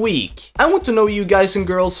 question of the week. I want to know you guys and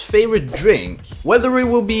girls' favorite drink. Whether it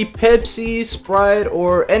will be Pepsi, Sprite,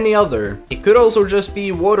 or any other. It could also just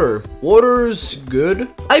be water. Water's good.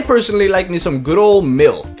 I personally like me some good old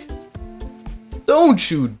milk. Don't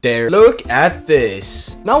you dare. Look at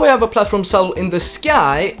this. Now we have a platform saddle in the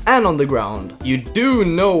sky and on the ground. You do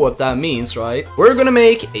know what that means, right? We're gonna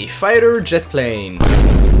make a fighter jet plane.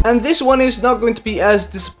 And this one is not going to be as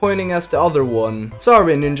disappointing as the other one.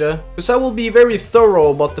 Sorry, Ninja, because I will be very thorough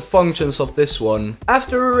about the functions of this one.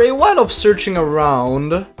 After a while of searching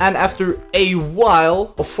around, and after a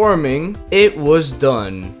while of farming, it was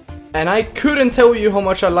done. And I couldn't tell you how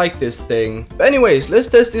much I like this thing. But anyways, let's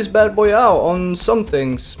test this bad boy out on some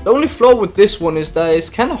things. The only flaw with this one is that it's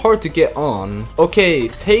kind of hard to get on. Okay,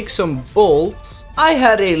 take some bolts. I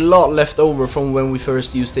had a lot left over from when we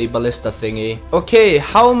first used a ballista thingy. Okay,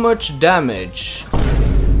 how much damage?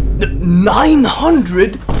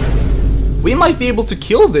 900? We might be able to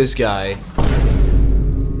kill this guy.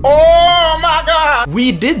 Oh my god!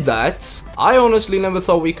 We did that. I honestly never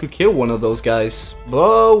thought we could kill one of those guys,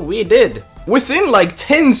 but we did. Within like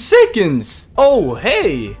 10 seconds! Oh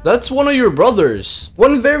hey, that's one of your brothers.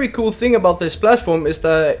 One very cool thing about this platform is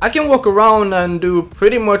that I can walk around and do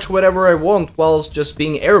pretty much whatever I want whilst just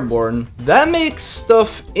being airborne. That makes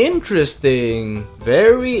stuff interesting.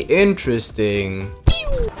 Very interesting.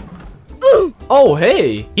 Oh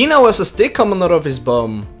hey, he now has a stick coming out of his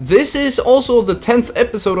bum. This is also the 10th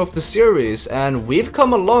episode of the series, and we've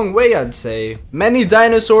come a long way, I'd say. Many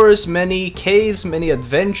dinosaurs, many caves, many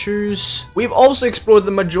adventures. We've also explored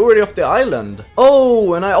the majority of the island.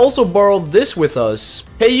 Oh, and I also borrowed this with us.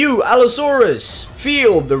 Hey you, Allosaurus!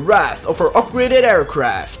 Feel the wrath of our upgraded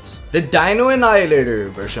aircraft. The Dino Annihilator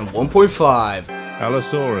version 1.5.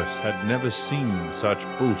 Allosaurus had never seen such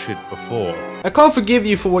bullshit before. I can't forgive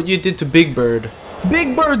you for what you did to Big Bird.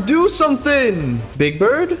 Big Bird, do something! Big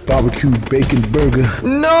Bird? Barbecue bacon burger.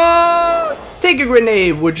 No! Take a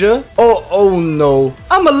grenade, would ya? Oh no.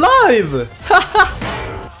 I'm alive! Haha!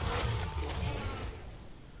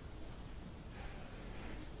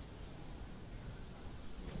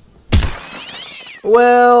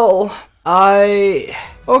 Well,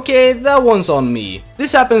 okay, that one's on me.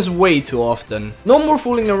 This happens way too often. No more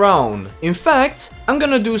fooling around. In fact, I'm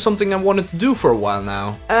gonna do something I wanted to do for a while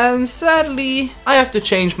now. And sadly, I have to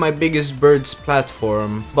change my biggest bird's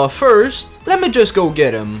platform. But first, let me just go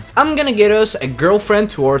get him. I'm gonna get us a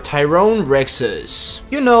girlfriend to our Tyrone Rexes.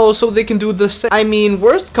 You know, so they can do the same. I mean,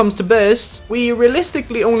 worst comes to best, we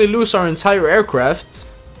realistically only lose our entire aircraft.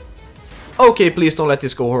 Okay, please don't let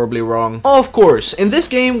this go horribly wrong. Of course, in this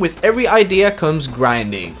game, with every idea comes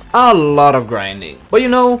grinding. A lot of grinding. But you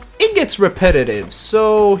know, it gets repetitive,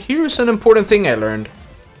 so here's an important thing I learned.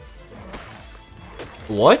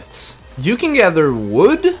 What? You can gather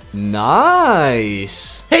wood?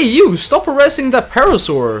 Nice! Hey you, stop harassing that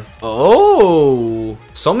parasaur! Oh!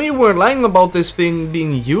 Some of you were lying about this thing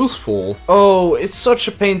being useful. Oh, it's such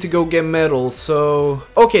a pain to go get metal, so...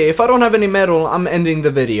 Okay, if I don't have any metal, I'm ending the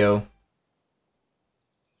video.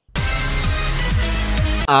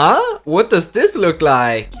 What does this look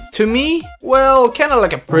like? To me, well, kinda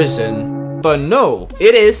like a prison. But no,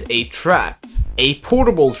 it is a trap. A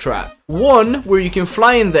portable trap. One where you can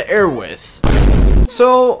fly in the air with.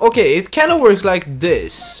 So, okay, it kinda works like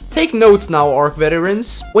this. Take note now, ARK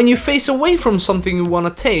veterans. When you face away from something you wanna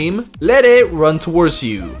tame, let it run towards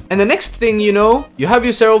you. And the next thing you know, you have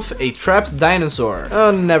yourself a trapped dinosaur.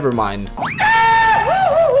 Never mind.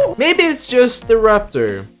 Maybe it's just the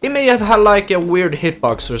raptor. It may have had like a weird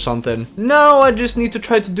hitbox or something. Now I just need to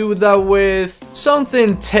try to do that with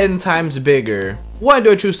something 10 times bigger. Why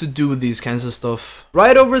do I choose to do these kinds of stuff?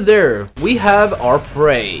 Right over there, we have our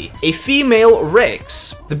prey. A female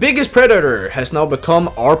Rex. The biggest predator has now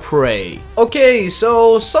become our prey. Okay,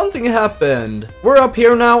 so something happened. We're up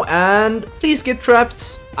here now and please get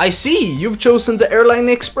trapped. I see, you've chosen the Airline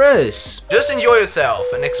Express. Just enjoy yourself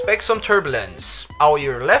and expect some turbulence. Out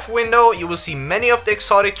your left window, you will see many of the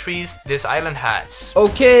exotic trees this island has.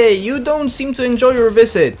 Okay, you don't seem to enjoy your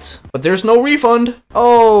visit, but there's no refund.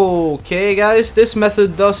 Okay guys, this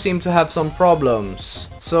method does seem to have some problems.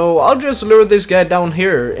 So I'll just lure this guy down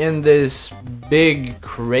here in this big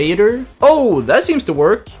crater. Oh, that seems to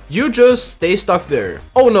work. You just stay stuck there.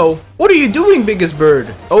 Oh no, what are you doing, biggest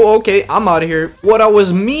bird? Oh, okay, I'm out of here. What I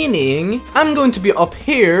was meaning, I'm going to be up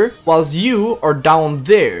here whilst you are down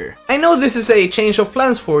there. I know this is a change of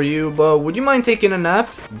plans for you, but would you mind taking a nap?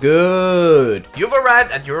 Good. You've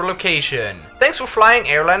arrived at your location. Thanks for flying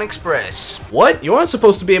Airline Express. What? You aren't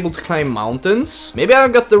supposed to be able to climb mountains? Maybe I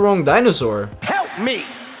got the wrong dinosaur. Help me!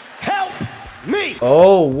 Help me!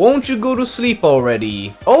 Oh, won't you go to sleep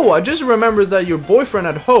already? Oh, I just remembered that your boyfriend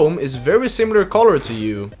at home is very similar color to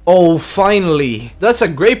you. Oh, finally. That's a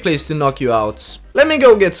great place to knock you out. Let me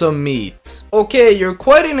go get some meat. Okay, you're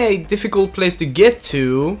quite in a difficult place to get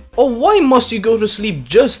to. Oh, why must you go to sleep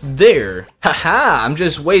just there? Haha, I'm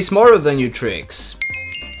just way smarter than you tricks.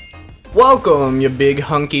 Welcome, you big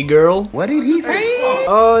hunky girl. What did he say?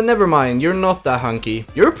 Never mind, you're not that hunky.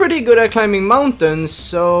 You're pretty good at climbing mountains,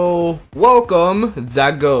 so... Welcome,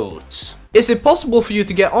 the goat. Is it possible for you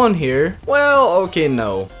to get on here? Well, okay,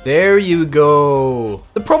 no. There you go.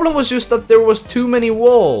 The problem was just that there was too many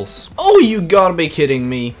walls. Oh, you gotta be kidding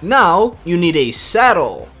me. Now, you need a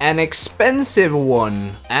saddle. An expensive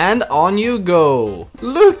one. And on you go.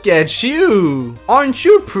 Look at you. Aren't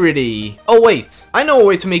you pretty? Oh, wait. I know a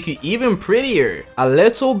way to make you even prettier. A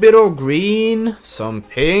little bit of green, some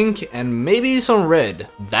pink, and maybe some red.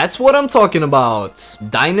 That's what I'm talking about.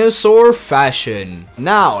 Dinosaur fashion.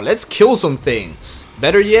 Now, let's kill some things.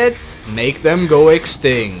 Better yet, make them go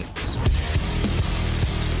extinct.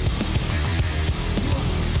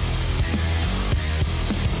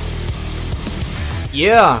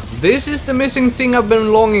 Yeah, this is the missing thing I've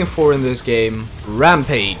been longing for in this game.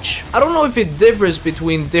 Rampage. I don't know if it differs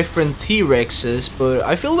between different T-Rexes, but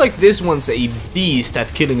I feel like this one's a beast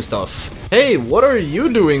at killing stuff. Hey, what are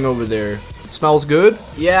you doing over there? Smells good?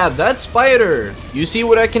 Yeah, that spider. You see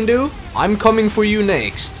what I can do? I'm coming for you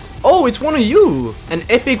next. Oh, it's one of you! An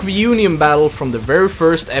epic reunion battle from the very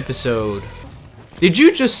first episode. Did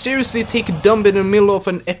you just seriously take a dump in the middle of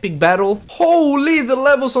an epic battle? Holy, the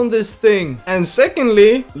levels on this thing! And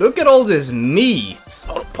secondly, look at all this meat.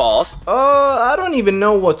 Pause. I don't even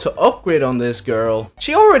know what to upgrade on this girl.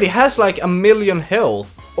 She already has like 1,000,000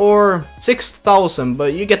 health. Or 6,000,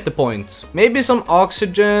 but you get the point. Maybe some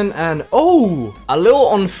oxygen and oh, a little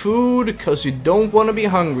on food cause you don't want to be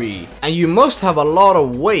hungry. And you must have a lot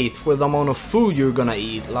of weight for the amount of food you're gonna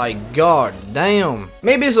eat, like god damn.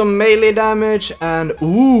 Maybe some melee damage and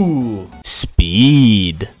ooh,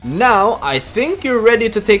 speed. Now I think you're ready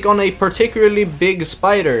to take on a particularly big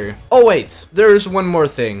spider. Oh wait, there's one more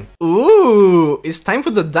thing. Ooh, it's time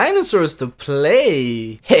for the dinosaurs to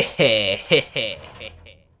play. Hehehehe.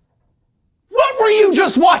 What were you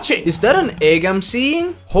just watching? Is that an egg I'm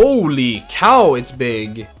seeing? Holy cow, it's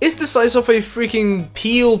big. It's the size of a freaking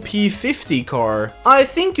Peel P50 car. I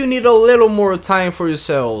think you need a little more time for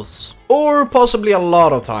yourselves. Or possibly a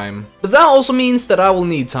lot of time. But that also means that I will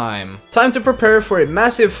need time. Time to prepare for a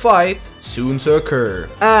massive fight soon to occur.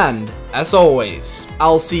 And, as always,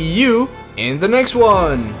 I'll see you in the next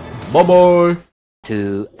one. Bye bye.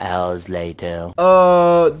 2 hours later.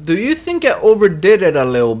 Do you think I overdid it a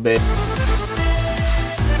little bit?